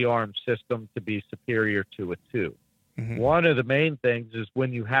the 3-arm system to be superior to a 2. Mm-hmm. One of the main things is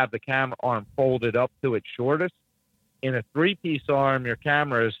when you have the camera arm folded up to its shortest. In a 3-piece arm, your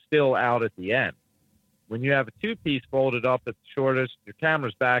camera is still out at the end. When you have a 2-piece folded up at the shortest, your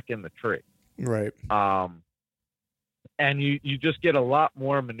camera's back in the tree. Right. And you just get a lot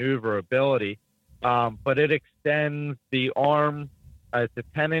more maneuverability, but it extends the arm. It's a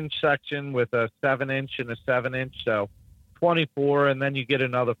 10-inch section with a 7-inch and a 7-inch, so 24, and then you get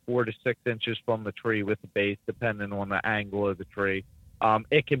another 4 to 6 inches from the tree with the base, depending on the angle of the tree.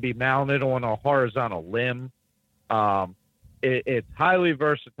 It can be mounted on a horizontal limb. It's highly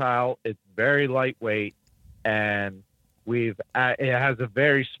versatile. It's very lightweight, and it has a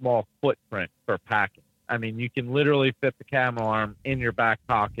very small footprint for packing. I mean, you can literally fit the camera arm in your back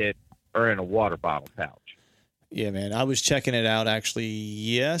pocket or in a water bottle pouch. Yeah, man. I was checking it out actually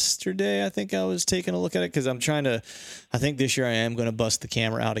yesterday. I think I was taking a look at it because I think this year I am going to bust the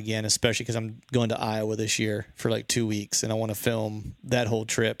camera out again, especially because I'm going to Iowa this year for like 2 weeks and I want to film that whole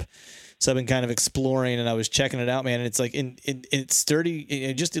trip. So I've been kind of exploring and I was checking it out, man. And it's like, it's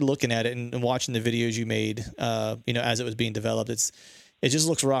sturdy. Just looking at it and watching the videos you made, as it was being developed, it just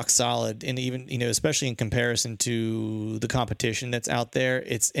looks rock solid. And even, especially in comparison to the competition that's out there,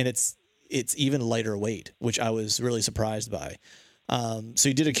 it's even lighter weight, which I was really surprised by. So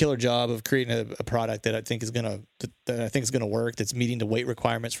you did a killer job of creating a product that I think is going to work. That's meeting the weight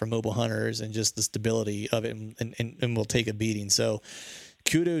requirements for mobile hunters and just the stability of it, and will take a beating. So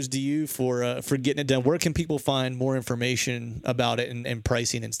kudos to you for getting it done. Where can people find more information about it and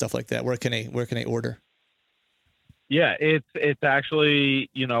pricing and stuff like that? Where can they order? Yeah, it's actually,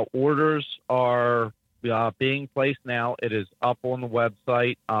 orders are being placed now. It is up on the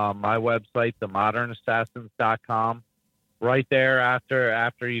website, my website, themodernassassins.com. Right there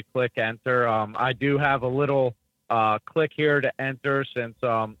after you click enter, I do have a little click here to enter since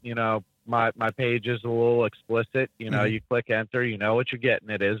my page is a little explicit. You click enter, you know what you're getting.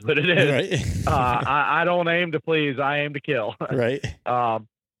 It is what it is. Right. I don't aim to please, I aim to kill. Right.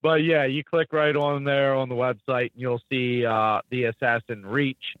 But yeah, you click right on there on the website and you'll see the Assassin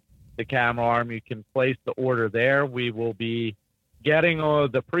Reach, the camera arm. You can place the order there. We will be getting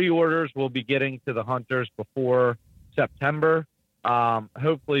the pre-orders. We'll be getting to the hunters before September.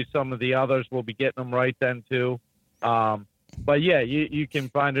 Hopefully some of the others will be getting them right then too. But yeah, you can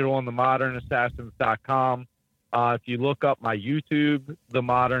find it on themodernassassins.com. If you look up my YouTube, The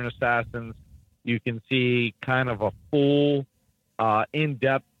Modern Assassins, you can see kind of a full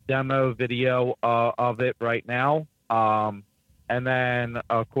in-depth demo video of it right now. And then,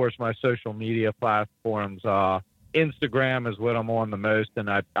 of course, my social media platforms, Instagram is what I'm on the most, and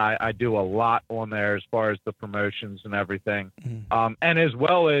I do a lot on there as far as the promotions and everything, and as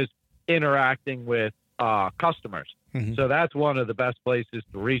well as interacting with customers. Mm-hmm. So that's one of the best places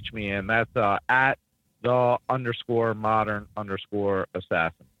to reach me, and that's at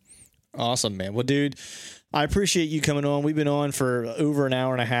 _modern_assassin. Awesome, man. Well, dude, I appreciate you coming on. We've been on for over an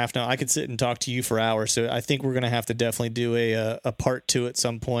hour and a half now. I could sit and talk to you for hours, so I think we're going to have to definitely do a part 2 at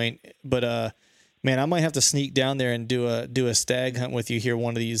some point. But man, I might have to sneak down there and do a stag hunt with you here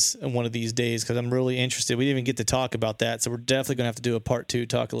one of these days because I'm really interested. We didn't even get to talk about that, so we're definitely going to have to do a part 2,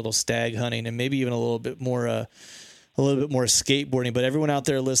 talk a little stag hunting and maybe even a little bit more skateboarding. But everyone out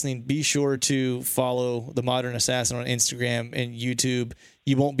there listening, be sure to follow The Modern Assassin on Instagram and YouTube.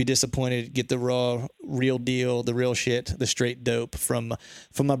 You won't be disappointed. Get the raw, real deal, the real shit, the straight dope from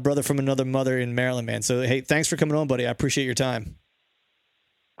my brother from another mother in Maryland, man. So, hey, thanks for coming on, buddy. I appreciate your time.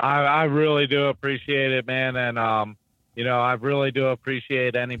 I really do appreciate it, man. And, I really do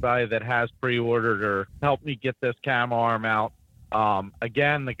appreciate anybody that has pre-ordered or helped me get this camera arm out.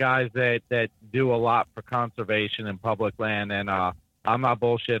 Again, the guys that do a lot for conservation and public land, and I'm not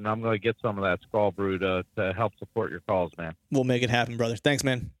bullshitting. I'm going to get some of that Skull Brew to help support your cause, man. We'll make it happen, brother. Thanks,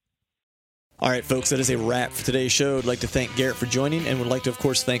 man. All right, folks, that is a wrap for today's show. I'd like to thank Garrett for joining and would like to, of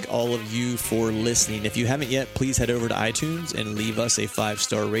course, thank all of you for listening. If you haven't yet, please head over to iTunes and leave us a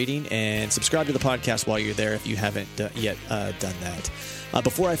 5-star rating and subscribe to the podcast while you're there if you haven't yet done that.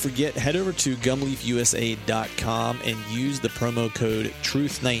 Before I forget, head over to gumleafusa.com and use the promo code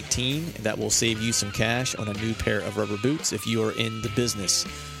TRUTH19. That will save you some cash on a new pair of rubber boots if you are in the business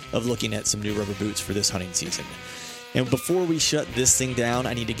of looking at some new rubber boots for this hunting season. And before we shut this thing down,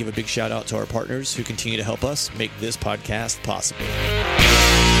 I need to give a big shout out to our partners who continue to help us make this podcast possible.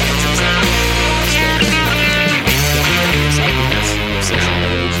 So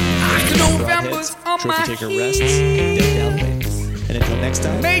trophy taker rests in dead Galloway. And until next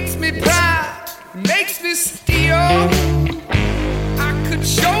time, makes me proud, makes me steal. I could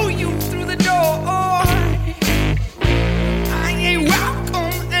show you through the door. I ain't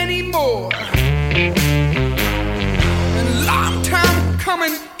welcome anymore. And a long time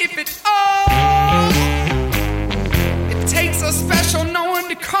coming, if it all. It takes a special knowing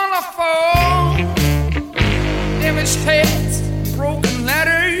to colorful. Damaged heads, broken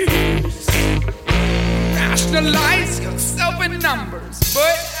letters. Rationalize yourself in numbers,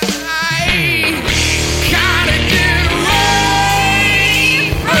 but I gotta get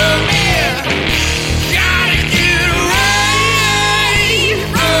away from here. Gotta get away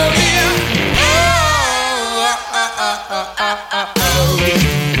from here.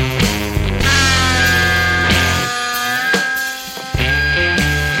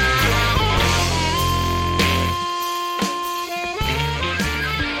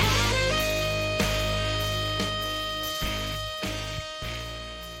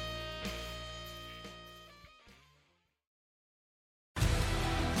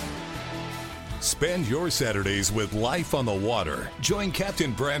 Spend your Saturdays with Life on the Water. Join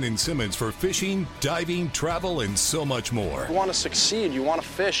Captain Brandon Simmons for fishing, diving, travel, and so much more. You want to succeed, you want to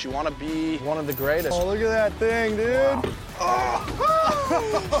fish, you want to be one of the greatest. Oh, look at that thing, dude. Wow.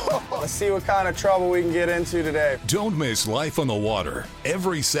 Oh. Let's see what kind of trouble we can get into today. Don't miss Life on the Water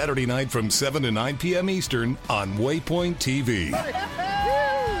every Saturday night from 7 to 9 p.m. Eastern on Waypoint TV.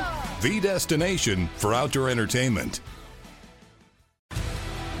 The destination for outdoor entertainment.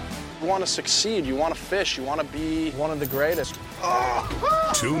 You want to succeed, you want to fish, you want to be one of the greatest.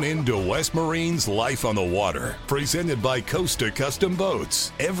 Tune in to West Marine's Life on the Water, presented by Costa Custom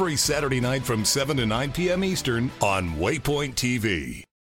Boats, every Saturday night from 7 to 9 p.m. Eastern on Waypoint TV.